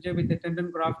docking procedure with the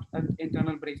tendon graft and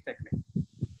internal brace technique.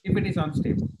 If it is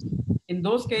unstable, in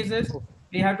those cases,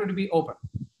 we have to be open.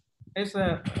 Yes,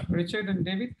 Richard and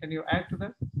David, can you add to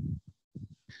that?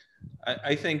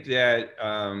 I think that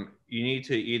you need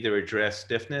to either address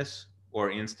stiffness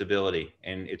or instability,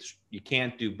 and you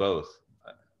can't do both,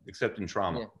 except in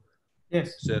trauma. Yeah.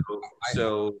 Yes.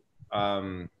 So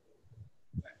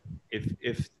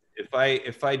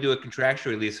if I do a contracture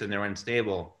release and they're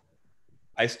unstable,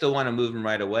 I still want to move them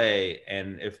right away.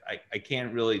 And if I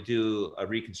can't really do a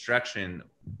reconstruction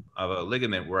of a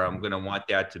ligament where I'm going to want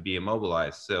that to be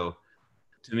immobilized. So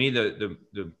to me, the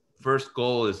first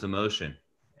goal is the motion.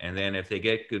 And then if they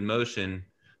get good motion,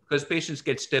 because patients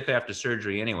get stiff after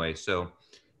surgery anyway. So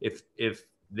if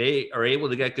they are able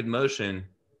to get good motion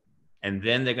and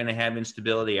then they're going to have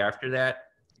instability after that,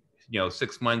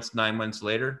 6 months, 9 months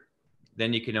later,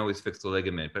 then you can always fix the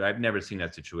ligament. But I've never seen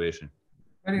that situation.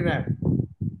 Very rare.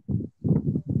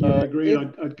 Yeah, I agree.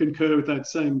 I'd concur with that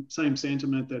same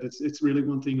sentiment that it's really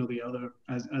one thing or the other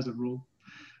as a rule.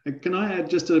 Can I add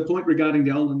just a point regarding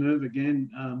the ulnar nerve again?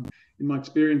 In my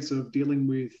experience of dealing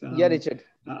with Richard,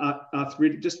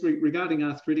 arthritic, regarding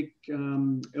arthritic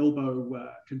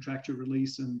elbow contracture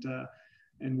release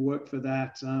and work for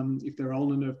that. If there are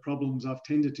ulnar nerve problems, I've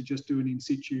tended to just do an in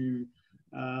situ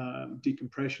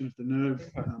decompression of the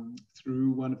nerve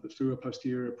through a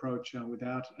posterior approach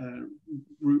without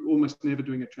almost never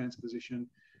doing a transposition.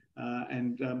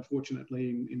 And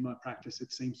fortunately, in my practice,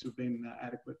 it seems to have been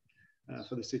adequate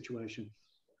for the situation.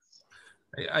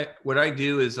 What I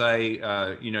do is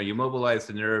you mobilize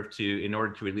the nerve in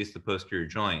order to release the posterior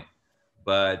joint.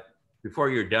 But before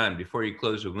you're done, before you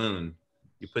close the wound,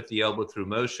 you put the elbow through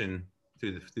motion,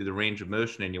 through the range of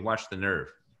motion, and you watch the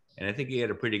nerve. And I think you had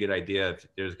a pretty good idea if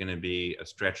there's going to be a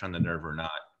stretch on the nerve or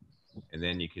not. And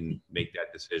then you can make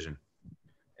that decision.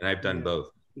 And I've done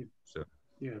both. So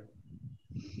yeah,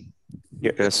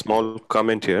 a small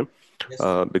comment here.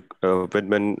 When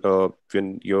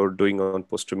you're doing on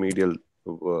posteromedial,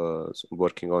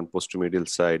 working on posteromedial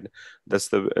side, that's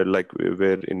the like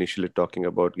we're initially talking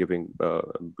about giving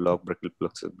block, brachial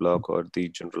plexus block, or the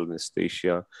general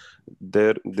anesthesia.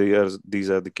 These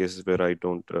are the cases where I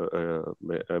don't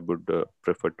I would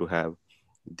prefer to have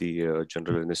the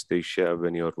general anesthesia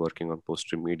when you're working on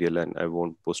posteromedial, and I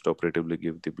won't postoperatively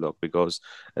give the block, because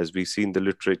as we see in the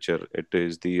literature, it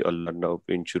is the ulnar nerve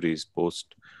injuries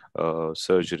post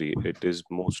surgery. It is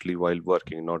mostly while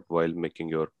working, not while making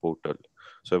your portal.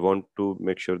 So I want to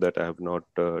make sure that I have not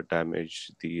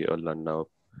damaged the ulnar nerve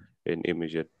in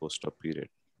immediate post-op period.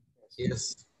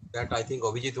 Yes, that I think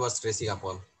Abhijit was stressing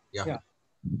upon. Yeah.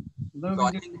 No, so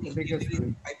I think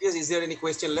IPS, is there any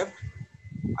question left?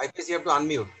 IPS, you have to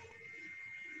unmute.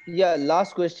 Yeah,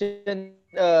 last question.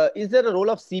 Is there a role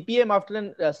of CPM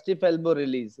after a stiff elbow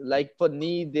release? Like for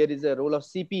knee, there is a role of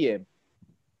CPM.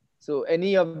 So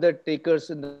any of the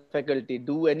takers in the faculty,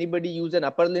 do anybody use an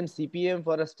upper limb CPM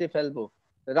for a stiff elbow?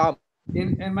 Ram?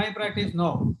 In my practice,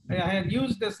 no. I had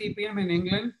used the CPM in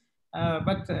England,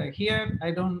 but here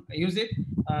I don't use it.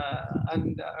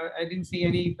 And I didn't see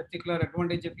any particular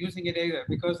advantage of using it either,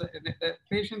 because the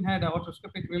patient had an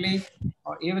arthroscopic release,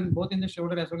 or even both in the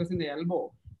shoulder as well as in the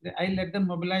elbow. I let them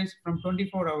mobilize from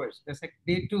 24 hours. That's like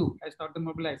day 2, I start to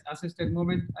mobilize assisted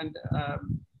movement and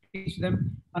teach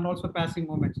them, and also passing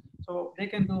movements. So they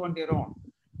can do on their own.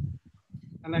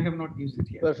 And I have not used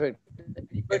it yet. Perfect.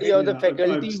 Anybody of the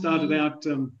faculty? I've started out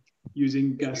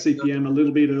using CPM a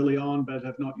little bit early on, but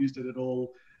have not used it at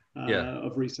all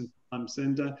of recent times.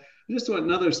 And just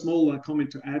another small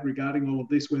comment to add regarding all of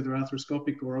this, whether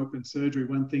arthroscopic or open surgery,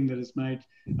 one thing that has made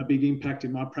a big impact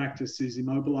in my practice is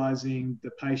immobilizing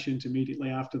the patient immediately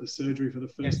after the surgery for the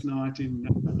first night in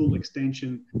full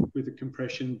extension with a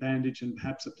compression bandage and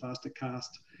perhaps a plaster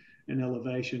cast and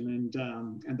elevation,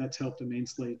 and that's helped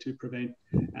immensely to prevent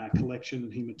collection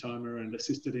and hematoma and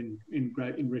assisted in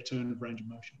return of range of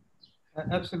motion.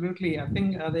 Absolutely. I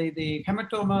think the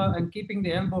hematoma and keeping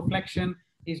the elbow flexion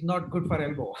is not good for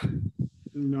elbow.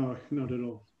 No, not at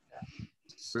all.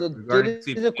 So there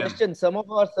is a question. Some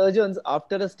of our surgeons,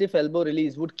 after a stiff elbow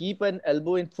release, would keep an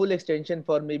elbow in full extension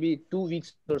for maybe 2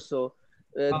 weeks or so.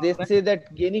 They say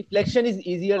that gaining flexion is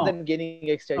easier than gaining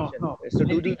extension. So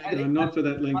do you agree? Not for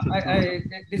that length of time. I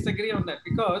disagree on that,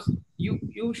 because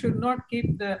you should not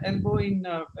keep the elbow in,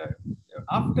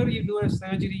 after you do a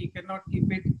surgery, you cannot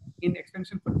keep it in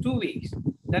extension for 2 weeks.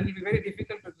 Then it will be very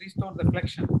difficult to restore the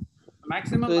flexion.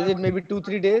 Maximum. So is it maybe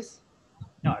 2-3 days?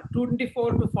 No,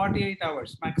 24 to 48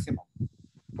 hours maximum.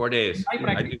 4 days. I do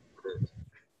 4 days.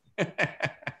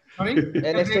 Sorry?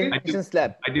 An extension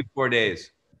slab. I do 4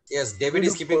 days. Yes, David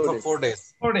is keeping for 4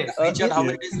 days. 4 days. Richard, how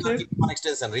many days you are keeping on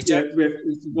extension? Richard?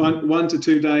 Yeah, 1 to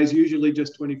 2 days, usually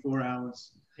just 24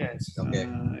 hours. Yes. Okay.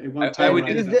 I would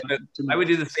do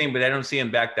the same, but I don't see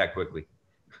him back that quickly.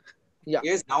 Yeah.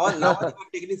 Yes, Nawad was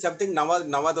taking something.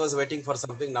 Nawad was waiting for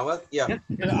something. Nawad, yeah.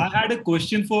 I had a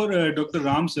question for Dr.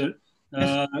 Ram, sir.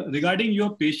 Regarding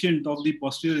your patient of the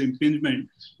posterior impingement.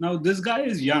 Now, this guy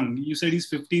is young. You said he's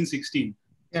 15, 16.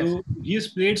 Yes. So he has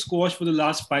played squash for the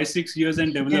last 5-6 years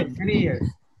and developed. Yes, 3 years.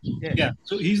 Yes. Yeah.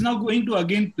 So he's now going to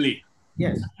again play.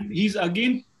 Yes. And he's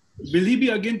again, will he be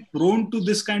again prone to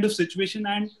this kind of situation?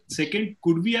 And second,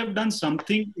 could we have done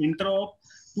something intra-op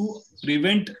to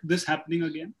prevent this happening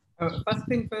again? First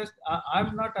thing first,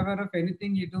 I'm not aware of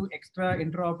anything you do extra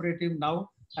intraoperative now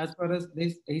as far as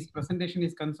his presentation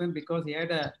is concerned, because he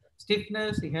had a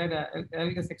stiffness, he had a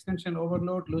valgus extension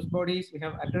overload, loose bodies. We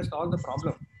have addressed all the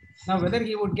problem. Now, whether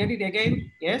he would get it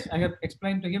again, yes, I have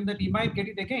explained to him that he might get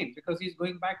it again because he's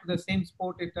going back to the same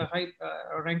sport at a high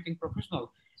ranking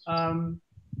professional.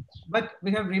 But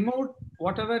we have removed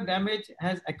whatever damage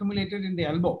has accumulated in the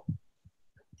elbow.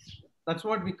 That's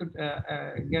what we could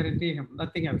guarantee him,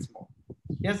 nothing else more.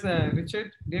 Yes,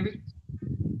 Richard, David?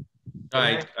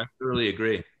 I totally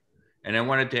agree. And I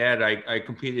wanted to add, I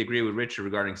completely agree with Richard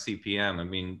regarding CPM. I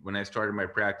mean, when I started my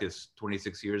practice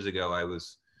 26 years ago, I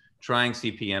was trying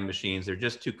CPM machines. They're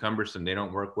just too cumbersome. They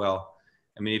don't work well.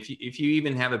 I mean, if you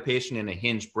even have a patient in a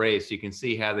hinge brace, you can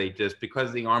see how they just,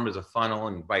 because the arm is a funnel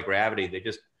and by gravity,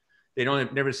 they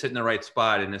don't never sit in the right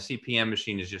spot, and a CPM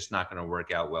machine is just not going to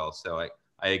work out well. So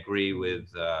I agree with,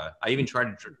 I even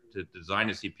tried to design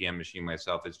a CPM machine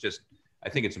myself. It's just, I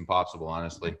think it's impossible,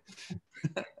 honestly.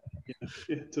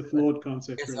 It's a flawed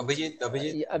concept. Yes,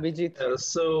 really. Abhijit.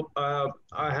 So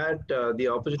I had the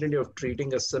opportunity of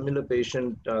treating a similar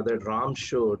patient that Ram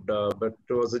showed, but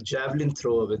it was a javelin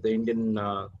thrower with the Indian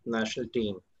national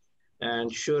team.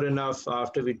 And sure enough,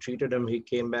 after we treated him, he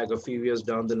came back a few years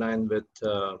down the line with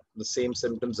the same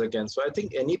symptoms again. So I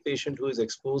think any patient who is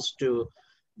exposed to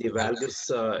the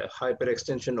valgus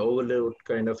hyperextension overload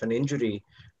kind of an injury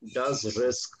does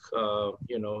risk,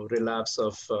 relapse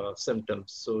of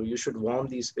symptoms. So you should warn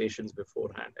these patients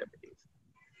beforehand, I believe.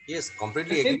 Yes,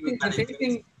 completely agree with that.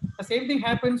 The same thing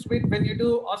happens with when you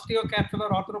do osteocapsular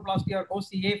arthroplasty or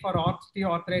OCA for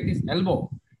osteoarthritis elbow.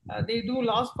 They do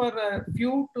last for a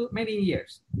few to many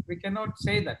years. We cannot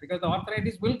say that because the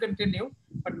arthritis will continue,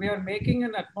 but we are making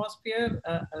an atmosphere,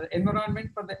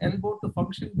 environment for the elbow to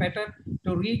function better,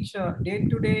 to reach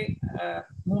day-to-day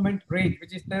movement range,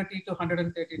 which is 30 to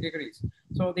 130 degrees.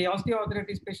 So the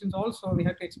osteoarthritis patients also, we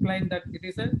have to explain that it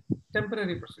is a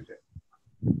temporary procedure.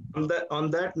 On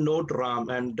that note, Ram,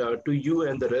 and to you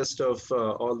and the rest of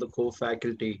all the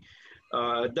co-faculty,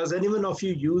 does anyone of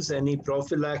you use any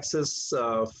prophylaxis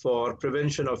for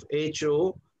prevention of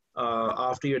HO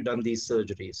after you've done these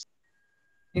surgeries?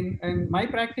 In my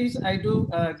practice, I do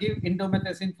give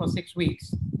indomethacin for 6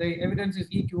 weeks. The evidence is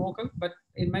equivocal, but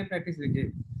in my practice, I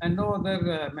give, and no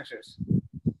other measures.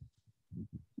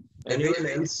 Anyone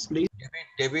else, please?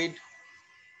 David?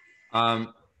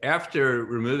 After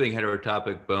removing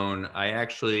heterotopic bone, I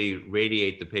actually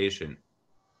radiate the patient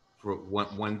for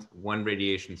one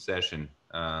radiation session.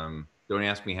 Don't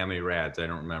ask me how many rads. I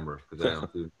don't remember because I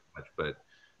don't do much.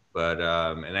 But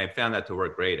and I found that to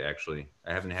work great. Actually,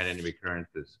 I haven't had any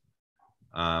recurrences.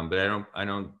 But I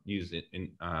don't use it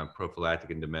in prophylactic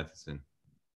indomethacin.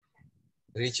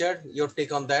 Richard, your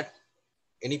take on that?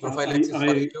 Any prophylaxis?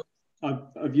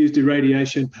 I've used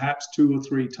irradiation perhaps 2 or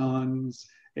 3 times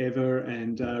ever,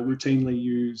 and routinely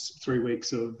use 3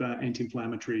 weeks of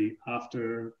anti-inflammatory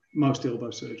after most elbow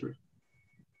surgery.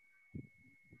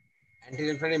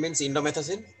 Anti-inflammatory means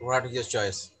indomethacin? What is your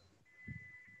choice?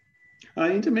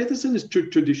 Indomethacin is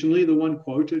traditionally the one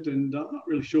quoted, and I'm not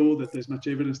really sure that there's much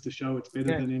evidence to show it's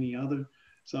better than any other.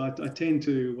 So I tend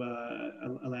to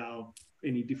allow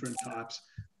any different types,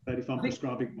 but if I'm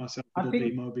prescribing myself, it'll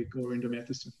be Mobic or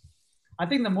indomethacin. I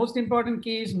think the most important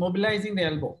key is mobilizing the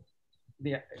elbow.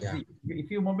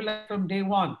 If you mobilize from day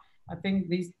one, I think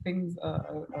these things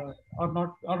are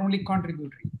only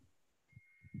contributory.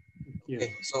 Yeah.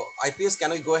 Okay, so IPS,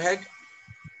 can we go ahead?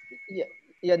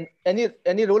 Yeah.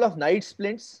 Any role of night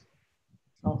splints?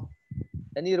 No.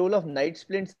 Any role of night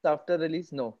splints after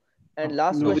release? No. And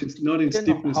last question. Not in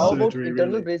stiffness how about surgery,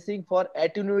 internal really. bracing for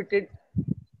attenuated?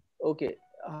 Okay.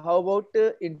 How about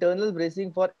internal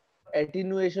bracing for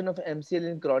attenuation of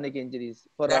MCL in chronic injuries?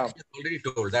 For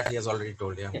that he has already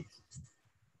told. Yeah.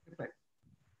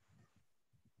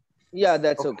 Yeah,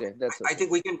 that's okay. That's okay. I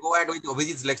think we can go ahead with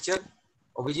Abhijit's lecture.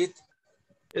 Abhijit?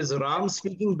 Is Ram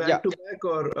speaking back to back,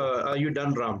 or are you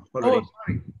done, Ram? Already? Oh,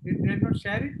 sorry. Did not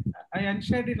share it? I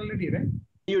unshared it already, right?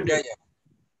 You did. Yeah.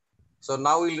 So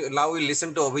now we'll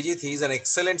listen to Abhijit. He's an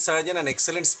excellent surgeon and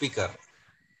excellent speaker.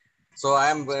 So I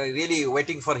am really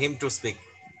waiting for him to speak.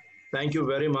 Thank you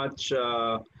very much.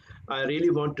 I really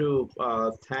want to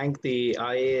thank the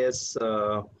IAS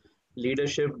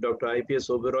leadership, Dr. IPS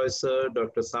Oberoi sir,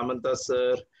 Dr. Samanta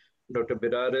sir, Dr.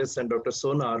 Biraris, and Dr.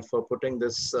 Sonar for putting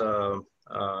this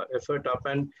effort up.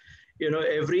 And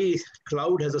every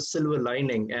cloud has a silver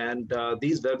lining, and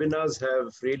these webinars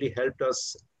have really helped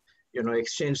us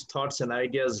exchange thoughts and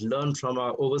ideas, learn from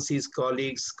our overseas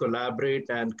colleagues, collaborate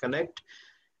and connect.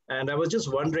 And I was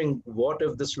just wondering, what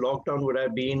if this lockdown would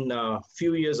have been a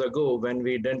few years ago when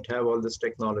we didn't have all this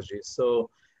technology? So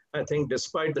I think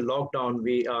despite the lockdown,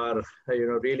 we are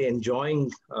really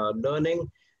enjoying learning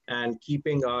and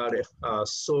keeping our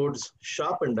swords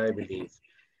sharpened, I believe.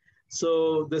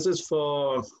 So this is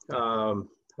for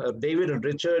David and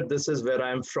Richard. This is where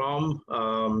I'm from.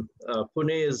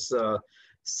 Pune is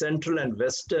central and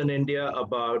western India,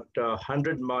 about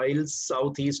 100 miles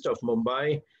southeast of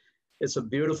Mumbai. It's a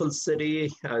beautiful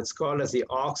city. It's called as the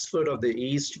Oxford of the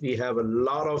East. We have a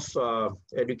lot of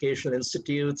educational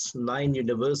institutes, 9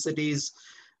 universities.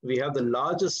 We have the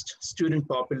largest student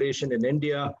population in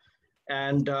India.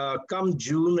 And come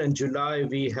June and July,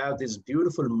 we have these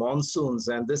beautiful monsoons.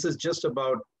 And this is just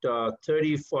about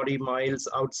 30, 40 miles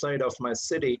outside of my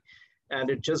city. And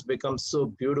it just becomes so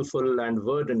beautiful and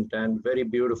verdant and very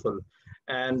beautiful.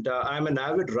 And I'm an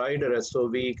avid rider, so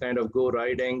we kind of go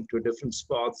riding to different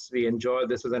spots. We enjoy,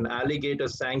 this is an alligator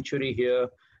sanctuary here.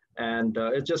 And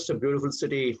it's just a beautiful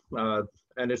city.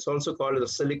 And it's also called the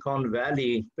Silicon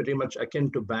Valley, pretty much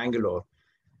akin to Bangalore.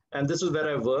 And this is where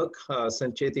I work,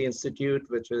 Sancheti Institute,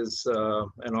 which is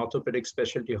an orthopedic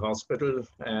specialty hospital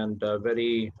and a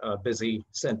very busy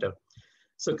center.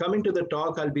 So coming to the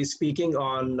talk, I'll be speaking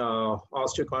on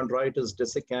osteochondritis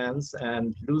dissecans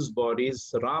and loose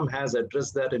bodies. Ram has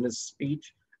addressed that in his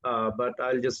speech, but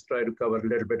I'll just try to cover a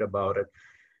little bit about it.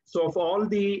 So of all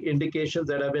the indications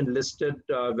that have been listed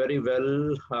very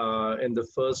well in the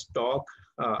first talk,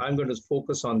 I'm going to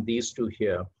focus on these two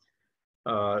here.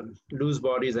 Loose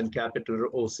bodies and capital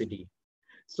OCD.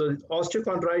 So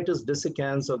osteochondritis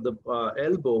dissecans of the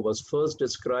elbow was first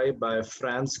described by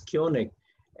Franz Koenig.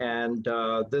 And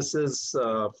this is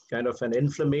kind of an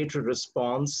inflammatory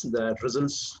response that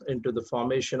results into the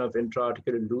formation of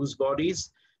intra-articular loose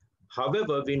bodies.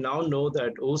 However, we now know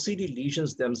that OCD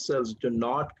lesions themselves do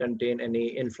not contain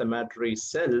any inflammatory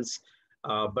cells,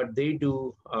 but they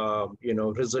do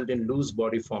result in loose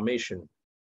body formation.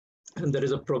 And there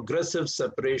is a progressive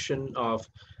separation of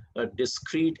a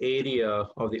discrete area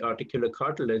of the articular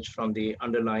cartilage from the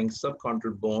underlying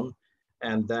subchondral bone,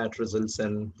 and that results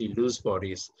in the loose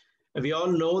bodies. And we all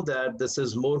know that this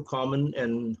is more common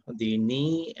in the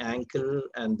knee, ankle,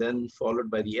 and then followed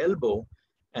by the elbow.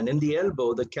 And in the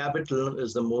elbow, the capital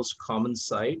is the most common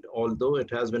site, although it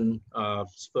has been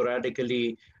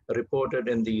sporadically reported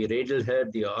in the radial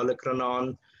head, the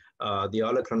olecranon, the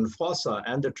olecranon fossa,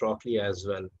 and the trochlea as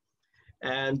well.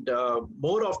 And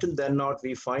more often than not,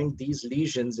 we find these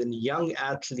lesions in young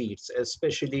athletes,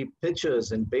 especially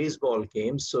pitchers in baseball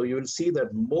games. So you'll see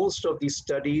that most of these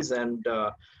studies and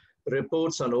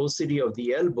reports on OCD of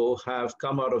the elbow have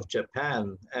come out of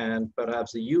Japan and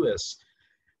perhaps the US.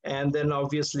 And then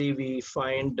obviously we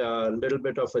find a little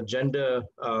bit of a gender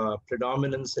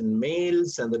predominance in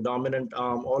males, and the dominant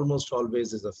arm almost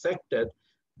always is affected,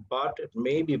 but it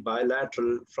may be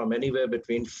bilateral from anywhere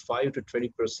between 5 to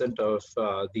 20%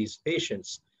 of these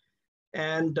patients.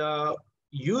 And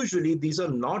usually these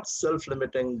are not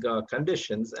self-limiting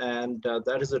conditions, and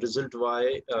that is a result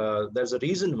why, there's a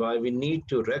reason why we need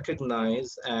to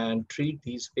recognize and treat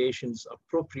these patients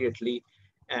appropriately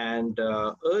and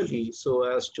early so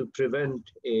as to prevent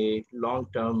a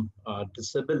long-term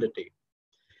disability.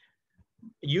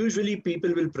 Usually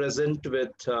people will present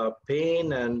with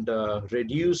pain and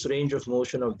reduced range of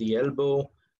motion of the elbow.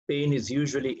 Pain is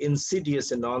usually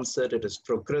insidious in onset, it is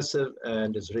progressive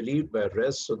and is relieved by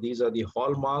rest. So these are the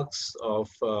hallmarks of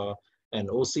an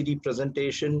OCD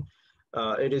presentation.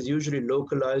 It is usually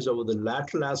localized over the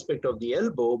lateral aspect of the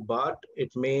elbow, but it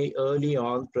may early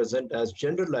on present as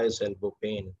generalized elbow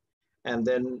pain. And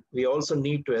then we also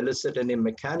need to elicit any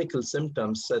mechanical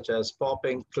symptoms such as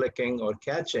popping, clicking, or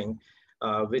catching,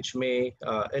 which may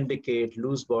indicate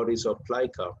loose bodies or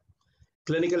plica.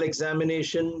 Clinical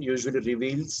examination usually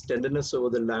reveals tenderness over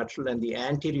the lateral and the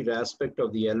anterior aspect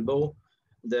of the elbow.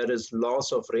 There is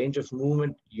loss of range of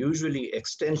movement, usually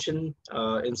extension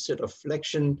instead of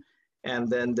flexion, and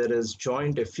then there is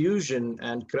joint effusion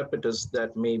and crepitus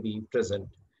that may be present.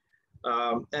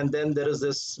 And then there is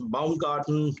this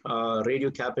Baumgarten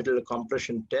radiocapital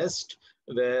compression test,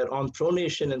 where on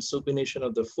pronation and supination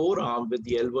of the forearm with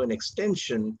the elbow in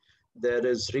extension, there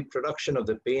is reproduction of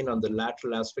the pain on the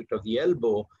lateral aspect of the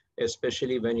elbow,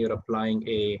 especially when you're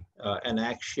applying an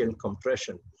axial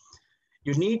compression.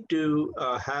 You need to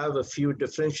have a few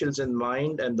differentials in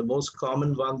mind, and the most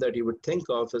common one that you would think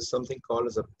of is something called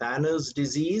as a Panner's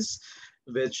disease,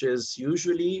 which is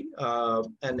usually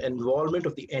an involvement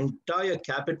of the entire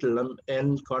capitulum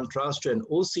in contrast to an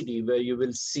OCD, where you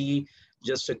will see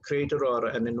just a crater or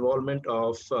an involvement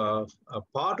of a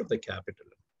part of the capitulum.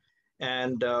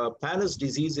 And Panner's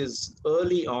disease is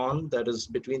early on, that is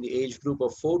between the age group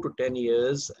of 4 to 10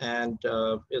 years, and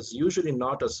is usually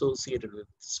not associated with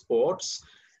sports.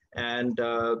 And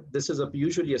this is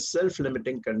usually a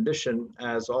self-limiting condition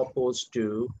as opposed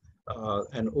to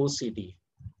an OCD.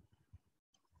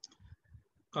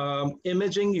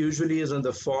 Imaging usually is in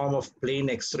the form of plain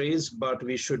X-rays, but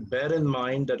we should bear in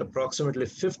mind that approximately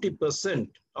 50%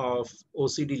 of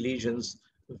OCD lesions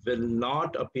will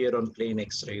not appear on plain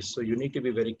X-rays. So you need to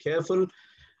be very careful.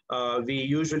 We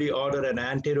usually order an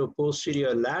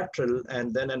anterior-posterior lateral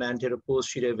and then an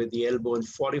anterior-posterior with the elbow in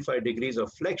 45 degrees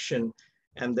of flexion.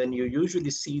 And then you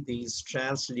usually see these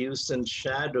translucent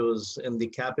shadows in the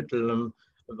capitulum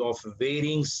of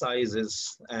varying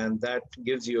sizes, and that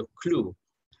gives you a clue.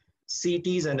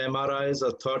 CTs and MRIs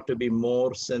are thought to be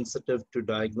more sensitive to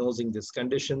diagnosing these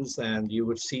conditions, and you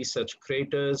would see such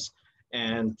craters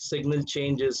and signal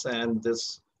changes and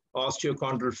this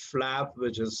osteochondral flap,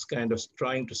 which is kind of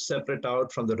trying to separate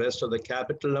out from the rest of the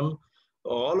capitulum.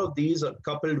 All of these are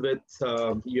coupled with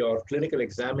your clinical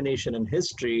examination and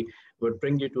history would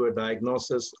bring you to a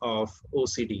diagnosis of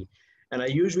OCD. And I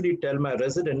usually tell my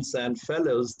residents and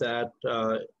fellows that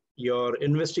your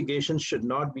investigation should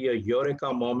not be a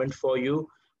eureka moment for you,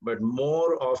 but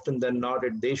more often than not,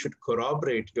 they should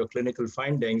corroborate your clinical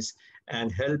findings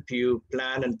and help you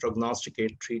plan and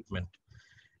prognosticate treatment.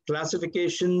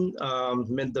 Classification,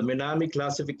 the Minami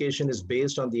classification is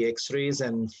based on the X-rays,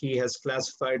 and he has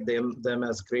classified them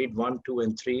as grade 1, 2,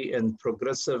 and 3 in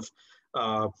progressive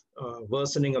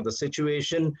worsening of the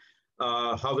situation.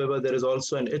 However, there is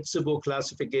also an Itsubo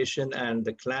classification and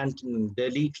the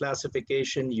Clanton-Delhi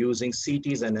classification using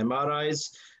CTs and MRIs.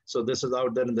 So this is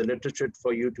out there in the literature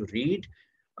for you to read.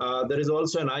 There is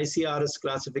also an ICRS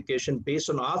classification based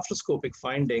on arthroscopic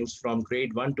findings from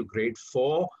grade 1 to grade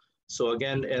 4. So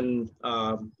again,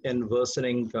 in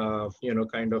worsening,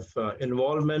 kind of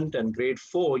involvement, and grade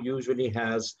 4 usually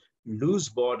has loose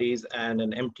bodies and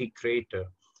an empty crater.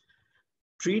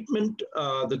 Treatment,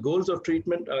 the goals of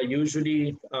treatment are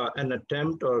usually an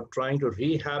attempt or trying to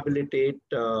rehabilitate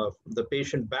the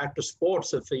patient back to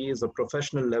sports if he is a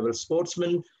professional level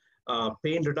sportsman,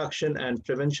 pain reduction and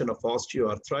prevention of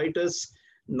osteoarthritis.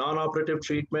 Non-operative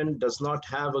treatment does not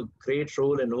have a great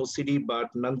role in OCD, but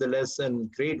nonetheless in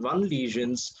grade 1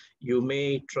 lesions, you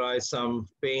may try some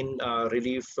pain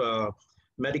relief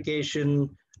medication,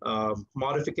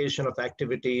 modification of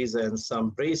activities, and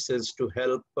some braces to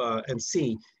help and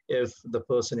see if the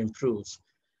person improves.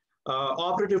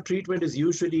 Operative treatment is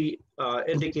usually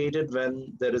indicated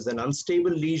when there is an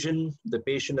unstable lesion, the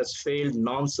patient has failed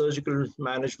non-surgical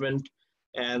management,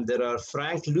 and there are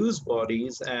frank loose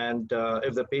bodies, and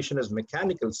if the patient has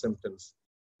mechanical symptoms.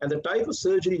 And the type of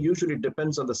surgery usually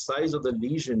depends on the size of the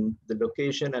lesion, the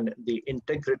location, and the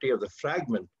integrity of the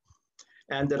fragment.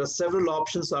 And there are several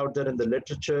options out there in the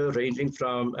literature, ranging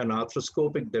from an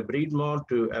arthroscopic debridement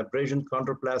to abrasion,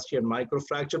 chondroplasty, and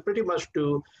microfracture, pretty much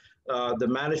to the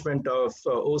management of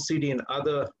OCD and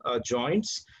other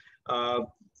joints.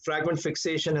 Fragment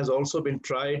fixation has also been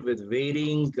tried with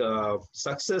varying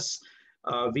success.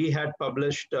 We had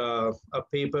published a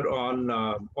paper on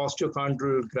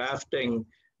osteochondral grafting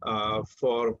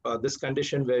for this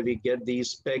condition, where we get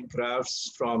these peg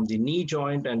grafts from the knee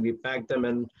joint and we pack them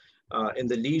in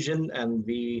the lesion, and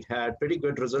we had pretty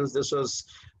good results. This was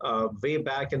way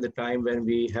back in the time when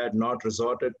we had not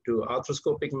resorted to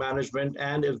arthroscopic management,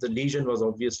 and if the lesion was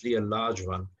obviously a large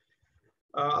one.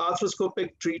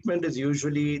 Arthroscopic treatment is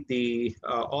usually the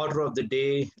order of the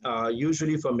day,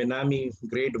 usually for Minami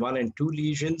grade 1 and 2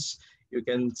 lesions. You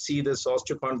can see this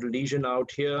osteochondral lesion out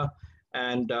here.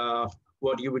 And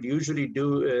what you would usually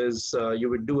do is you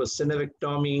would do a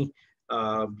synovectomy,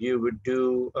 you would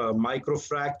do a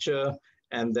microfracture,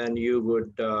 and then you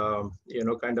would,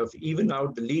 kind of even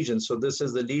out the lesion. So this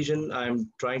is the lesion.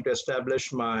 I'm trying to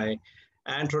establish my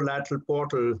anterolateral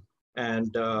portal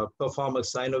and perform a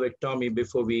synovectomy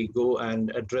before we go and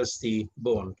address the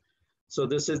bone. So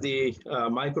this is the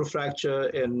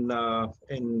microfracture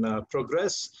in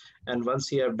progress. And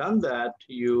once you have done that,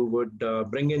 you would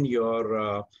bring in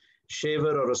your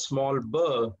shaver or a small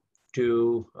burr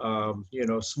to,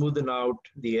 smoothen out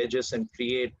the edges and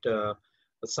create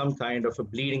some kind of a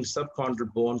bleeding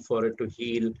subchondral bone for it to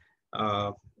heal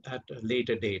at a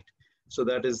later date. So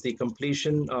that is the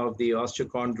completion of the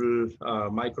osteochondral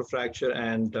microfracture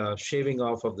and shaving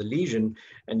off of the lesion.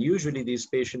 And usually these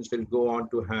patients will go on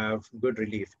to have good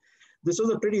relief. This was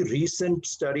a pretty recent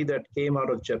study that came out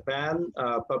of Japan,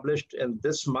 published in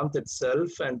this month itself.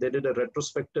 And they did a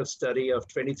retrospective study of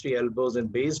 23 elbows in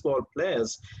baseball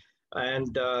players.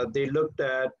 And they looked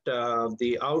at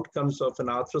the outcomes of an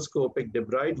arthroscopic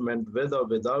debridement with or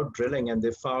without drilling, and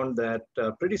they found that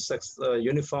pretty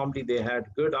uniformly they had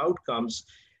good outcomes,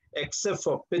 except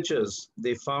for pitchers.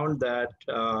 They found that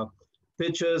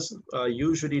pitchers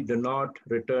usually do not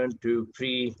return to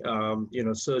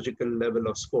surgical level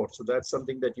of sport. So that's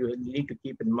something that you need to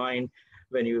keep in mind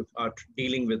when you are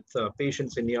dealing with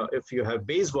patients if you have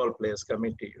baseball players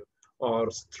coming to you or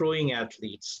throwing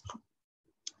athletes.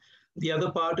 The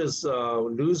other part is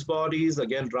loose bodies.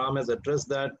 Again, Ram has addressed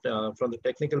that from the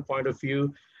technical point of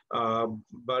view.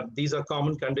 But these are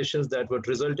common conditions that would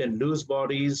result in loose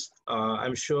bodies.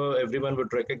 I'm sure everyone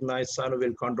would recognize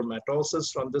synovial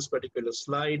chondromatosis from this particular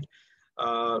slide.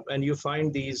 And you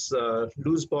find these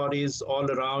loose bodies all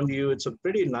around you. It's a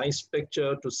pretty nice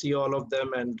picture to see all of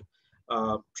them and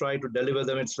try to deliver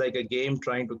them. It's like a game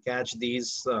trying to catch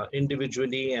these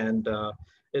individually, and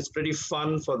it's pretty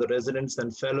fun for the residents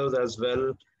and fellows as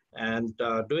well. And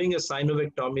doing a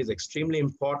synovectomy is extremely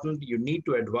important. You need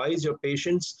to advise your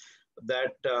patients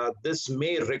that this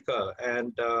may recur,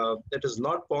 and it is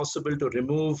not possible to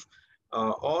remove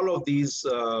all of these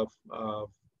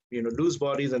loose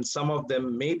bodies, and some of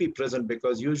them may be present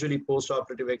because usually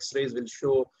post-operative x-rays will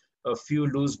show a few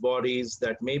loose bodies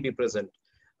that may be present.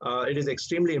 It is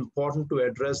extremely important to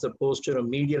address the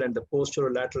posterior-medial and the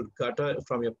posterior-lateral gutter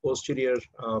from your posterior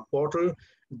portal.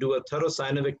 Do a thorough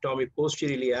synovectomy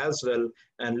posteriorly as well,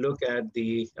 and look at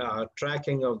the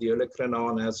tracking of the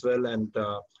olecranon as well, and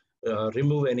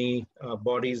remove any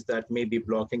bodies that may be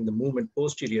blocking the movement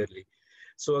posteriorly.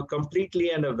 So a completely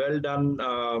and a well done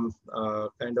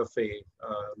kind of a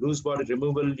loose body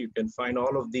removal. You can find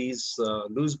all of these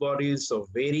loose bodies of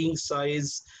varying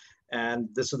size. And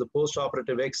this is the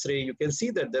post-operative x-ray. You can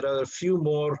see that there are a few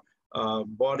more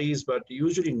bodies, but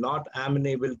usually not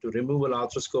amenable to removal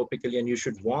arthroscopically, and you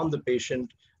should warn the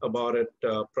patient about it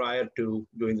prior to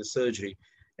doing the surgery.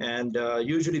 And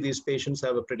usually these patients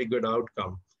have a pretty good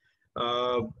outcome.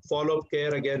 Follow-up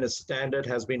care, again, is standard,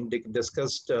 has been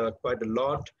discussed quite a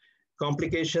lot.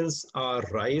 Complications are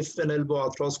rife in elbow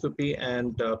arthroscopy,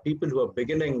 and people who are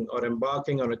beginning or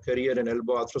embarking on a career in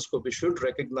elbow arthroscopy should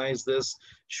recognize this,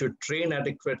 should train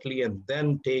adequately, and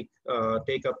then take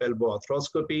up elbow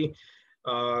arthroscopy.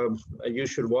 You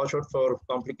should watch out for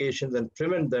complications and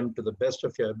prevent them to the best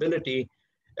of your ability.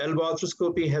 Elbow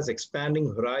arthroscopy has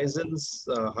expanding horizons,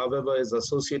 however, is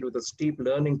associated with a steep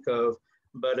learning curve,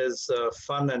 but is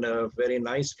fun and a very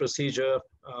nice procedure.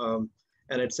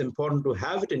 And it's important to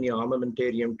have it in your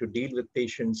armamentarium to deal with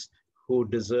patients who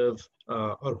deserve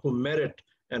or who merit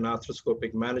an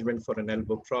arthroscopic management for an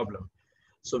elbow problem.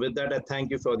 So with that, I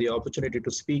thank you for the opportunity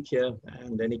to speak here,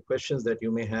 and any questions that you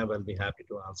may have, I'll be happy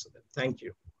to answer them. Thank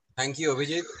you. Thank you,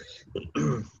 Abhijit.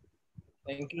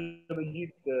 Thank you,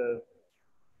 Abhijit.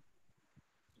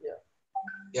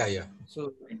 Yeah.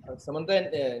 So,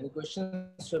 Samanta, any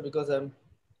questions? Sure, because I'm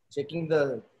checking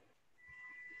the...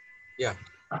 Yeah.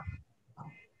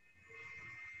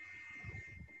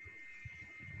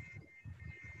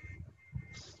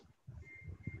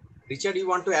 Richard, you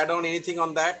want to add on anything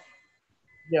on that?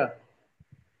 Yeah.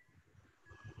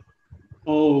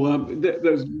 Oh, that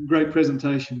was a great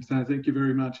presentation. Thank you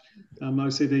very much.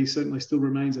 OCD certainly still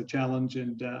remains a challenge,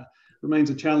 and remains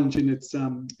a challenge in its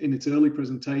early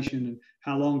presentation, and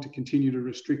how long to continue to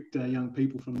restrict young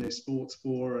people from their sports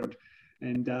for,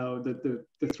 and the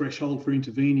threshold for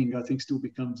intervening, I think, still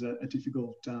becomes a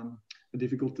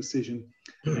difficult decision,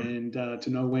 and to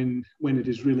know when it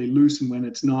is really loose and when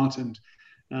it's not. And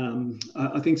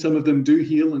I think some of them do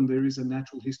heal, and there is a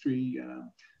natural history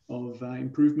of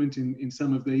improvement in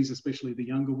some of these, especially the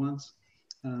younger ones.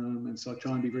 And so I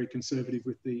try and be very conservative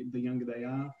with the younger they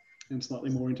are, and slightly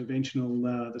more interventional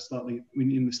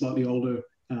in the slightly older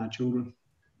children.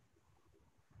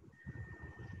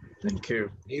 Thank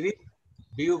you. David,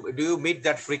 do you meet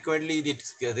that frequently,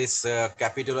 this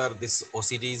capitular, this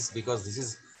OCDs, because this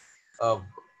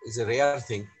is a rare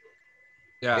thing?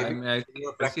 Yeah, David, I mean,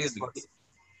 I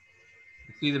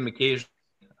see them occasionally.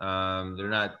 They're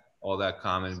not all that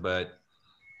common, but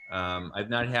I've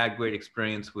not had great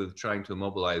experience with trying to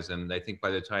immobilize them. I think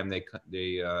by the time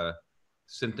they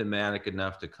symptomatic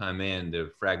enough to come in,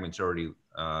 the fragment's already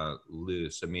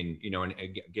loose. I mean,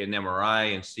 and get an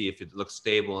MRI and see if it looks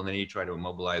stable, and then you try to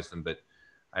immobilize them, but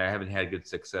I haven't had good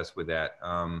success with that.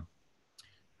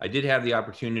 I did have the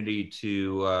opportunity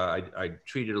to, I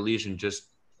treated a lesion just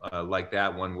like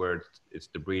that one, where it's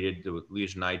debrided. The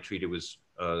lesion I treated was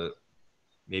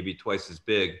maybe twice as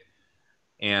big.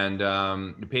 And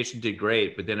the patient did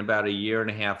great, but then about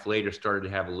 1.5 years later started to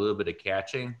have a little bit of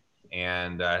catching,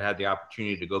 and I had the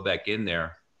opportunity to go back in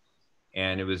there,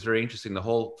 and it was very interesting. The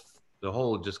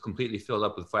hole just completely filled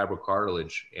up with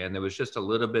fibrocartilage, and there was just a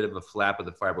little bit of a flap of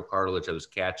the fibrocartilage that was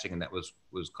catching, and that was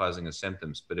causing the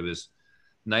symptoms. But it was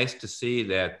nice to see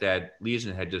that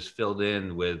lesion had just filled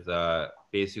in with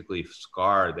basically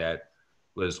scar that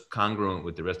was congruent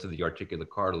with the rest of the articular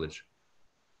cartilage.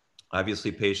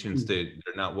 Obviously, patients, they're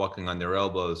not walking on their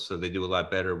elbows, so they do a lot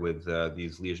better with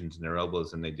these lesions in their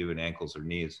elbows than they do in ankles or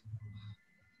knees.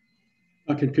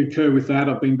 I can concur with that.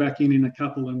 I've been back in a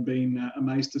couple and been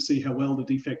amazed to see how well the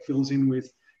defect fills in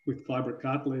with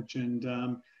fibrocartilage. And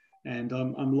And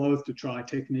I'm loath to try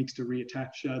techniques to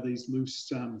reattach these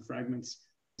loose fragments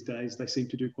these days. They seem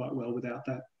to do quite well without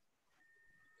that.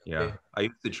 Yeah, okay. I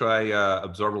used to try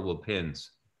absorbable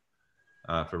pins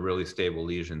for really stable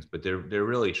lesions, but they're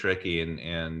really tricky,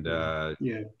 and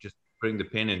just putting the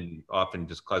pin in often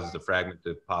just causes the fragment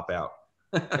to pop out.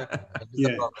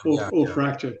 Or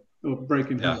fracture or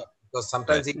break in half. Because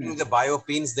sometimes even the bio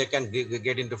pins, they can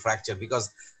get into fracture because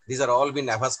these are all been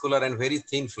avascular and very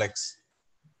thin flex.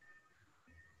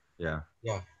 Yeah.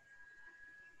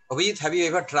 Abhijit, have you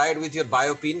ever tried with your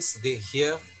bio pins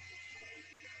here?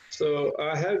 So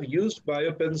I have used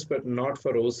biopins, but not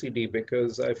for OCD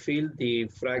because I feel the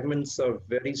fragments are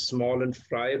very small and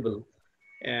friable.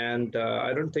 And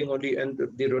I don't think and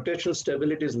the rotational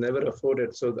stability is never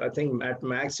afforded. So I think at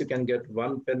max you can get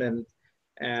one pin in,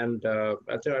 and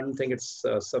I don't think it's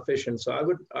sufficient.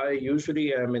 So I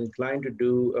usually am inclined to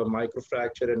do a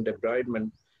microfracture and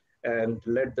debridement and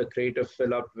let the crater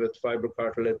fill up with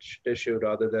fibrocartilage tissue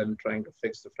rather than trying to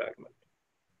fix the fragment.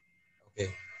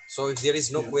 Okay. So if there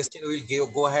is no question, we'll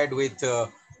go ahead with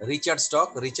Richard's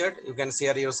talk. Richard, you can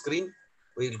share your screen.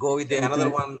 We'll go with another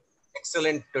one.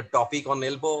 Excellent topic on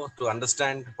elbow to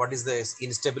understand what is the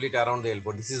instability around the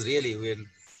elbow. This is really, we're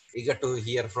eager to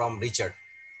hear from Richard.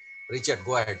 Richard,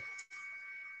 go ahead.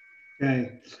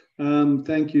 Okay.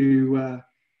 Thank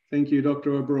you,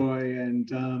 Dr. Oberoi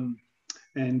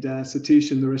and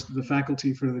Satish and the rest of the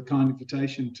faculty for the kind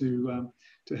invitation to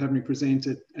have me present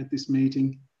at this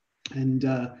meeting. And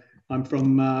I'm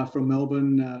from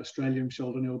Melbourne, Australian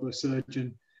shoulder and elbow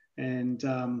surgeon, and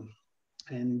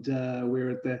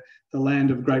we're at the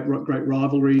land of great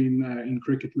rivalry in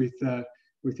cricket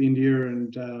with India,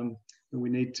 and we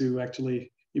need to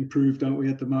actually improve, don't we,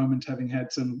 at the moment, having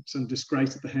had some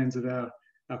disgrace at the hands of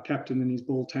our captain and his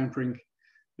ball tampering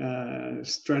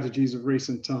strategies of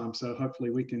recent times. So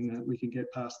hopefully we can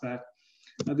get past that.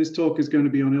 This talk is going to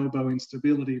be on elbow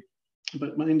instability,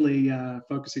 but mainly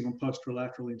focusing on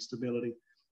posterolateral instability.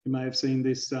 You may have seen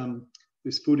this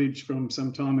footage from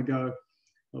some time ago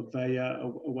of a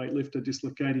weightlifter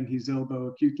dislocating his elbow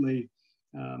acutely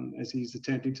as he's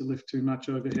attempting to lift too much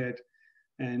overhead,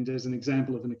 and as an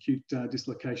example of an acute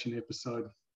dislocation episode.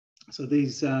 So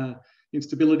these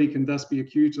instability can thus be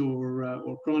acute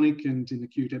or chronic, and in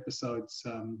acute episodes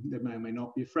there may or may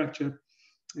not be a fracture,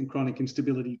 and chronic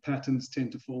instability patterns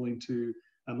tend to fall into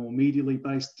a more medially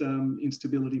based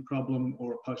instability problem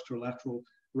or a posterolateral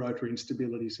rotary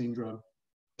instability syndrome.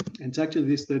 And it's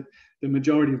actually that the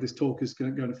majority of this talk is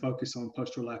going to focus on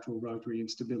posterolateral rotary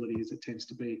instability, as it tends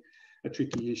to be a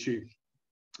tricky issue.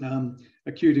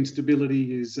 Acute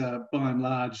instability is by and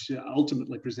large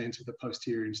ultimately presents with a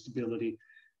posterior instability,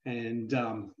 and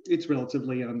it's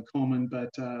relatively uncommon,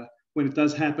 but when it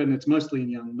does happen, it's mostly in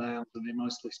young males and they're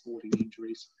mostly sporting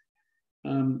injuries.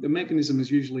 The mechanism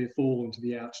is usually a fall into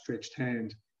the outstretched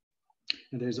hand,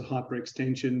 and there's a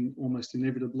hyperextension almost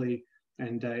inevitably,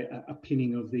 and a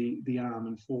pinning of the arm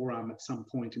and forearm at some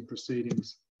point in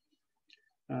proceedings.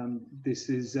 This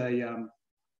is a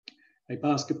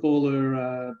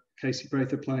basketballer, Casey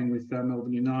Prather, playing with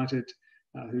Melbourne United,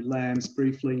 who lands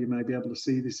briefly. You may be able to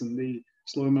see this in the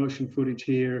slow motion footage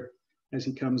here. As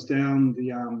he comes down,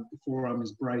 the forearm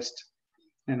is braced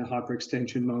and a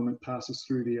hyperextension moment passes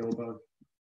through the elbow.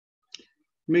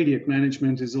 Immediate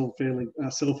management is all fairly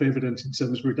self-evident in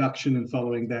terms of reduction and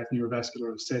following that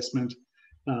neurovascular assessment.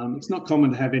 It's not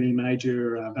common to have any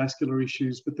major vascular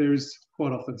issues, but there is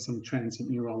quite often some transient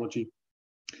neurology.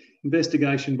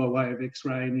 Investigation by way of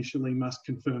X-ray initially must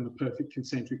confirm a perfect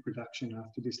concentric reduction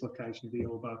after dislocation of the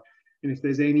elbow. And if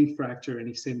there's any fracture,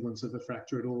 any semblance of a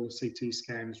fracture at all, a CT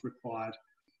scan is required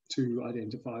to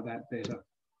identify that better.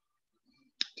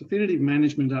 Definitive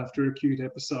management after acute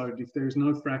episode, if there is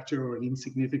no fracture or an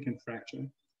insignificant fracture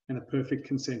and a perfect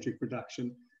concentric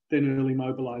reduction, then early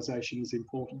mobilization is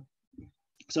important.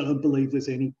 So I don't believe there's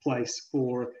any place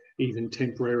for even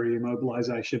temporary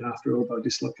immobilization after elbow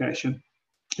dislocation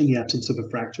in the absence of a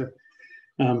fracture.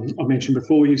 I mentioned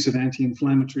before use of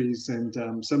anti-inflammatories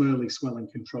and some early swelling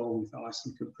control with ice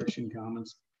and compression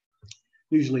garments.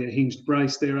 Usually a hinged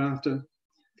brace thereafter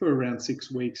for around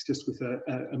 6 weeks, just with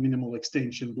a minimal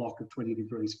extension block of 20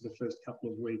 degrees for the first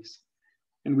couple of weeks.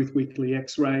 And with weekly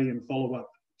X-ray and follow-up,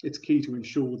 it's key to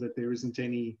ensure that there isn't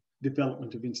any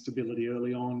development of instability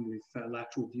early on with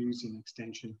lateral views in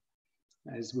extension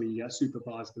as we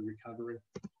supervise the recovery.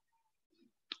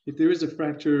 If there is a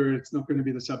fracture, it's not going to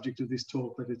be the subject of this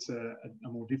talk, but it's a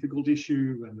more difficult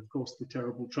issue. And of course, the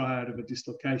terrible triad of a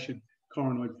dislocation,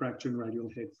 coronoid fracture and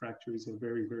radial head fracture is a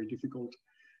very, very difficult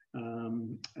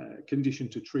condition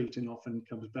to treat, and often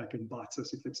comes back and bites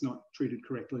us if it's not treated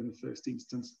correctly in the first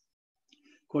instance.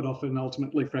 quite often,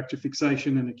 ultimately, fracture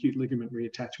fixation and acute ligament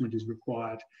reattachment is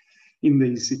required in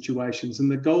these situations. And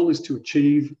the goal is to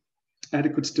achieve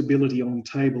adequate stability on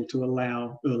table to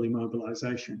allow early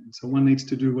mobilization. So one needs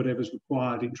to do whatever's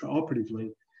required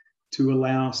intraoperatively to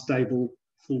allow stable,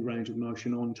 full range of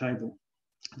motion on table.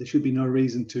 There should be no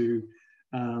reason to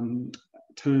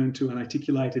turn to an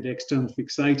articulated external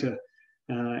fixator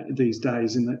these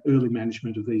days in the early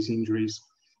management of these injuries,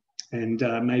 and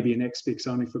maybe an X-fix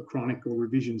only for chronic or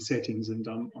revision settings, and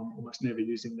I'm almost never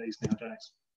using these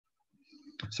nowadays.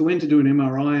 So when to do an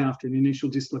MRI after an initial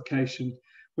dislocation,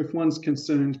 if one's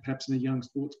concerned, perhaps in a young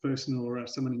sports person or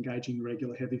someone engaging in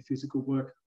regular heavy physical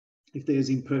work, if there's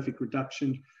imperfect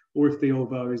reduction, or if the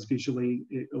elbow is visually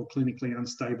or clinically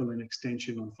unstable in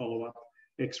extension on follow-up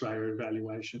X-ray or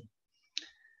evaluation.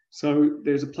 So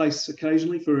there's a place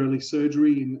occasionally for early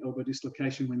surgery in elbow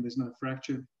dislocation when there's no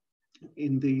fracture.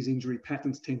 In these injury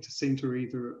patterns tend to center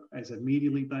either as a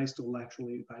medially based or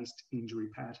laterally based injury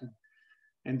pattern,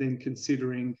 and then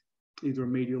considering either a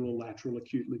medial or lateral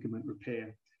acute ligament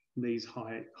repair in these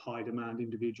high demand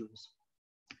individuals.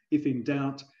 If in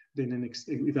doubt, then an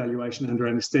evaluation under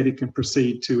anaesthetic can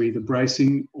proceed to either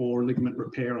bracing or ligament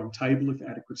repair on table if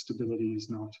adequate stability is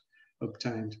not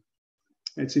obtained.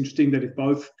 It's interesting that if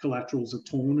both collaterals are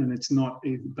torn and it's not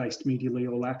based medially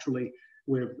or laterally,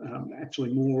 we're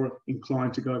actually more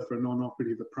inclined to go for a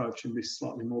non-operative approach in this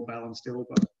slightly more balanced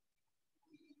elbow.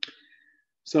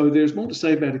 So there's more to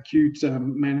say about acute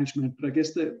management, but I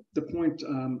guess the point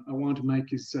I want to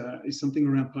make is something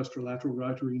around posterolateral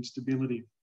rotary instability,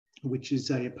 which is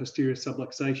a posterior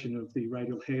subluxation of the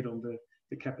radial head on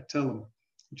the capitellum,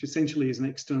 which essentially is an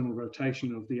external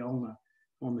rotation of the ulna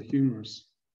on the humerus.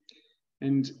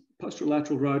 And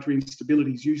posterolateral rotary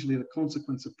instability is usually the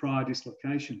consequence of prior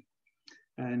dislocation,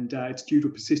 and it's due to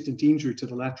persistent injury to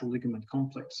the lateral ligament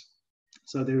complex.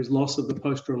 So there is loss of the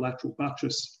posterolateral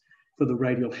buttress for the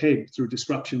radial head through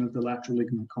disruption of the lateral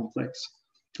ligament complex,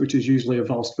 which is usually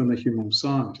avulsed from the humeral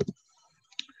side.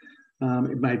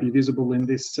 It may be visible in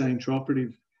this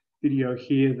intraoperative video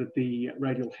here that the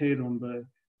radial head on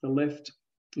the left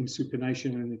in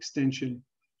supination and extension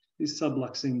is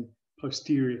subluxing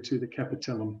posterior to the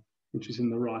capitellum, which is in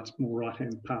the more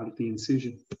right-hand part of the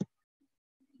incision.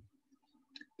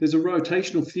 There's a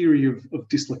rotational theory of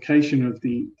dislocation of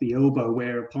the elbow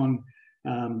where upon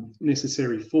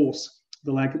necessary force,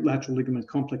 the lateral ligament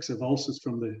complex avulses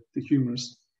from the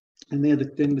humerus, and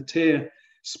then the tear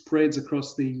spreads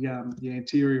across the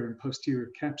anterior and posterior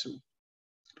capsule.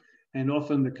 And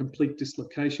often the complete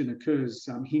dislocation occurs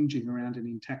hinging around an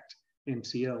intact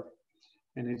MCL.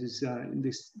 And it is in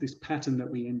this pattern that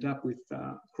we end up with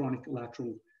chronic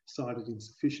lateral sided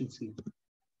insufficiency.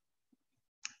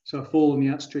 So a fall in the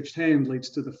outstretched hand leads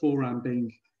to the forearm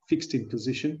being fixed in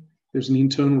position. There's an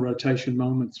internal rotation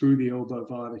moment through the elbow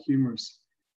via the humerus,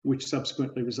 which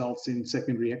subsequently results in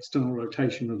secondary external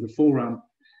rotation of the forearm,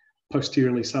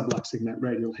 posteriorly subluxing that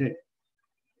radial head.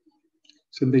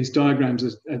 So in these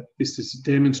diagrams, this is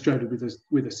demonstrated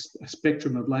with a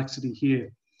spectrum of laxity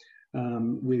here,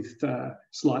 with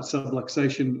slight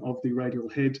subluxation of the radial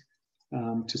head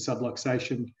to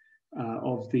subluxation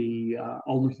of the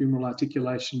ulnar-humeral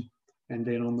articulation, and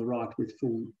then on the right with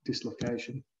full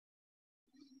dislocation.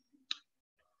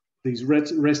 These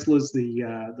wrestlers,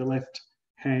 the left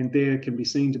hand there can be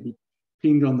seen to be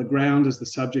pinned on the ground as the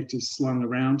subject is slung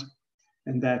around,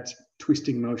 and that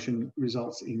twisting motion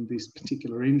results in this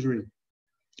particular injury.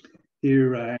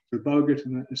 Here, Andrew Bogut,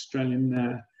 an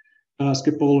Australian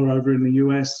basketballer over in the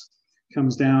US,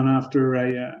 comes down after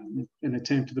an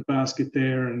attempt at the basket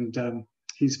there, and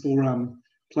his forearm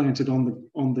planted on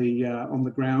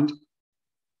the ground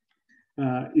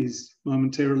is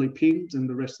momentarily pinned, and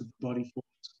the rest of the body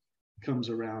comes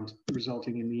around,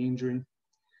 resulting in the injury.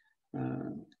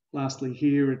 Lastly,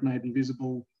 here it may be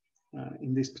visible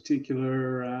in this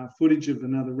particular footage of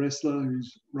another wrestler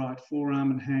whose right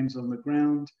forearm and hands on the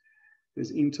ground.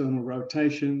 There's internal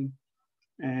rotation,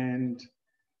 and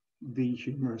the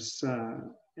humerus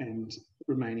and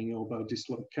remaining elbow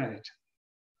dislocate.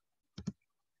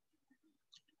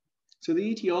 So the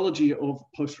etiology of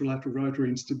posterolateral rotary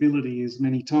instability is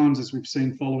many times, as we've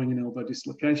seen, following an elbow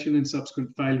dislocation and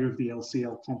subsequent failure of the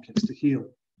LCL complex to heal.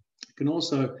 It can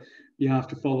also be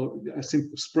after follow a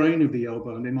simple sprain of the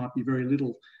elbow, and there might be very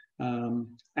little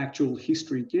actual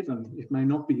history given. It may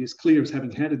not be as clear as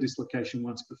having had a dislocation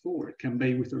once before. It can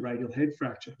be with a radial head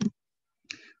fracture.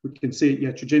 We can see it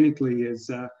iatrogenically, as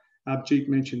Abhijit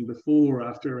mentioned before,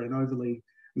 after an overly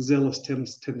zealous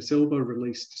tennis elbow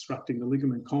release disrupting the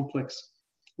ligament complex,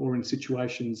 or in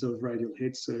situations of radial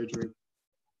head surgery.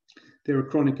 There are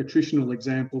chronic attritional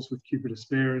examples with cubitus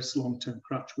varus, long-term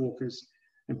crutch walkers,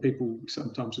 and people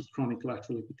sometimes with chronic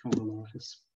lateral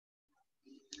epicondylitis.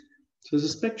 So there's a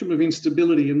spectrum of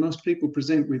instability, and most people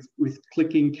present with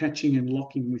clicking, catching, and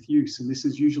locking with use. And this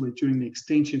is usually during the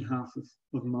extension half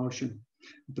of motion,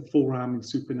 the forearm in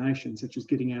supination, such as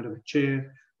getting out of a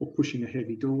chair or pushing a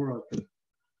heavy door open.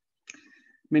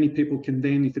 Many people can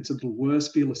then, if it's a little worse,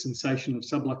 feel a sensation of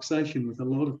subluxation with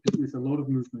a lot of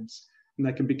movements, and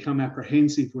they can become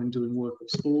apprehensive when doing work of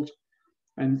sport.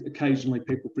 And occasionally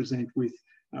people present with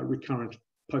recurrent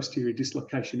posterior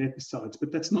dislocation episodes, but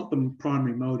that's not the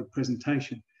primary mode of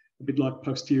presentation. A bit like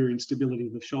posterior instability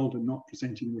of the shoulder, not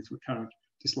presenting with recurrent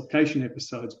dislocation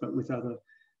episodes, but with other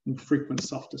more frequent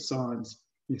softer signs,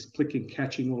 yes, clicking,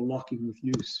 catching, or locking with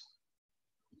use.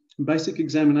 And basic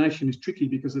examination is tricky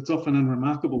because it's often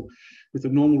unremarkable with a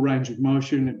normal range of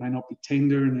motion. It may not be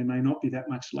tender, and there may not be that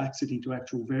much laxity to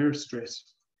actual varus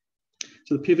stress.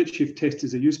 So the pivot shift test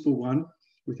is a useful one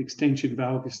with extension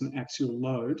valgus and axial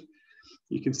load.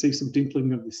 You can see some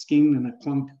dimpling of the skin and a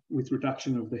clunk with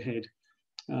reduction of the head.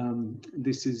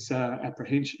 This is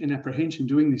apprehension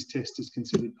doing this test is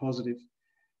considered positive.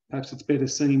 Perhaps it's better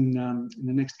seen in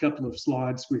the next couple of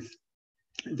slides with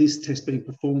this test being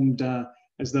performed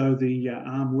as though the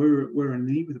arm were a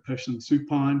knee with a person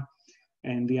supine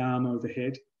and the arm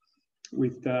overhead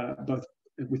with both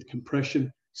with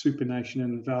compression, supination,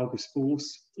 and valgus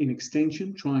force in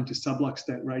extension, trying to sublux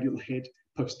that radial head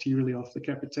posteriorly off the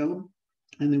capitellum,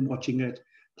 and then watching it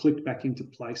click back into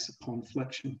place upon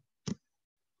flexion.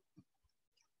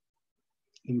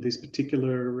 In this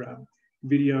particular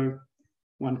video,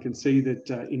 one can see that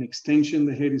in extension,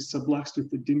 the head is subluxed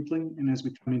with the dimpling, and as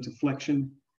we come into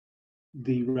flexion,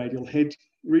 the radial head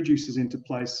reduces into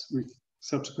place with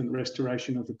subsequent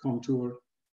restoration of the contour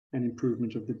and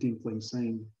improvement of the dimpling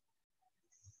seen.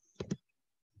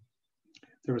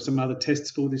 There are some other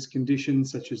tests for this condition,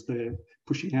 such as the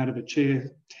pushing out of a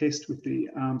chair test with the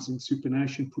arms in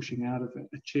supination, pushing out of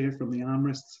a chair from the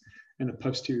armrests, and a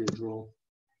posterior draw.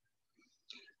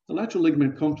 The lateral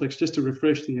ligament complex, just to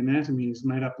refresh the anatomy, is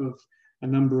made up of a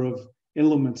number of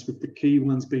elements, with the key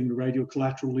ones being the radial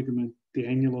collateral ligament, the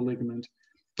annular ligament,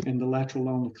 and the lateral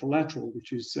ulnar collateral,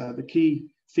 which is the key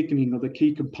thickening or the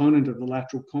key component of the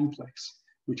lateral complex,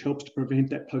 which helps to prevent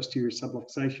that posterior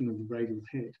subluxation of the radial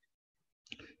head.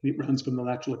 It runs from the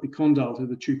lateral epicondyle to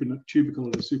the tubercle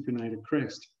of the supinated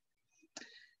crest.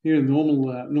 Here, a normal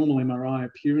MRI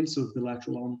appearance of the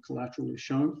lateral ulnar collateral is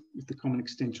shown, with the common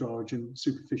extensor origin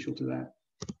superficial to that.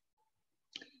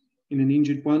 In an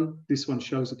injured one, this one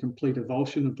shows a complete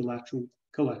avulsion of the lateral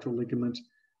collateral ligament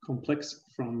complex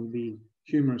from the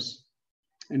humerus.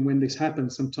 And when this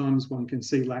happens, sometimes one can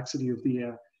see laxity of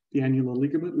the annular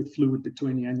ligament with fluid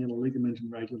between the annular ligament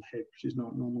and radial head, which is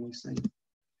not normally seen.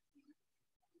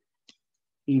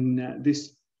 In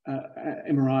this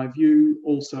MRI view,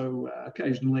 also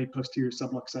occasionally posterior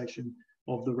subluxation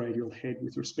of the radial head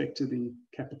with respect to the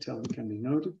capitellum can be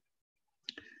noted.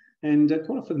 And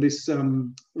quite often this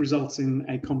results in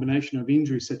a combination of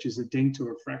injuries such as a dent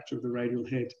or a fracture of the radial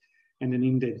head and an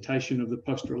indentation of the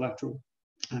posterolateral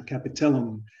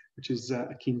capitellum, which is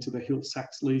akin to the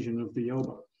Hill-Sachs lesion of the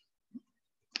elbow.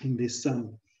 In this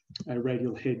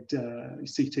radial head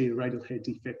CT, the radial head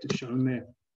defect is shown there.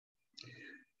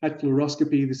 At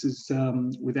fluoroscopy, this is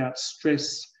without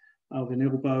stress of an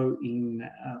elbow in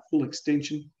full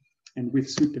extension and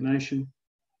with supination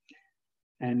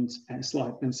and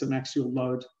some axial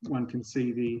load. One can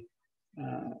see the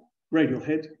radial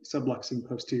head subluxing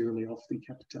posteriorly off the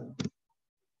capitellum.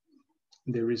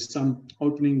 There is some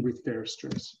opening with varus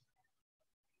stress.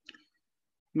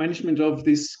 Management of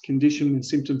this condition when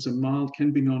symptoms are mild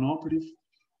can be non-operative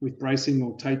with bracing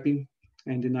or taping,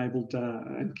 and enabled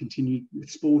and continued with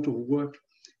sport or work.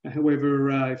 However,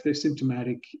 if they're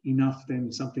symptomatic enough,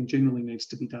 then something generally needs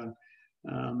to be done.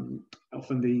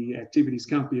 Often the activities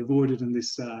can't be avoided, and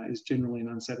this is generally an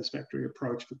unsatisfactory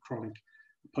approach for chronic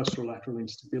posterolateral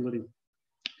instability.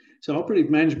 So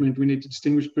operative management, we need to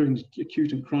distinguish between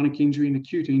acute and chronic injury. In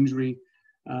acute injury,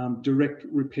 direct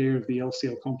repair of the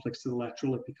LCL complex to the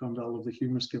lateral epicondyle of the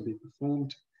humerus can be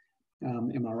performed.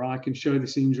 MRI can show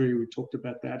this injury. We talked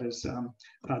about that as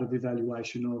part of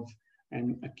evaluation of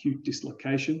an acute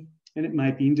dislocation, and it may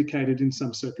be indicated in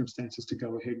some circumstances to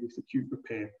go ahead with acute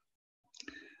repair.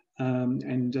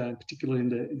 Particularly in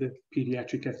the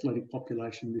pediatric athletic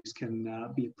population, this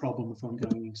can be a problem with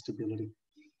ongoing instability.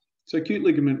 So acute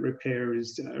ligament repair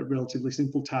is a relatively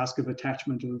simple task of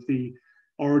attachment of the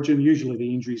origin, usually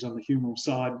the injuries on the humeral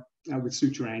side, with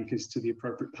suture anchors to the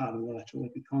appropriate part of the lateral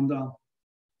epicondyle,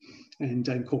 and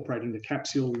incorporating the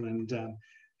capsule and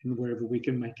and wherever we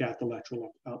can make out the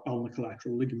lateral ulnar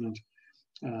collateral ligament.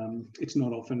 It's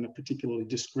not often a particularly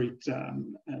discrete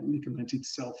ligament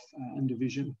itself and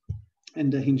division.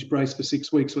 And a hinge brace for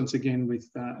 6 weeks, once again with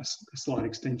a slight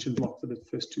extension block for the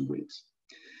first 2 weeks.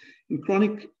 In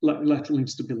chronic lateral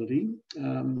instability,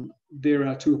 there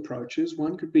are 2 approaches.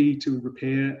 One could be to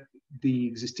repair the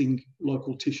existing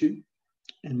local tissue,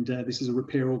 and this is a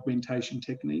repair augmentation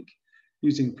technique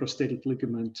using prosthetic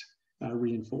ligament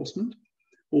reinforcement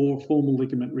or formal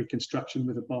ligament reconstruction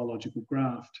with a biological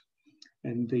graft.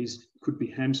 And these could be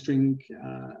hamstring,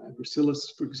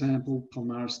 gracilis, for example,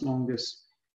 palmaris longus,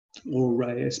 or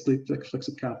a split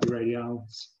flexor carpi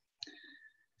radialis.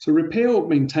 So repair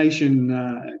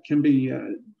augmentation can be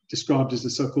described as a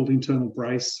so-called internal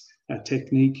brace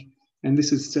technique. And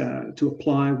this is to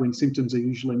apply when symptoms are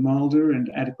usually milder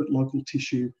and adequate local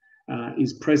tissue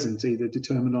is present, either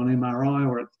determined on MRI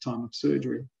or at the time of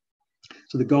surgery.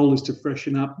 So the goal is to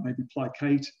freshen up, maybe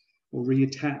placate or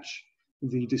reattach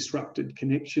the disrupted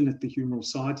connection at the humeral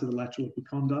side to the lateral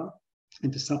epicondyle,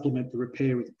 and to supplement the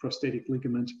repair with a prosthetic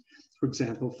ligament, for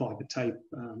example, fibre tape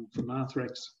from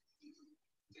Arthrex.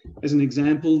 As an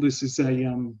example, this is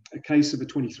a case of a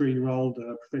 23-year-old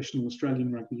professional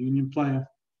Australian rugby union player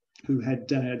who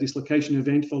had a dislocation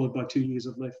event followed by 2 years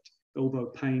of left elbow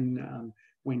pain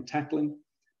when tackling.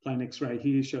 Plain X-ray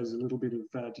here shows a little bit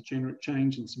of degenerate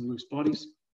change and some loose bodies.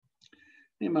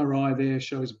 MRI there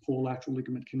shows a poor lateral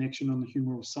ligament connection on the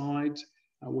humeral side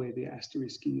where the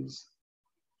asterisk is.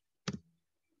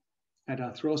 At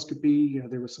arthroscopy,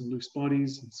 there were some loose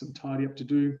bodies and some tidy up to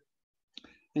do.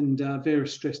 And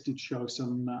various stress did show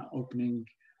some opening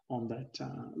on that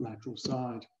lateral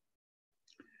side.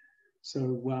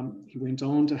 So he went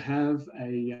on to have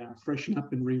a freshen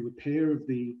up and re-repair of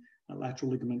the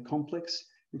lateral ligament complex,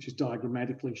 which is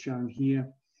diagrammatically shown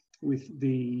here with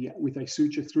a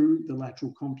suture through the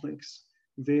lateral complex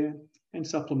there, and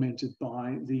supplemented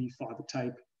by the fibre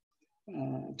tape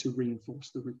to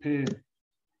reinforce the repair.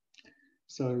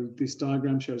 So this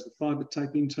diagram shows the fibre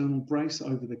tape internal brace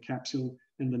over the capsule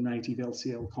and the native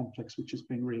LCL complex, which has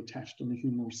been reattached on the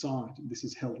humeral side. This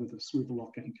is held with a swivel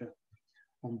lock anchor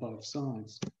on both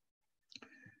sides.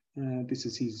 This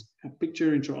is his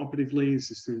picture intraoperatively.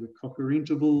 This is through the cochlear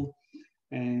interval,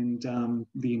 and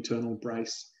the internal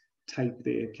brace tape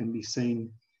there can be seen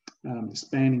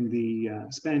spanning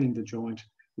the joint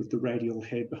with the radial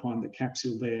head behind the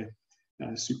capsule there,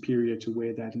 superior to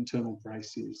where that internal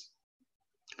brace is.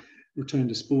 Return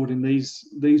to sport in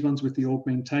these ones with the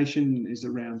augmentation is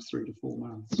around 3 to 4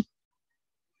 months.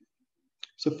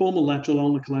 So formal lateral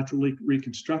ulnar collateral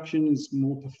reconstruction is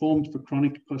more performed for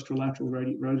chronic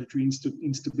posterolateral rotatory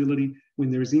instability when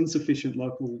there is insufficient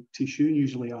local tissue,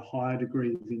 usually a higher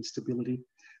degree of instability,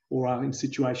 or are in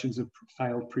situations of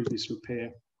failed previous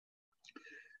repair.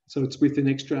 So it's with an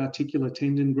extra-articular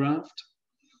tendon graft.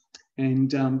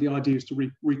 And the idea is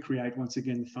to recreate once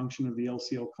again the function of the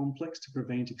LCL complex to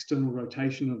prevent external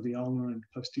rotation of the ulnar and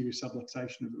posterior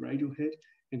subluxation of the radial head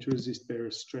and to resist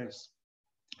Biraris stress.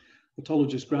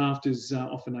 Autologous graft is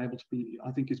often able to be,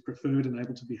 I think, is preferred and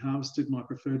able to be harvested. My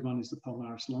preferred one is the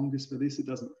palmaris longus for this. It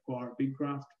doesn't require a big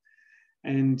graft.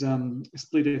 And a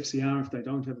split FCR if they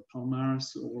don't have a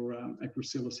palmaris, or a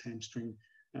gracilis hamstring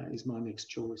is my next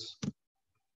choice.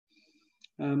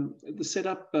 The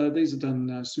setup, these are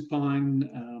done supine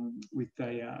with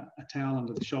a towel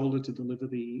under the shoulder to deliver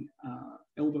the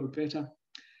elbow better.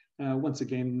 Once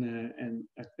again, an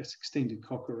extended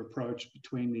cochlear approach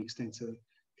between the extensor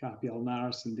carpi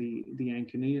ulnaris and the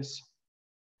anconeus,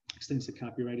 extensor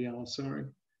carpi radialis, sorry.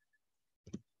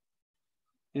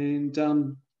 And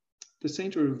the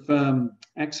center of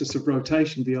axis of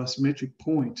rotation, the isometric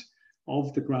point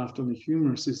of the graft on the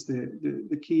humerus, is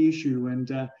the key issue.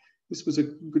 And this was a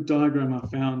good diagram I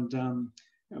found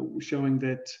showing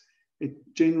that it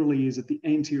generally is at the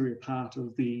anterior part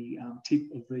of the tip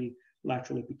of the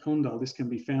lateral epicondyle. This can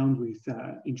be found with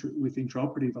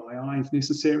intraoperative II if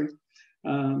necessary,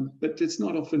 but it's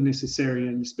not often necessary,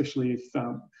 and especially if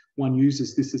one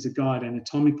uses this as a guide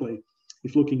anatomically.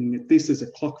 If looking at this as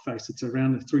a clock face, it's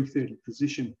around the 330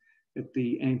 position at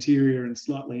the anterior and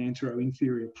slightly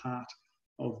antero-inferior part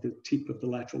of the tip of the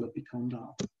lateral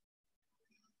epicondyle.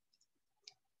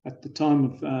 At the time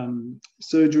of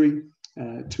surgery,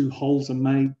 2 holes are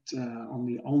made on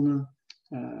the ulna.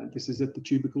 This is at the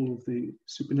tubercle of the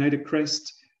supinator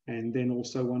crest, and then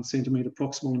also 1 centimetre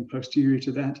proximal and posterior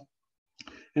to that.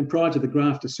 And prior to the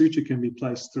graft, a suture can be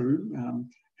placed through,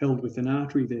 held with an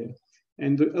artery there.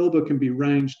 And the elbow can be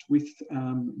ranged with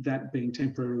that being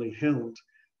temporarily held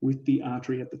with the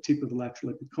artery at the tip of the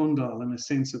lateral epicondyle, and a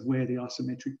sense of where the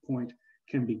isometric point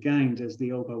can be gained as the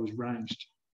elbow is ranged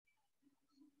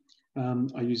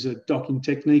I use a docking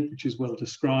technique, which is well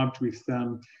described, with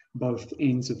both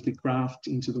ends of the graft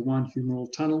into the one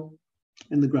humeral tunnel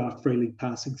and the graft freely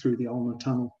passing through the ulnar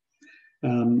tunnel.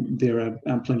 There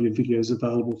are plenty of videos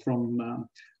available from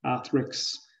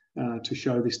Arthrex to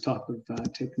show this type of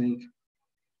technique.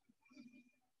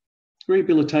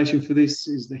 Rehabilitation for this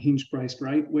is the hinge brace for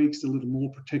 8 weeks, a little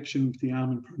more protection with the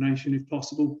arm and pronation if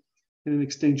possible, and an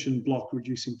extension block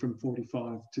reducing from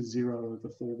 45 to 0 over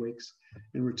 4 weeks,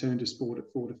 and return to sport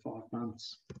at 4 to 5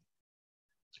 months.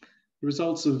 The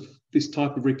results of this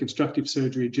type of reconstructive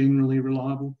surgery are generally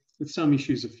reliable, with some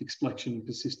issues of fixed flexion and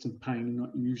persistent pain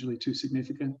not usually too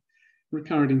significant.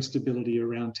 Recurrent instability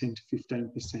around 10 to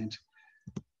 15%.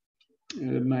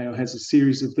 Mayo has a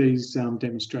series of these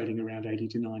demonstrating around 80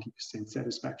 to 90%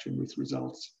 satisfaction with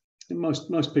results. And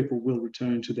most people will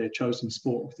return to their chosen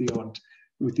sport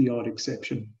with the odd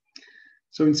exception.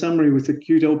 So in summary, with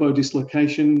acute elbow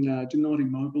dislocation, do not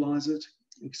immobilize it.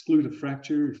 Exclude a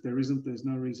fracture. If there isn't, there's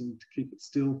no reason to keep it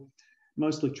still.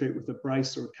 Mostly treat with a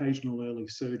brace or occasional early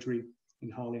surgery in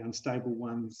highly unstable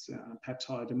ones, perhaps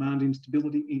higher demand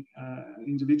instability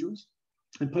individuals.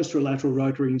 And posterolateral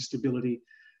rotary instability,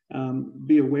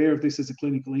 be aware of this as a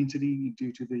clinical entity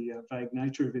due to the vague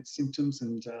nature of its symptoms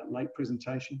and late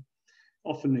presentation.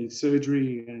 Often needs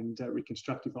surgery, and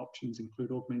reconstructive options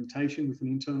include augmentation with an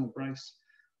internal brace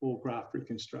or graft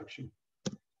reconstruction.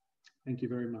 Thank you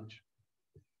very much.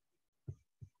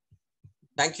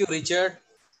 Thank you, Richard.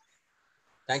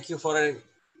 Thank you for an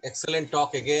excellent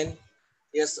talk again.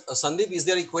 Yes, Sandeep, is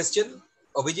there a question?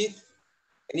 Abhijit,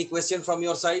 any question from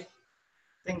your side?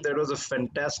 I think that was a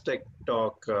fantastic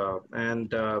talk.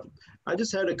 I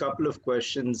just had a couple of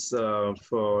questions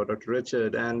for Dr.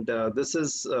 Richard. And this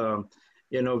is,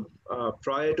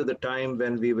 prior to the time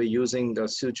when we were using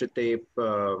suture tape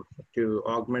to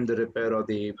augment the repair of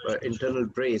the internal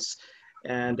brace,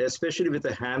 and especially with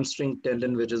the hamstring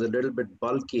tendon, which is a little bit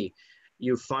bulky,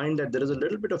 you find that there is a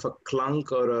little bit of a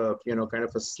clunk or a, kind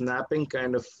of a snapping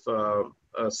kind of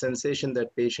sensation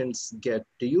that patients get.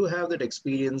 Do you have that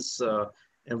experience?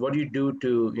 And what do you do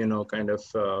to, kind of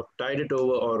tide it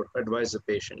over or advise the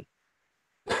patient?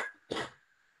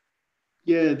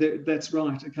 Yeah, that's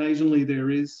right. Occasionally there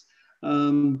is.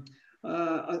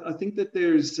 I think that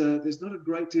there's not a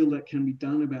great deal that can be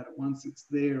done about it once it's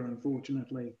there,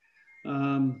 unfortunately.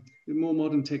 With more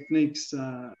modern techniques,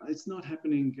 it's not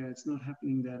happening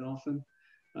that often.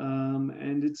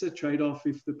 And it's a trade-off.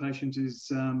 If the patient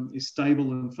is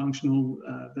stable and functional,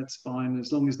 that's fine,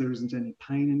 as long as there isn't any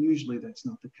pain, and usually that's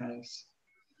not the case.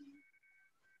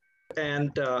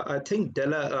 And I think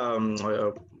Sanchez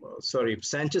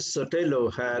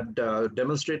Sotelo had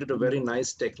demonstrated a very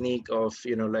nice technique of,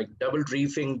 like double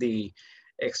reefing the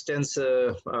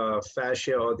extensor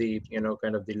fascia or the,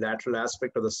 kind of the lateral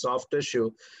aspect of the soft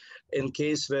tissue in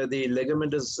case where the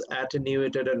ligament is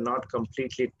attenuated and not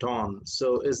completely torn.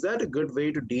 So is that a good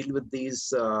way to deal with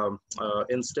these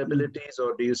instabilities,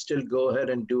 or do you still go ahead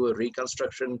and do a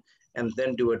reconstruction and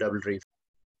then do a double reef?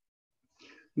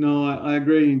 No, I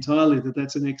agree entirely that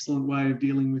that's an excellent way of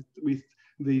dealing with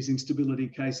these instability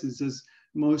cases, as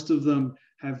most of them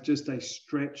have just a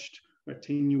stretched,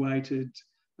 attenuated,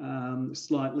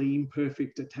 slightly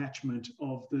imperfect attachment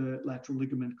of the lateral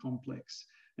ligament complex.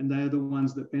 And they are the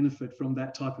ones that benefit from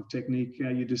that type of technique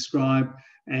you describe,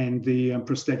 and the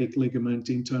prosthetic ligament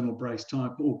internal brace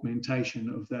type augmentation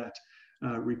of that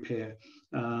repair,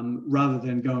 rather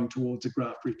than going towards a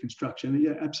graft reconstruction.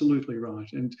 Yeah, absolutely right.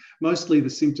 And mostly the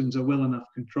symptoms are well enough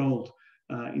controlled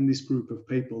in this group of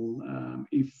people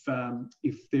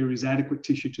if there is adequate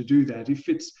tissue to do that.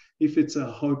 If it's a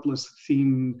hopeless,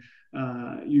 thin,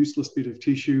 useless bit of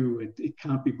tissue, it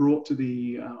can't be brought to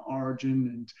the origin,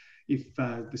 and if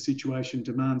the situation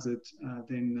demands it,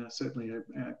 then certainly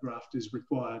a graft is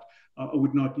required. I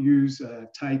would not use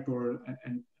tape or a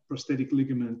prosthetic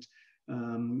ligament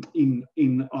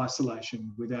in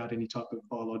isolation without any type of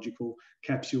biological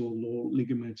capsule or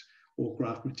ligament or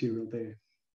graft material there.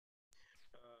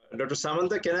 Dr.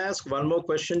 Samanta, can I ask one more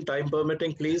question, time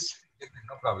permitting, please?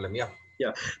 No problem, yeah.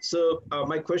 Yeah, so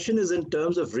my question is in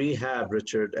terms of rehab,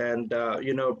 Richard, and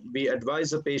we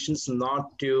advise the patients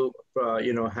not to,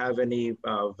 have any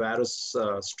varus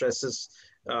stresses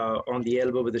on the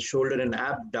elbow with the shoulder and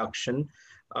abduction.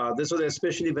 This was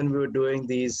especially when we were doing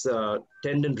these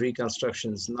tendon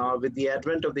reconstructions. Now, with the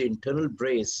advent of the internal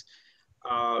brace,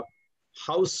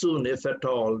 how soon, if at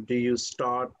all, do you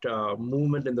start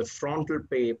movement in the frontal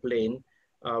plane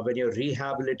when you're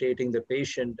rehabilitating the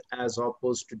patient, as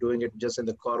opposed to doing it just in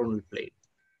the coronal plane?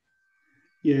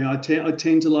 Yeah, I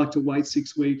tend to like to wait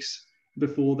 6 weeks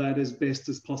before that as best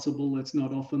as possible. It's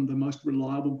not often the most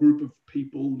reliable group of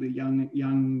people, the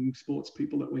young sports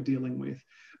people that we're dealing with.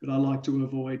 But I like to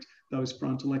avoid those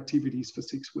frontal activities for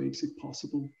 6 weeks if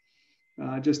possible,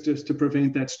 just to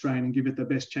prevent that strain and give it the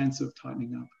best chance of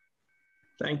tightening up.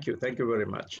 Thank you very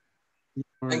much.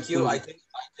 Thank you. I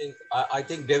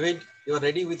think David, you're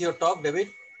ready with your talk, David?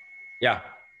 Yeah.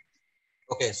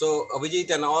 Okay, so Abhijit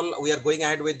and all, we are going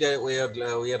ahead with we are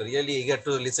really eager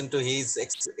to listen to his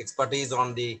expertise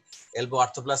on the elbow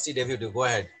arthroplasty. David, you go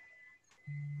ahead.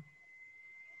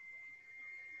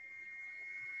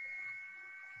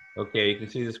 Okay, you can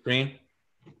see the screen?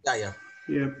 Yeah.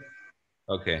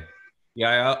 Okay.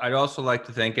 Yeah, I'd also like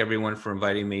to thank everyone for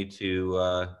inviting me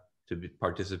to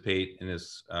participate in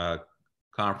this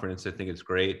conference. I think it's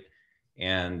great.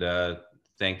 And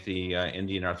thank the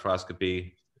Indian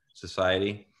Arthroscopy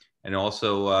Society. And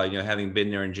also, having been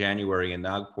there in January in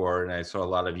Nagpur, and I saw a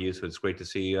lot of you, so it's great to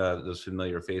see those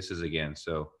familiar faces again.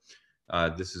 So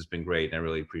this has been great, and I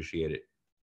really appreciate it.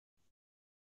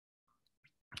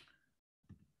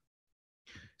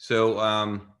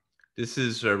 So this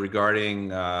is regarding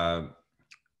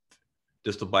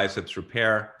distal biceps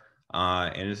repair,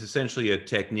 and it's essentially a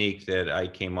technique that I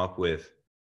came up with,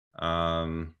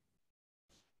 a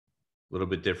little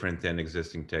bit different than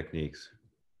existing techniques.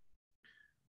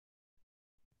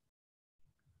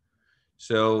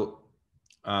 So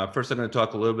first I'm going to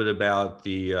talk a little bit about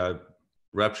the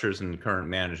ruptures and current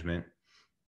management.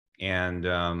 And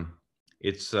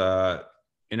it's an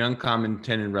uncommon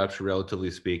tendon rupture,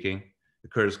 relatively speaking.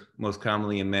 Occurs most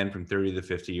commonly in men from 30 to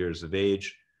 50 years of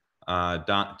age.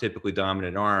 Typically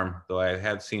dominant arm, though I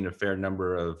have seen a fair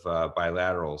number of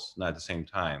bilaterals, not at the same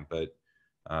time, but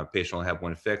patient will have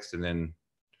one fixed and then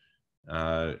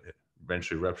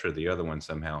eventually rupture the other one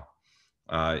somehow,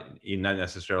 not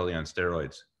necessarily on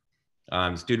steroids.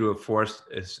 It's due to a forced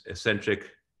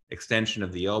eccentric extension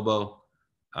of the elbow.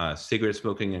 Cigarette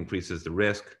smoking increases the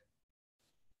risk.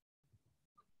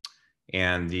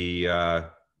 And the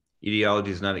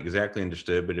etiology is not exactly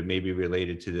understood, but it may be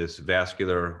related to this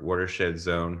vascular watershed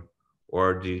zone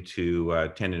or due to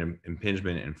tendon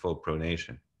impingement and full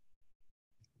pronation.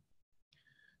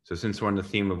 So since we're on the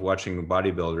theme of watching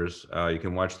bodybuilders, you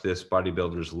can watch this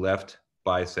bodybuilder's left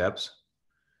biceps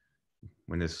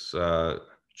when this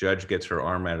judge gets her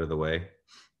arm out of the way.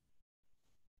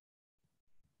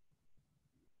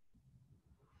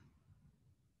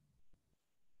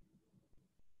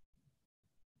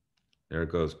 There it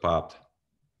goes, popped.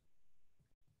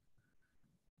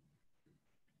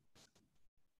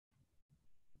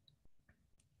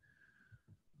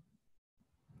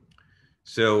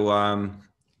 So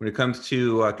when it comes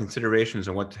to considerations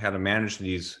on how to manage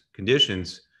these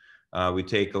conditions, we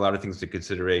take a lot of things into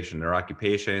consideration: their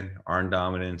occupation, arm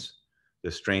dominance,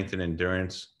 the strength and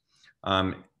endurance.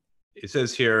 It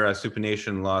says here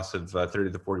supination loss of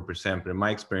 30 to 40%, but in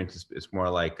my experience, it's more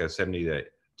like 70 to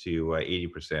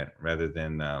 80% rather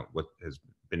than what has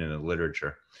been in the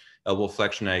literature. Elbow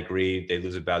flexion, I agree, they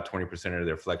lose about 20% of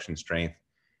their flexion strength.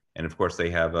 And of course,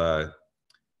 they have a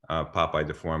Popeye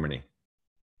deformity.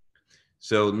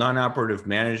 So non-operative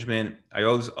management, I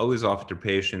always offer to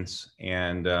patients,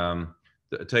 and I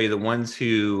tell you, the ones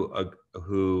who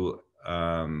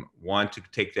want to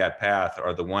take that path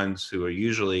are the ones who are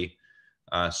usually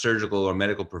surgical or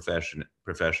medical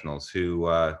professionals who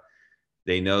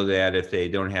they know that if they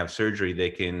don't have surgery, they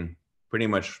can pretty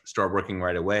much start working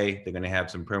right away. They're going to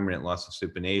have some permanent loss of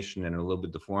supination and a little bit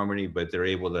of deformity, but they're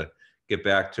able to get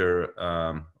back to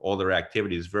all their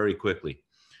activities very quickly.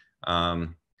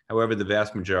 However, the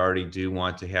vast majority do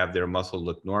want to have their muscle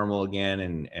look normal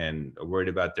again and are worried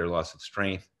about their loss of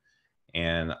strength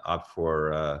and opt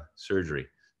for surgery.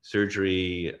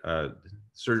 Procedures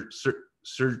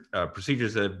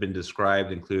that have been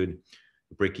described include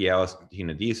brachialis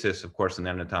tenodesis, of course, an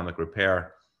anatomic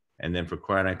repair, and then for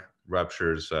chronic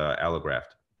ruptures,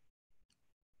 allograft.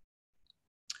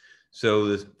 So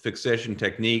the fixation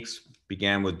techniques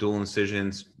began with dual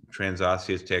incisions,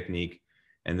 transosseous technique,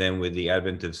 and then with the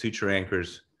advent of suture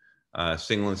anchors,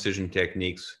 single incision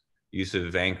techniques, use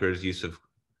of anchors, use of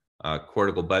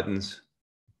cortical buttons,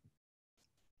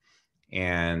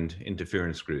 and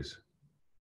interference screws.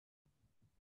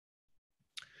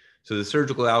 So the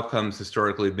surgical outcomes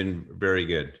historically have been very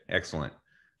good, excellent.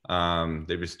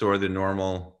 They restore the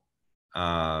normal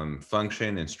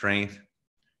function and strength,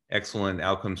 excellent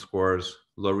outcome scores,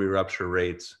 low re-rupture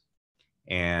rates,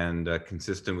 and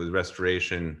consistent with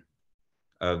restoration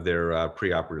of their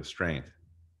preoperative strength.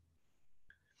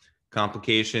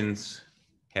 Complications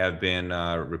have been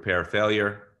repair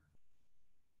failure,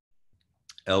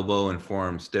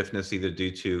 elbow-informed stiffness, either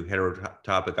due to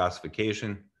heterotopic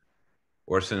ossification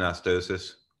or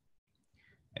synostosis.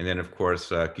 And then, of course,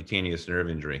 cutaneous nerve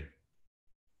injury,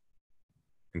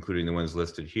 including the ones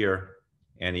listed here,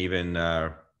 and even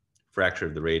fracture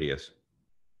of the radius.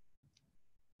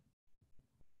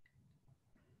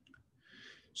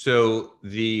 So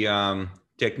the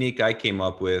technique I came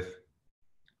up with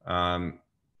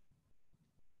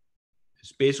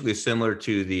is basically similar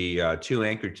to the two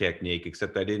anchor technique,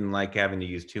 except I didn't like having to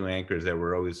use two anchors that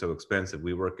were always so expensive.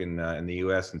 We work in the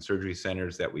US in surgery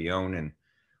centers that we own, and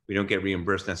we don't get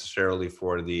reimbursed necessarily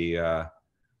for the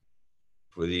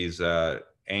for these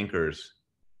anchors.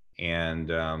 And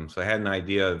so I had an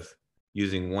idea of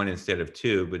using one instead of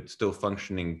two, but still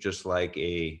functioning just like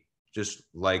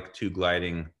two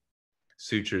gliding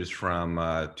sutures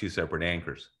from two separate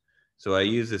anchors. So I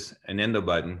use an endo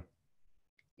button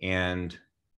and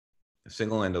a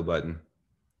single endo button,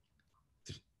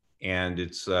 and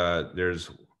it's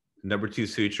there's number 2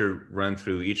 suture run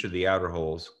through each of the outer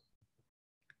holes,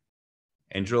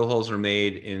 and drill holes are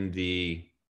made in the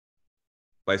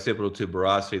bicipital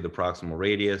tuberosity, the proximal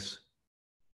radius,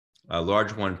 a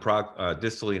large one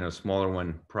distally and a smaller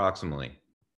one proximally.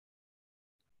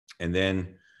 And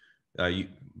then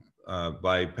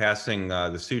by passing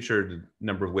the suture, the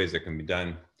number of ways that can be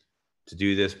done to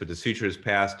do this, but the suture is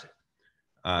passed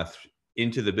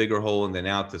into the bigger hole and then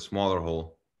out the smaller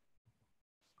hole.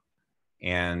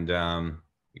 And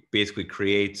it basically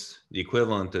creates the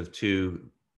equivalent of two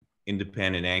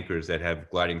independent anchors that have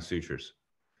gliding sutures.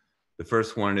 The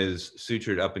first one is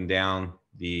sutured up and down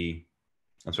the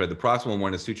proximal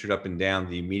one is sutured up and down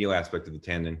the medial aspect of the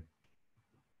tendon.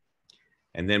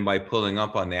 And then by pulling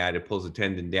up on that, it pulls the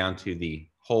tendon down to the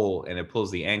hole and it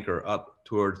pulls the anchor up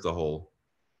towards the hole.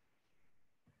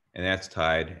 And that's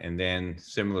tied. And then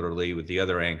similarly with the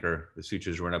other anchor, the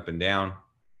sutures run up and down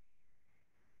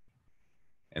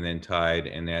and then tied,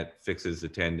 and that fixes the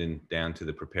tendon down to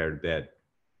the prepared bed.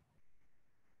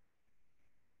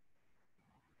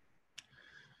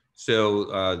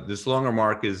 So this longer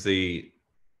mark is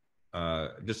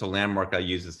just a landmark I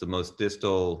use. It's the most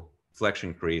distal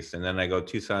flexion crease. And then I go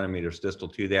 2 centimeters distal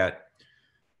to that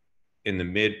in the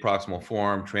mid proximal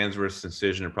forearm, transverse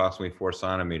incision approximately 4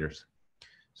 centimeters.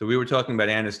 So we were talking about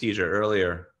anesthesia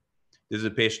earlier. This is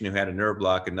a patient who had a nerve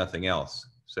block and nothing else.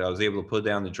 So I was able to put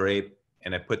down the drape,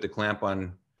 and I put the clamp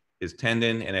on his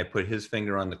tendon, and I put his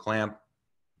finger on the clamp,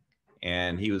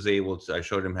 and he was able to, I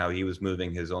showed him how he was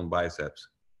moving his own biceps.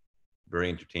 Very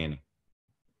entertaining.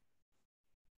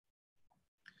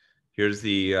 Here's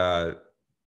the,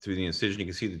 through the incision, you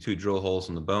can see the 2 drill holes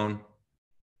in the bone.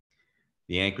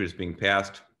 The anchor is being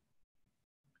passed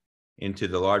into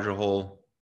the larger hole,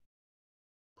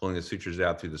 pulling the sutures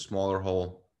out through the smaller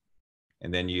hole,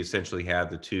 and then you essentially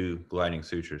have the 2 gliding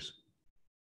sutures.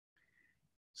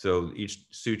 So each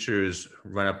suture is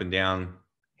run up and down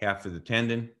half of the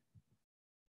tendon,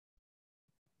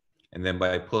 and then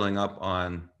by pulling up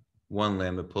on one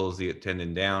limb, it pulls the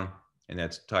tendon down, and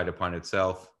that's tied upon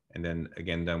itself, and then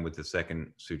again done with the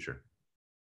second suture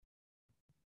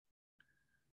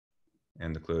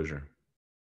and the closure.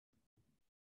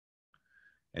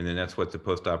 And then that's what the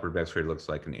postoperative X-ray looks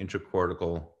like, an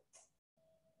intracortical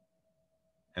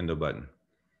endo button.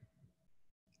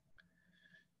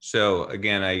 So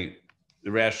again,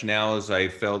 the rationale is I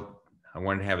felt I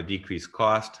wanted to have a decreased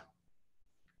cost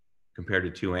compared to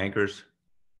 2 anchors.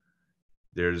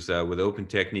 There's, with open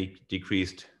technique,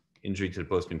 decreased injury to the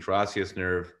postinterosseous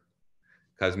nerve,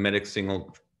 cosmetic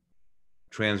single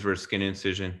transverse skin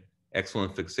incision,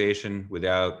 excellent fixation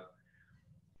without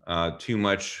too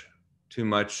much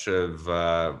of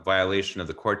violation of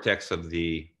the cortex of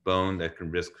the bone that can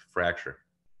risk fracture.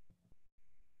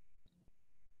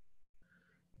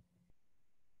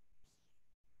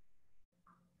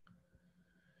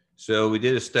 So we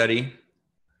did a study,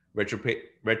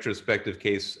 retrospective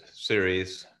case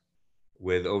series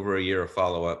with over a year of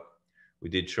follow-up. We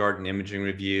did chart and imaging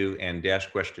review and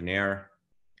DASH questionnaire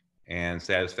and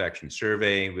satisfaction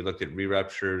survey. We looked at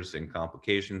re-ruptures and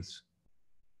complications.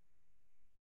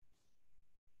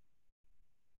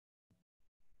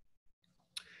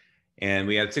 And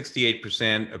we had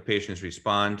 68% of patients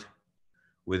respond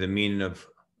with a mean of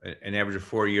an average of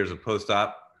 4 years of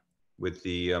post-op, with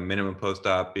the minimum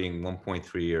post-op being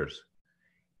 1.3 years.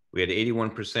 We had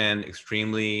 81%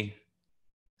 extremely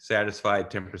satisfied,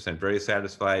 10% very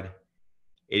satisfied,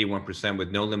 81%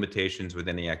 with no limitations with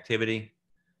any activity,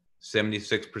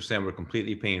 76% were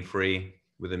completely pain-free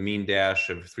with a mean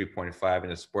dash of 3.5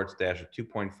 and a sports dash of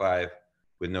 2.5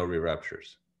 with no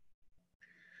re-ruptures.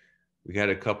 We had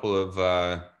a couple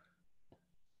of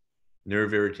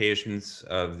nerve irritations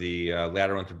of the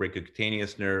lateral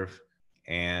interbrachiocutaneous nerve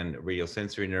and radial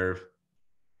sensory nerve.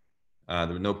 There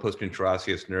were no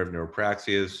post-interosseous nerve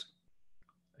neuropraxias.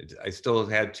 I still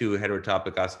had 2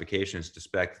 heterotopic ossifications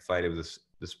despite the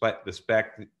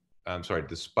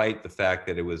fact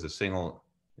that it was a single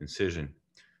incision,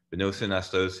 but no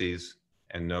synostoses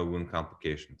and no wound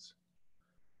complications.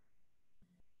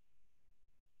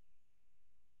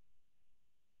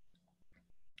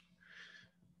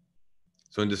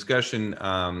 So in discussion,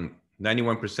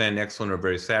 91% excellent or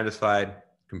very satisfied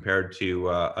compared to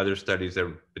other studies that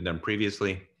have been done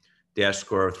previously. Dash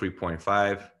score of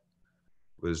 3.5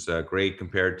 was great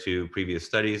compared to previous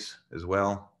studies as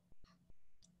well.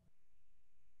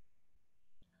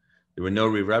 There were no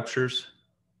re-ruptures,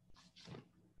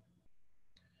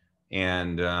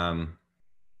 and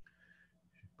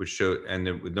which showed, and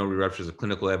there, with no re-ruptures of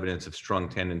clinical evidence of strong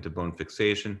tendon to bone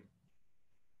fixation.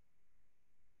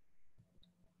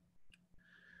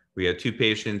 We had 2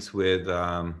 patients with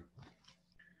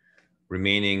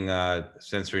remaining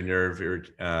sensory nerve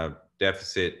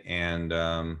deficit and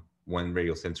 1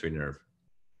 radial sensory nerve.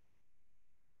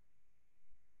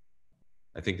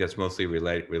 I think that's mostly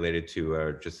related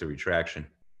to just the retraction.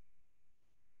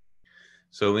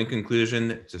 So in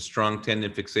conclusion, it's a strong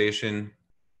tendon fixation,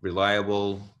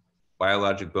 reliable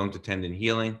biologic bone to tendon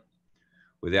healing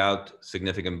without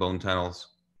significant bone tunnels,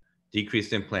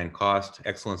 decreased implant cost,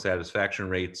 excellent satisfaction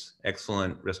rates,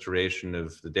 excellent restoration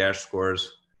of the dash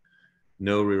scores,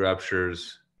 no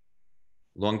re-ruptures,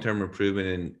 long-term improvement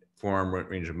in forearm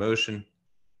range of motion,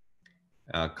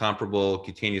 comparable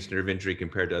cutaneous nerve injury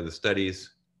compared to other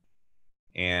studies,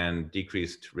 and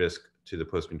decreased risk to the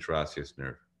post-interosseous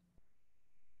nerve.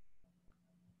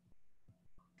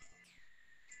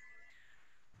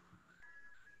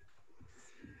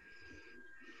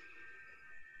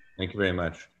 Thank you very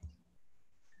much.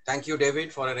 Thank you,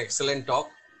 David, for an excellent talk.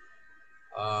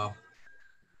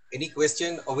 Any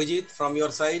question, Abhijit, from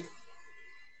your side?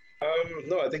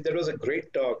 No, I think that was a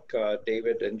great talk,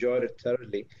 David. Enjoyed it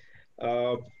thoroughly.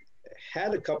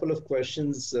 Had a couple of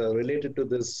questions related to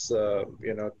this,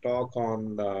 talk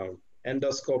on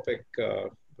endoscopic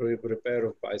repair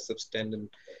of biceps tendon.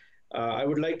 I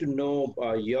would like to know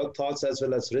your thoughts as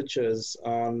well as Richard's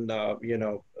on,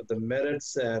 the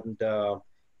merits and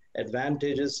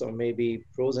advantages or maybe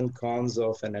pros and cons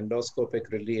of an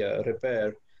endoscopic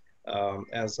repair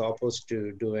as opposed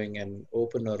to doing an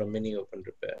open or a mini open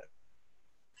repair.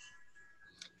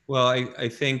 Well, I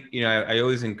think, I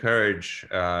always encourage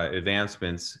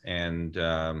advancements and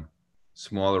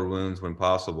smaller wounds when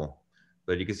possible.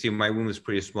 But you can see my wound was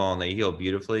pretty small and they heal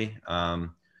beautifully.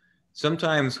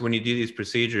 Sometimes when you do these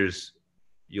procedures,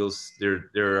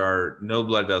 there are no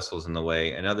blood vessels in the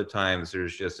way, and other times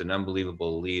there's just an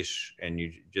unbelievable leash and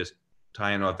you just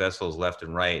tying off vessels left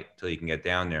and right till you can get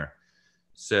down there.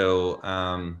 So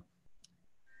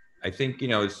I think,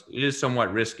 it is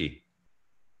somewhat riskier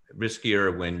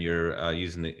when you're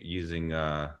using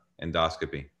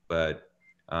endoscopy, but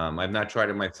I've not tried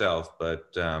it myself, but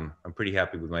I'm pretty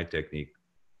happy with my technique.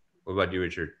 What about you,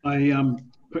 Richard?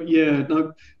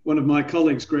 One of my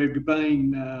colleagues, Greg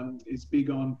Bain, is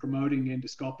big on promoting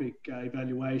endoscopic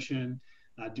evaluation,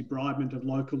 debridement of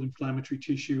local inflammatory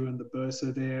tissue and the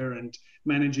bursa there, and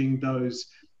managing those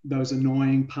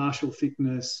annoying partial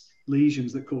thickness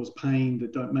lesions that cause pain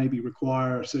that don't maybe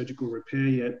require a surgical repair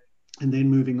yet, and then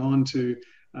moving on to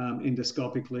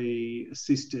endoscopically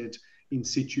assisted in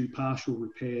situ partial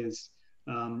repairs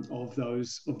of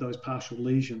those partial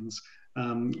lesions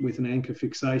with an anchor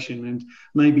fixation. And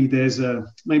maybe there's a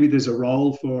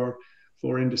role for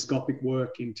endoscopic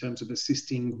work in terms of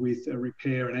assisting with a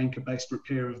repair, an anchor-based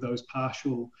repair of those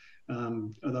partial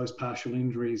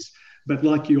injuries. But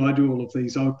like you, I do all of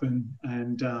these open,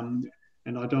 and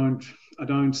I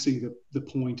don't see the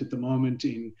point at the moment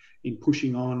in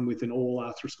pushing on with an all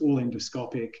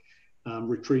endoscopic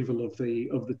retrieval of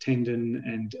the tendon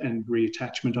and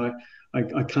reattachment.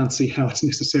 I can't see how it's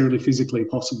necessarily physically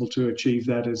possible to achieve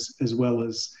that as well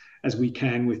as we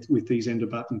can with these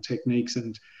endobutton techniques.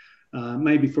 And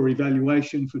maybe for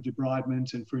evaluation, for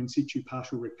debridement, and for in situ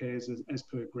partial repairs, as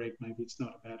per Greg, maybe it's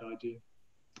not a bad idea.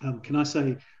 Can I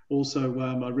say also,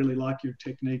 I really like your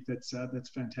technique. That's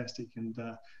fantastic, and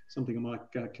something I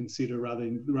might consider rather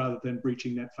than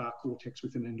breaching that far cortex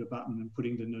with an endobutton and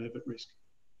putting the nerve at risk.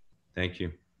 Thank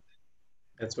you.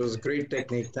 That was a great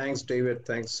technique. Thanks, David.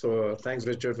 Thanks,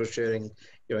 Richard, for sharing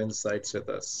your insights with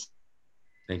us.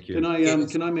 Thank you.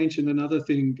 Can I mention another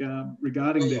thing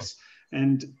regarding this?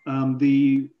 And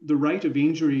the rate of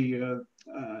injury,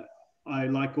 I,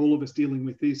 like all of us dealing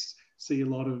with this, see a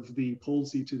lot of the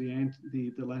palsy to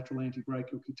the lateral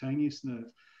antebrachial cutaneous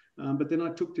nerve. But then I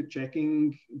took to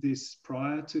checking this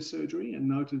prior to surgery and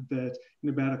noted that in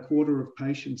about a quarter of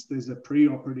patients, there's a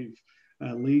preoperative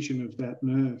lesion of that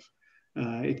nerve.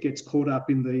 It gets caught up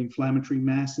in the inflammatory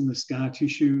mass in the scar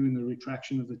tissue, in the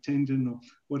retraction of the tendon, or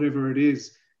whatever it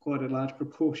is. Quite a large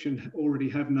proportion already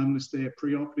have numbness there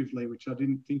preoperatively, which I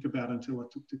didn't think about until I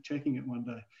took to checking it one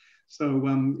day. So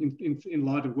in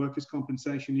light of workers'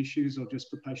 compensation issues or just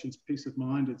for patients' peace of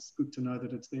mind, it's good to know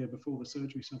that it's there before the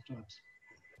surgery sometimes.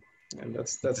 And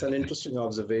that's an interesting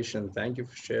observation. Thank you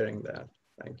for sharing that.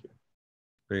 Thank you.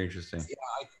 Very interesting.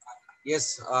 Yeah,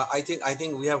 yes, I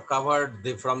think we have covered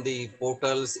from the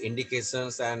portals,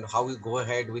 indications, and how we go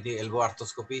ahead with the elbow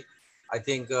arthroscopy. I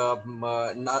think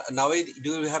Nawaid, do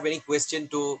you have any question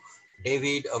to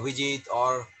David, Abhijit,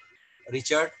 or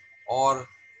Richard, or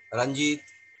Ranjit,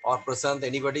 or Prashant?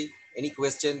 Anybody? Any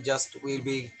question? Just we'll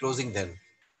be closing then.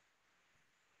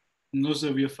 No,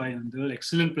 sir, we are fine. They were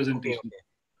excellent presentation.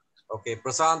 Okay,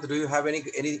 Prashant, do you have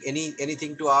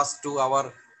anything to ask to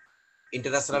our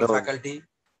international faculty?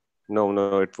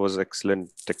 No, it was excellent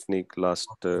technique last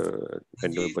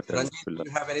endo button. Ranjit, do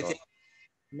you have anything?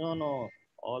 No,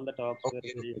 all the talks were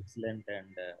very excellent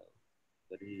and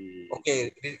very...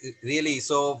 Okay, really,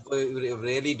 so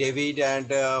really David and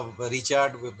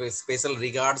Richard, with special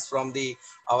regards from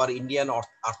our Indian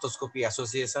Arthroscopy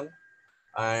Association,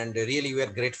 and really we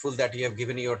are grateful that you have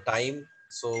given your time.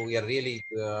 So we are really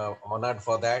honored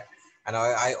for that. And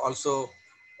I also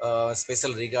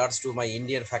special regards to my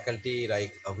Indian faculty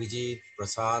like Abhijit,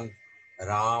 Prashant,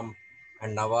 Ram,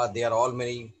 and Nawaid. They are all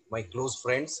my close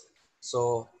friends.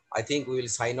 So I think we will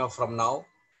sign off from now.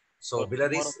 So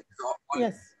Biraris.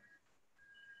 Yes.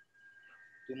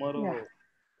 Tomorrow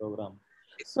program.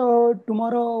 So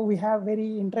tomorrow we have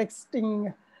very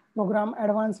interesting program,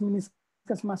 Advanced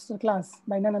Meniscus Masterclass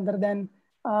by none other than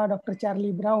Dr.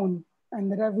 Charlie Brown. And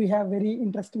there we have very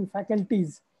interesting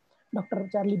faculties, Dr.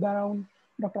 Charlie Brown,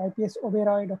 Dr. IPS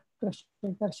Oberoi, Dr.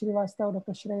 Shekhar Srivastav,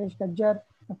 Dr. Shreyesh Gajjar,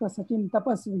 Dr. Sakin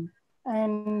Tapasvi.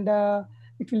 And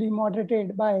it will be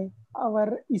moderated by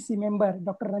our EC member,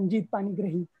 Dr. Ranjit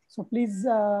Panigrahi. So please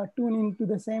tune in to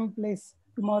the same place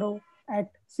tomorrow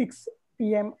at 6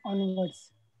 p.m.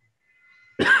 onwards.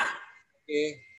 Okay.